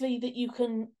 obviously, that you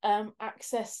can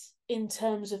access in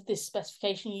terms of this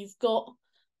specification. You've got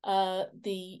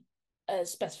the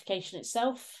specification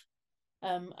itself.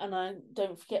 And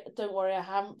don't worry, I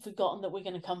haven't forgotten that we're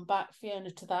going to come back,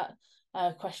 Fiona, to that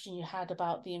question you had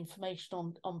about the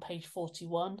information on page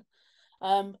 41.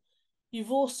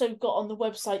 You've also got on the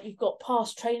website, you've got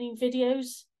past training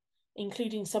videos,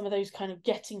 including some of those kind of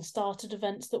getting started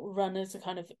events that were run as a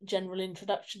kind of general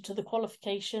introduction to the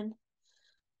qualification.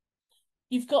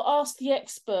 You've got Ask the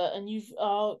Expert, and you've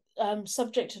our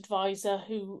subject advisor,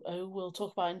 who we'll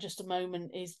talk about in just a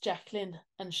moment, is Jacqueline,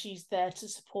 and she's there to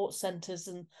support centres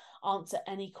and answer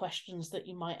any questions that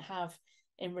you might have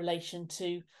in relation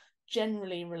to,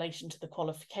 generally in relation to the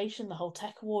qualification, the whole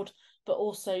Tech Award, but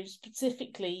also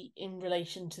specifically in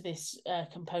relation to this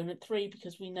component 3,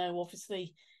 because we know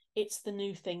obviously it's the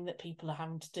new thing that people are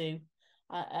having to do,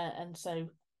 and so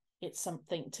it's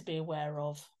something to be aware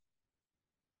of.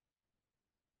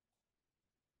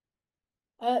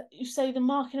 You say the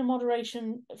marking and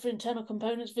moderation for internal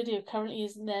components video currently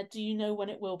isn't there. Do you know when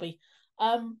it will be?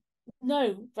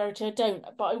 No, Verity, I don't,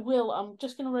 but I will. I'm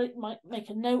just going to make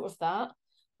a note of that.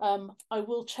 I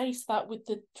will chase that with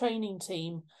the training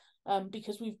team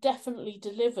because we've definitely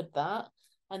delivered that,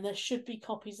 and there should be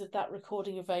copies of that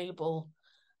recording available.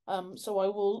 So I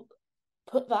will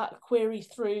put that query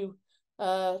through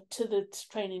to the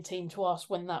training team to ask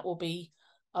when that will be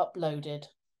uploaded.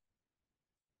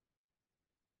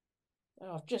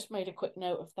 I've just made a quick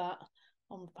note of that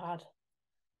on the pad.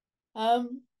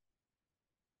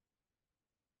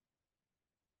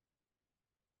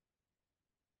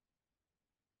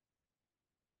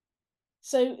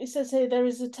 So it says here, there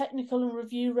is a technical and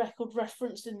review record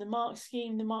referenced in the mark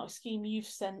scheme. The mark scheme you've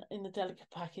sent in the delegate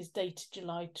pack is dated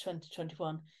July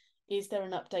 2021. Is there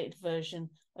an updated version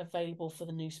available for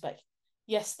the new spec?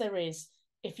 Yes, there is.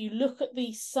 If you look at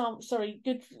the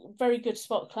very good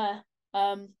spot, Claire.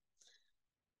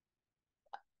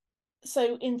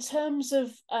 So in terms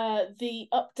of the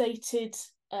updated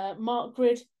mark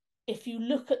grid, if you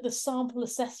look at the sample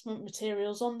assessment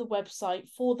materials on the website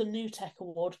for the new Tech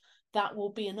Award, that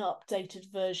will be an updated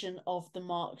version of the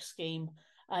mark scheme,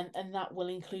 and that will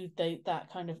include that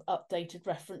kind of updated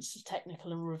reference to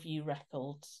technical and review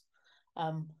records.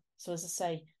 So as I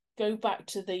say, go back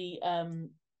to the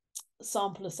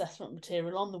sample assessment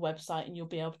material on the website and you'll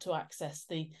be able to access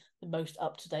the most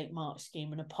up-to-date mark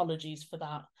scheme, and apologies for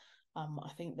that. I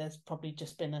think there's probably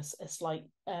just been a slight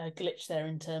glitch there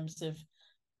in terms of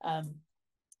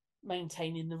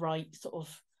maintaining the right sort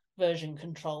of version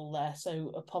control there,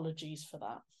 so apologies for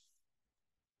that.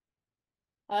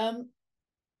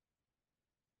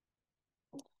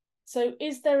 So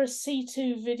is there a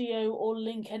C2 video or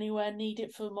link anywhere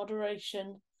needed for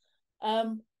moderation?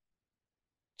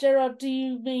 Gerard, do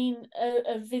you mean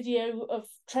a video of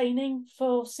training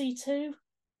for C2?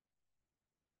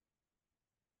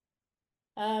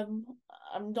 I'm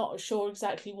not sure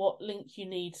exactly what link you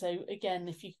need, so again,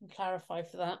 if you can clarify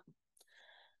for that.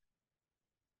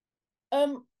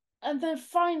 And then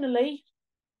finally,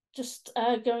 just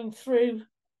going through,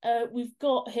 we've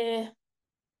got here,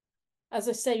 as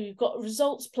I say, we've got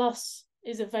Results Plus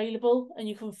is available, and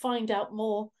you can find out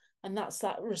more, and that's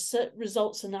that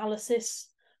results analysis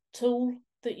tool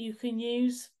that you can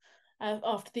use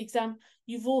after the exam.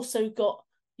 You've also got,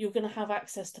 you're going to have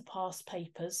access to past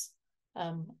papers,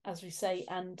 as we say,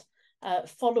 and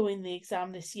following the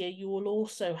exam this year, you will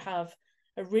also have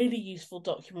a really useful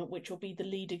document, which will be the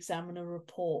lead examiner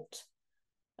report.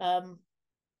 And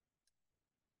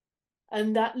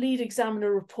that lead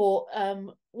examiner report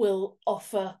will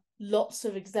offer lots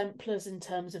of exemplars in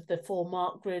terms of the 4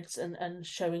 mark grids and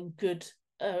showing good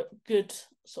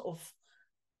sort of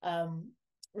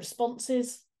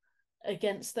responses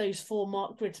against those 4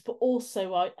 mark grids, but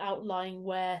also outlining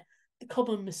where the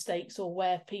common mistakes or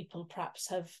where people perhaps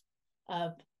have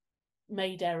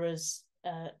made errors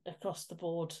across the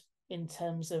board in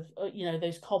terms of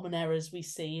those common errors we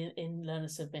see in learner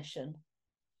submission.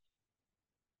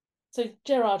 So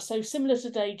Gerard, so similar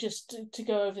today, just to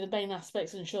go over the main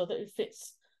aspects and ensure that it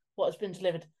fits what has been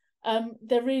delivered.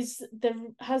 There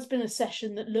has been a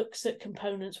session that looks at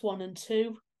components 1 and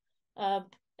 2.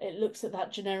 It looks at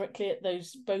that generically at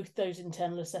both those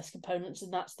internal assessed components,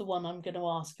 and that's the one I'm going to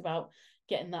ask about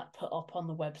getting that put up on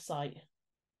the website.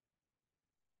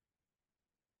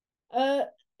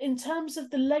 In terms of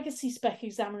the legacy spec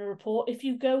examiner report, if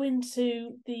you go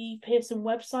into the Pearson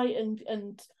website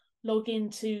and log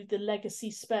into the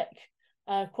legacy spec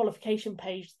qualification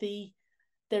page,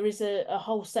 there is a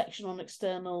whole section on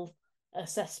external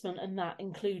assessment, and that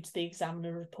includes the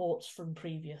examiner reports from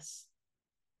previous.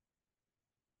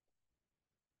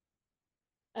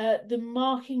 The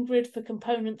marking grid for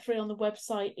component 3 on the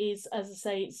website is, as I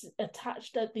say, it's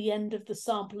attached at the end of the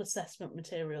sample assessment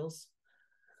materials.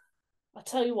 I'll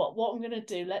tell you what I'm going to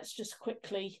do, let's just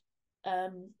quickly,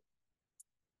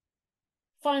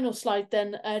 final slide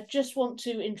then, just want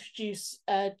to introduce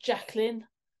Jacqueline.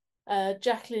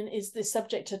 Jacqueline is the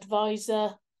subject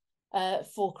advisor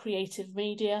for creative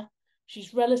media.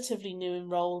 She's relatively new in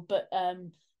role, but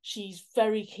she's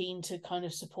very keen to kind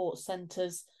of support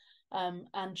centres.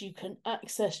 And you can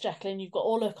access Jacqueline. You've got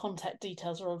all her contact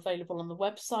details are available on the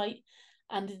website.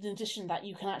 And in addition to that,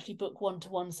 you can actually book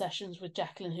one-to-one sessions with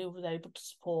Jacqueline, who will be able to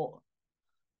support.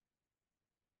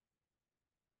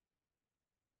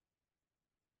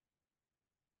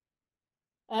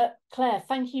 Claire,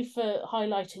 thank you for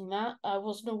highlighting that. I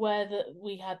wasn't aware that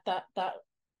we had that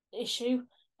issue.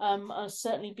 I'll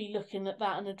certainly be looking at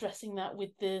that and addressing that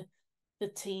with the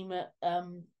team at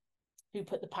who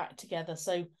put the pack together.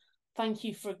 So thank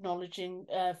you for acknowledging,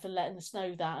 for letting us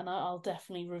know that, and I'll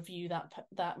definitely review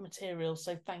that material.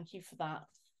 So thank you for that.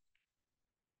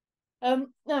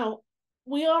 Now,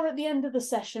 we are at the end of the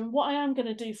session. What I am going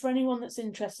to do for anyone that's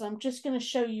interested, I'm just going to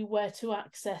show you where to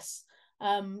access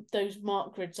those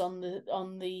mark grids on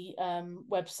the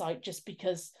website, just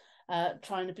because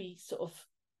trying to be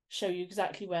show you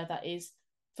exactly where that is.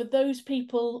 For those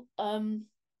people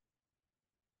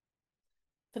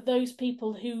For those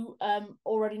people who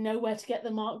already know where to get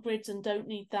the mark grids and don't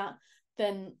need that,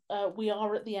 then we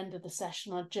are at the end of the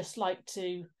session. I'd just like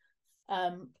to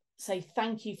say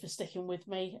thank you for sticking with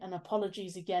me, and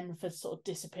apologies again for sort of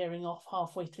disappearing off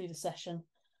halfway through the session.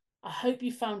 I hope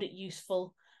you found it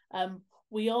useful.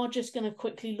 We are just going to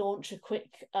quickly launch a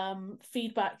quick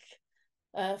feedback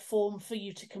form for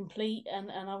you to complete,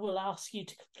 and I will ask you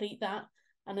to complete that.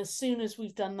 And as soon as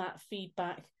we've done that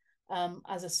feedback,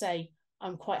 as I say,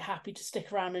 I'm quite happy to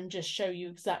stick around and just show you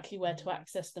exactly where to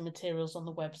access the materials on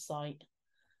the website.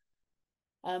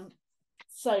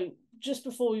 So just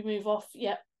before we move off,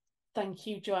 thank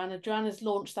you, Joanna. Joanna's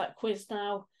launched that quiz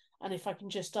now, and if I can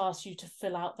just ask you to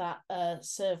fill out that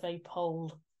survey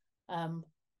poll,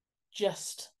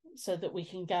 just so that we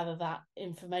can gather that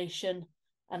information.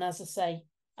 And as I say,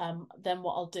 then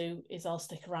what I'll do is I'll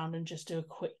stick around and just do a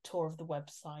quick tour of the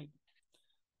website.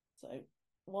 So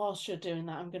whilst you're doing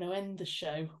that, I'm going to end the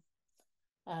show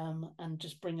and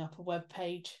just bring up a web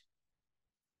page.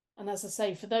 And as I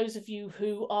say, for those of you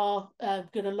who are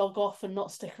going to log off and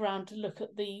not stick around to look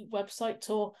at the website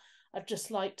tour, I'd just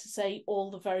like to say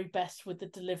all the very best with the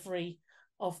delivery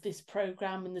of this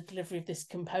program and the delivery of this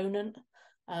component.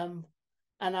 And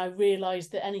I realise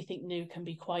that anything new can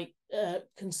be quite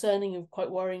concerning and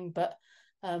quite worrying, but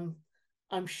I'm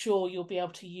sure you'll be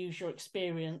able to use your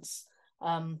experience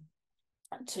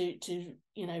to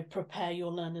prepare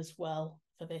your learners well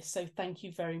for this. So thank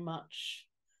you very much.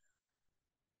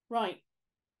 Right.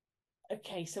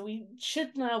 Okay, so we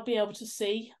should now be able to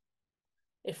see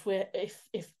if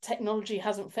technology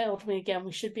hasn't failed me again,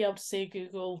 we should be able to see a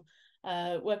Google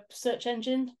web search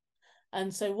engine.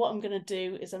 And so what I'm going to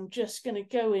do is I'm just going to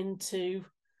go into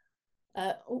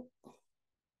I'm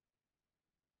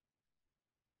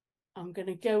going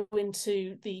to go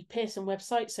into the Pearson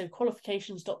website, so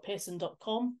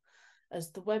qualifications.pearson.com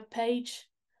as the web page.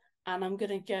 And I'm going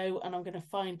to go and I'm going to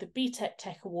find the BTEC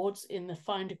Tech Awards in the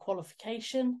Find a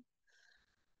Qualification.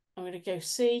 I'm going to go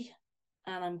see,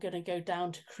 and I'm going to go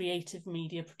down to Creative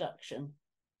Media Production.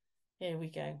 Here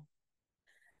we go.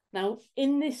 Now,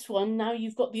 in this one, now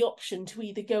you've got the option to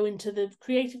either go into the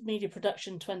Creative Media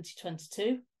Production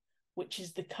 2022, which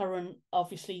is the current,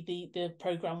 obviously, the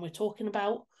program we're talking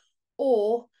about,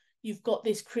 or you've got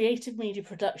this Creative Media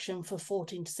Production for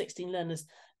 14 to 16 learners.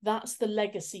 That's the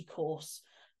legacy course.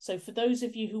 So for those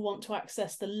of you who want to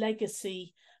access the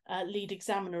legacy lead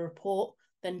examiner report,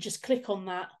 then just click on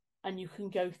that and you can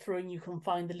go through and you can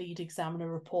find the lead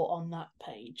examiner report on that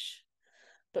page.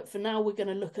 But for now, we're going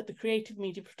to look at the Creative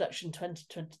Media Production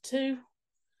 2022.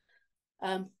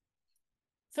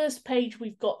 First page,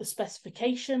 we've got the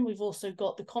specification. We've also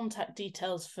got the contact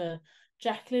details for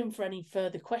Jacqueline for any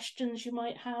further questions you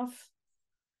might have.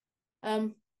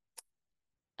 And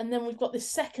then we've got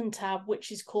this second tab,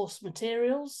 which is course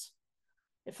materials.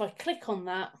 If I click on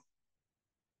that,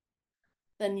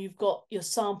 then you've got your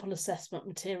sample assessment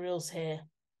materials here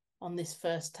on this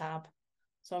first tab.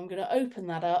 So I'm going to open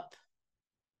that up.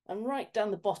 And right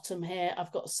down the bottom here,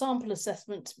 I've got sample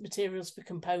assessment materials for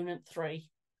component 3.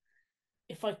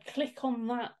 If I click on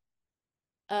that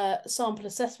sample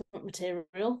assessment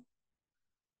material,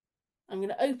 I'm going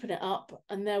to open it up,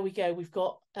 and there we go. We've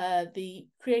got the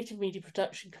Creative Media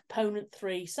Production component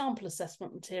 3 sample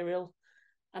assessment material.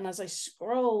 And as I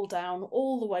scroll down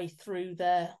all the way through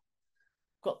there,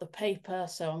 got the paper,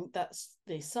 so that's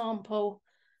the sample.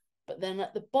 But then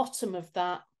at the bottom of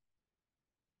that,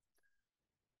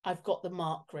 I've got the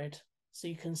mark grid. So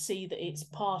you can see that it's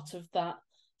part of that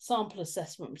sample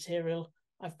assessment material.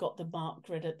 I've got the mark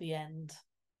grid at the end.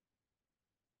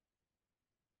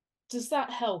 Does that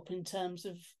help in terms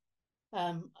of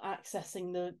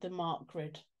accessing the mark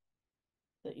grid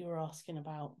that you were asking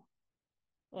about?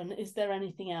 And is there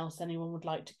anything else anyone would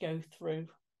like to go through?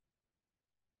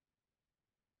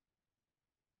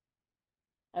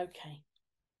 Okay.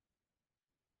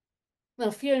 Now,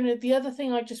 Fiona, the other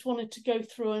thing I just wanted to go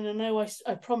through, and I know I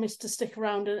promised to stick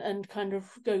around and kind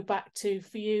of go back to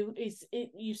for you, is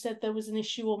you said there was an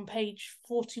issue on page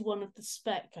 41 of the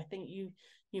spec, I think you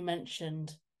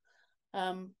mentioned.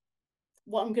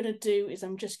 What I'm going to do is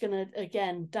I'm just going to,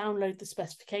 again, download the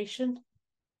specification.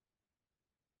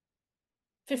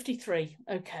 53,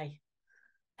 okay.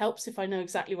 Helps if I know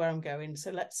exactly where I'm going.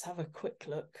 So let's have a quick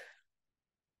look.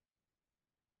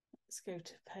 Let's go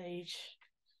to page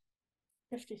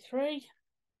 53.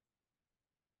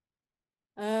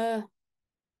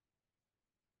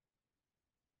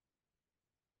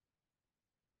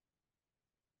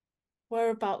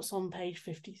 Whereabouts on page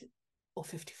 50 or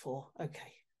 54?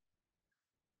 Okay.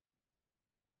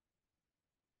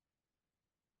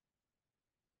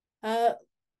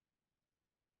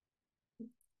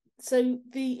 So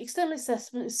the external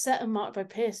assessment is set and marked by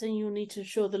Pearson. You'll need to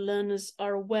ensure the learners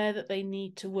are aware that they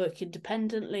need to work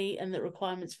independently and that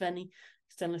requirements of any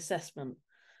external assessment.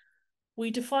 We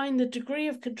define the degree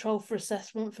of control for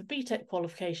assessment for BTEC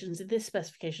qualifications in this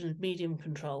specification as medium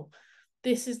control.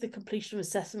 This is the completion of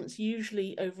assessments,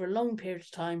 usually over a long period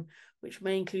of time, which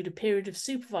may include a period of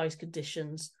supervised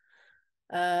conditions.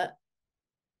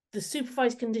 The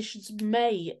supervised conditions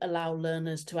may allow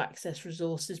learners to access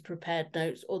resources, prepared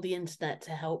notes, or the internet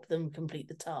to help them complete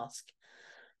the task.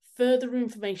 Further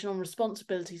information on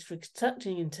responsibilities for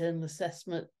conducting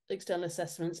external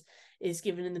assessments is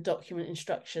given in the document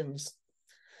instructions.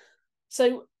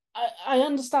 So I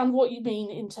understand what you mean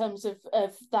in terms of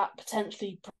that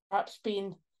potentially perhaps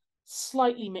being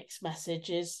slightly mixed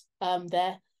messages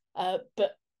there.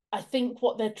 But I think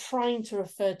what they're trying to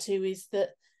refer to is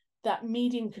that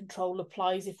medium control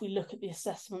applies if we look at the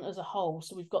assessment as a whole.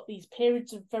 So we've got these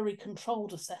periods of very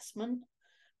controlled assessment,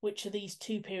 which are these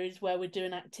 2 periods where we're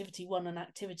doing activity 1 and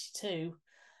activity 2,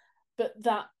 but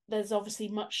that there's obviously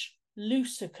much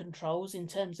looser controls in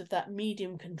terms of that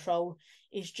medium control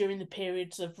is during the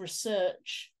periods of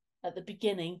research at the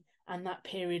beginning and that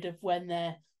period of when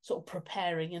they're sort of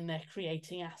preparing and they're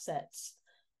creating assets.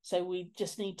 So we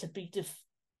just need to be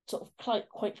sort of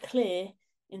quite clear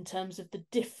in terms of the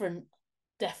different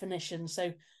definitions.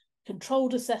 So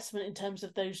controlled assessment in terms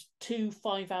of those 2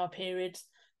 5-hour periods,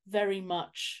 very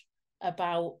much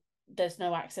about there's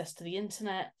no access to the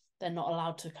internet, they're not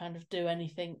allowed to kind of do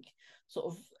anything, sort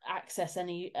of access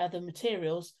any other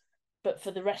materials, but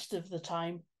for the rest of the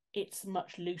time, it's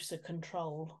much looser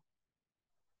control.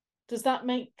 Does that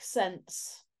make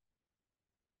sense?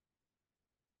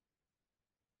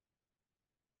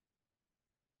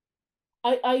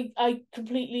 I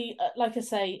completely, like I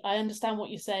say, I understand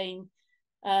what you're saying.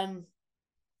 And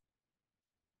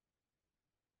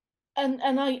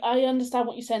I understand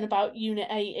what you're saying about Unit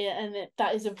 8, and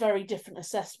that is a very different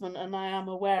assessment, and I am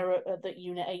aware that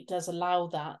Unit 8 does allow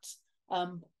that.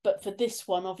 But for this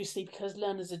one, obviously, because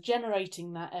learners are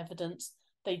generating that evidence,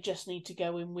 they just need to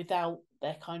go in without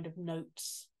their kind of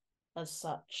notes as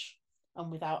such and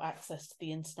without access to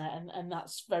the internet. And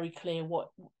that's very clear what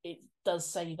it does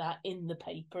say that in the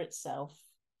paper itself.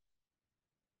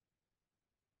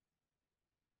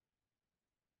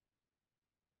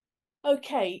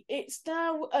 Okay, it's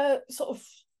now sort of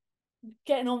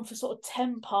getting on for sort of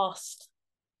 10 past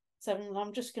 7.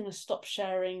 I'm just going to stop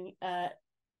sharing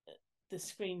the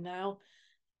screen now.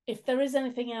 If there is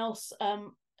anything else,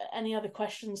 any other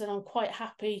questions, and I'm quite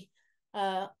happy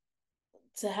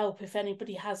to help if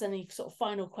anybody has any sort of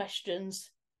final questions.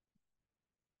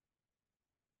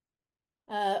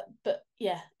 But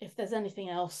yeah, if there's anything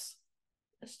else,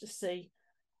 let's just see.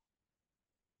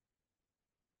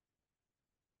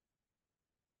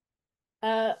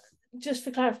 Just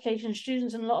for clarification,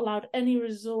 students are not allowed any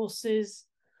resources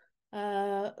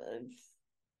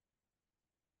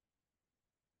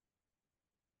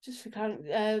just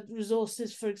for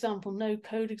resources, for example, no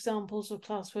code examples or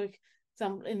classwork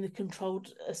example in the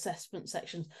controlled assessment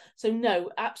sections. So no,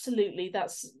 absolutely,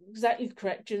 that's exactly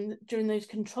correct. During those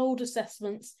controlled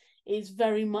assessments is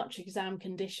very much exam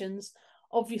conditions.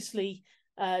 Obviously,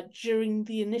 during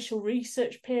the initial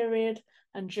research period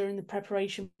and during the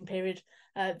preparation period,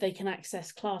 they can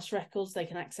access class records, they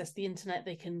can access the internet,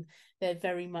 they're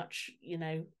very much, you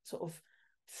know, sort of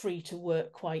free to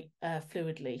work quite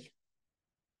fluidly.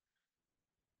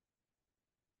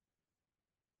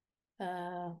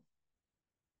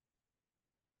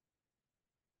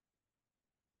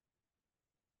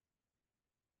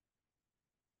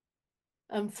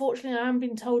 Unfortunately, I am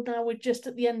being told now we're just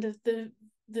at the end of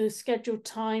the scheduled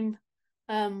time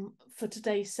for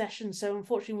today's session. So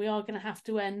unfortunately, we are going to have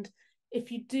to end. If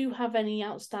you do have any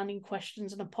outstanding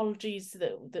questions, and apologies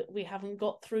that we haven't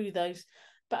got through those,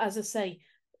 but as I say,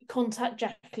 contact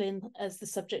Jacqueline as the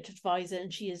subject advisor,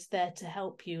 and she is there to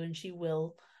help you, and she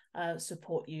will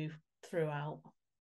support you throughout.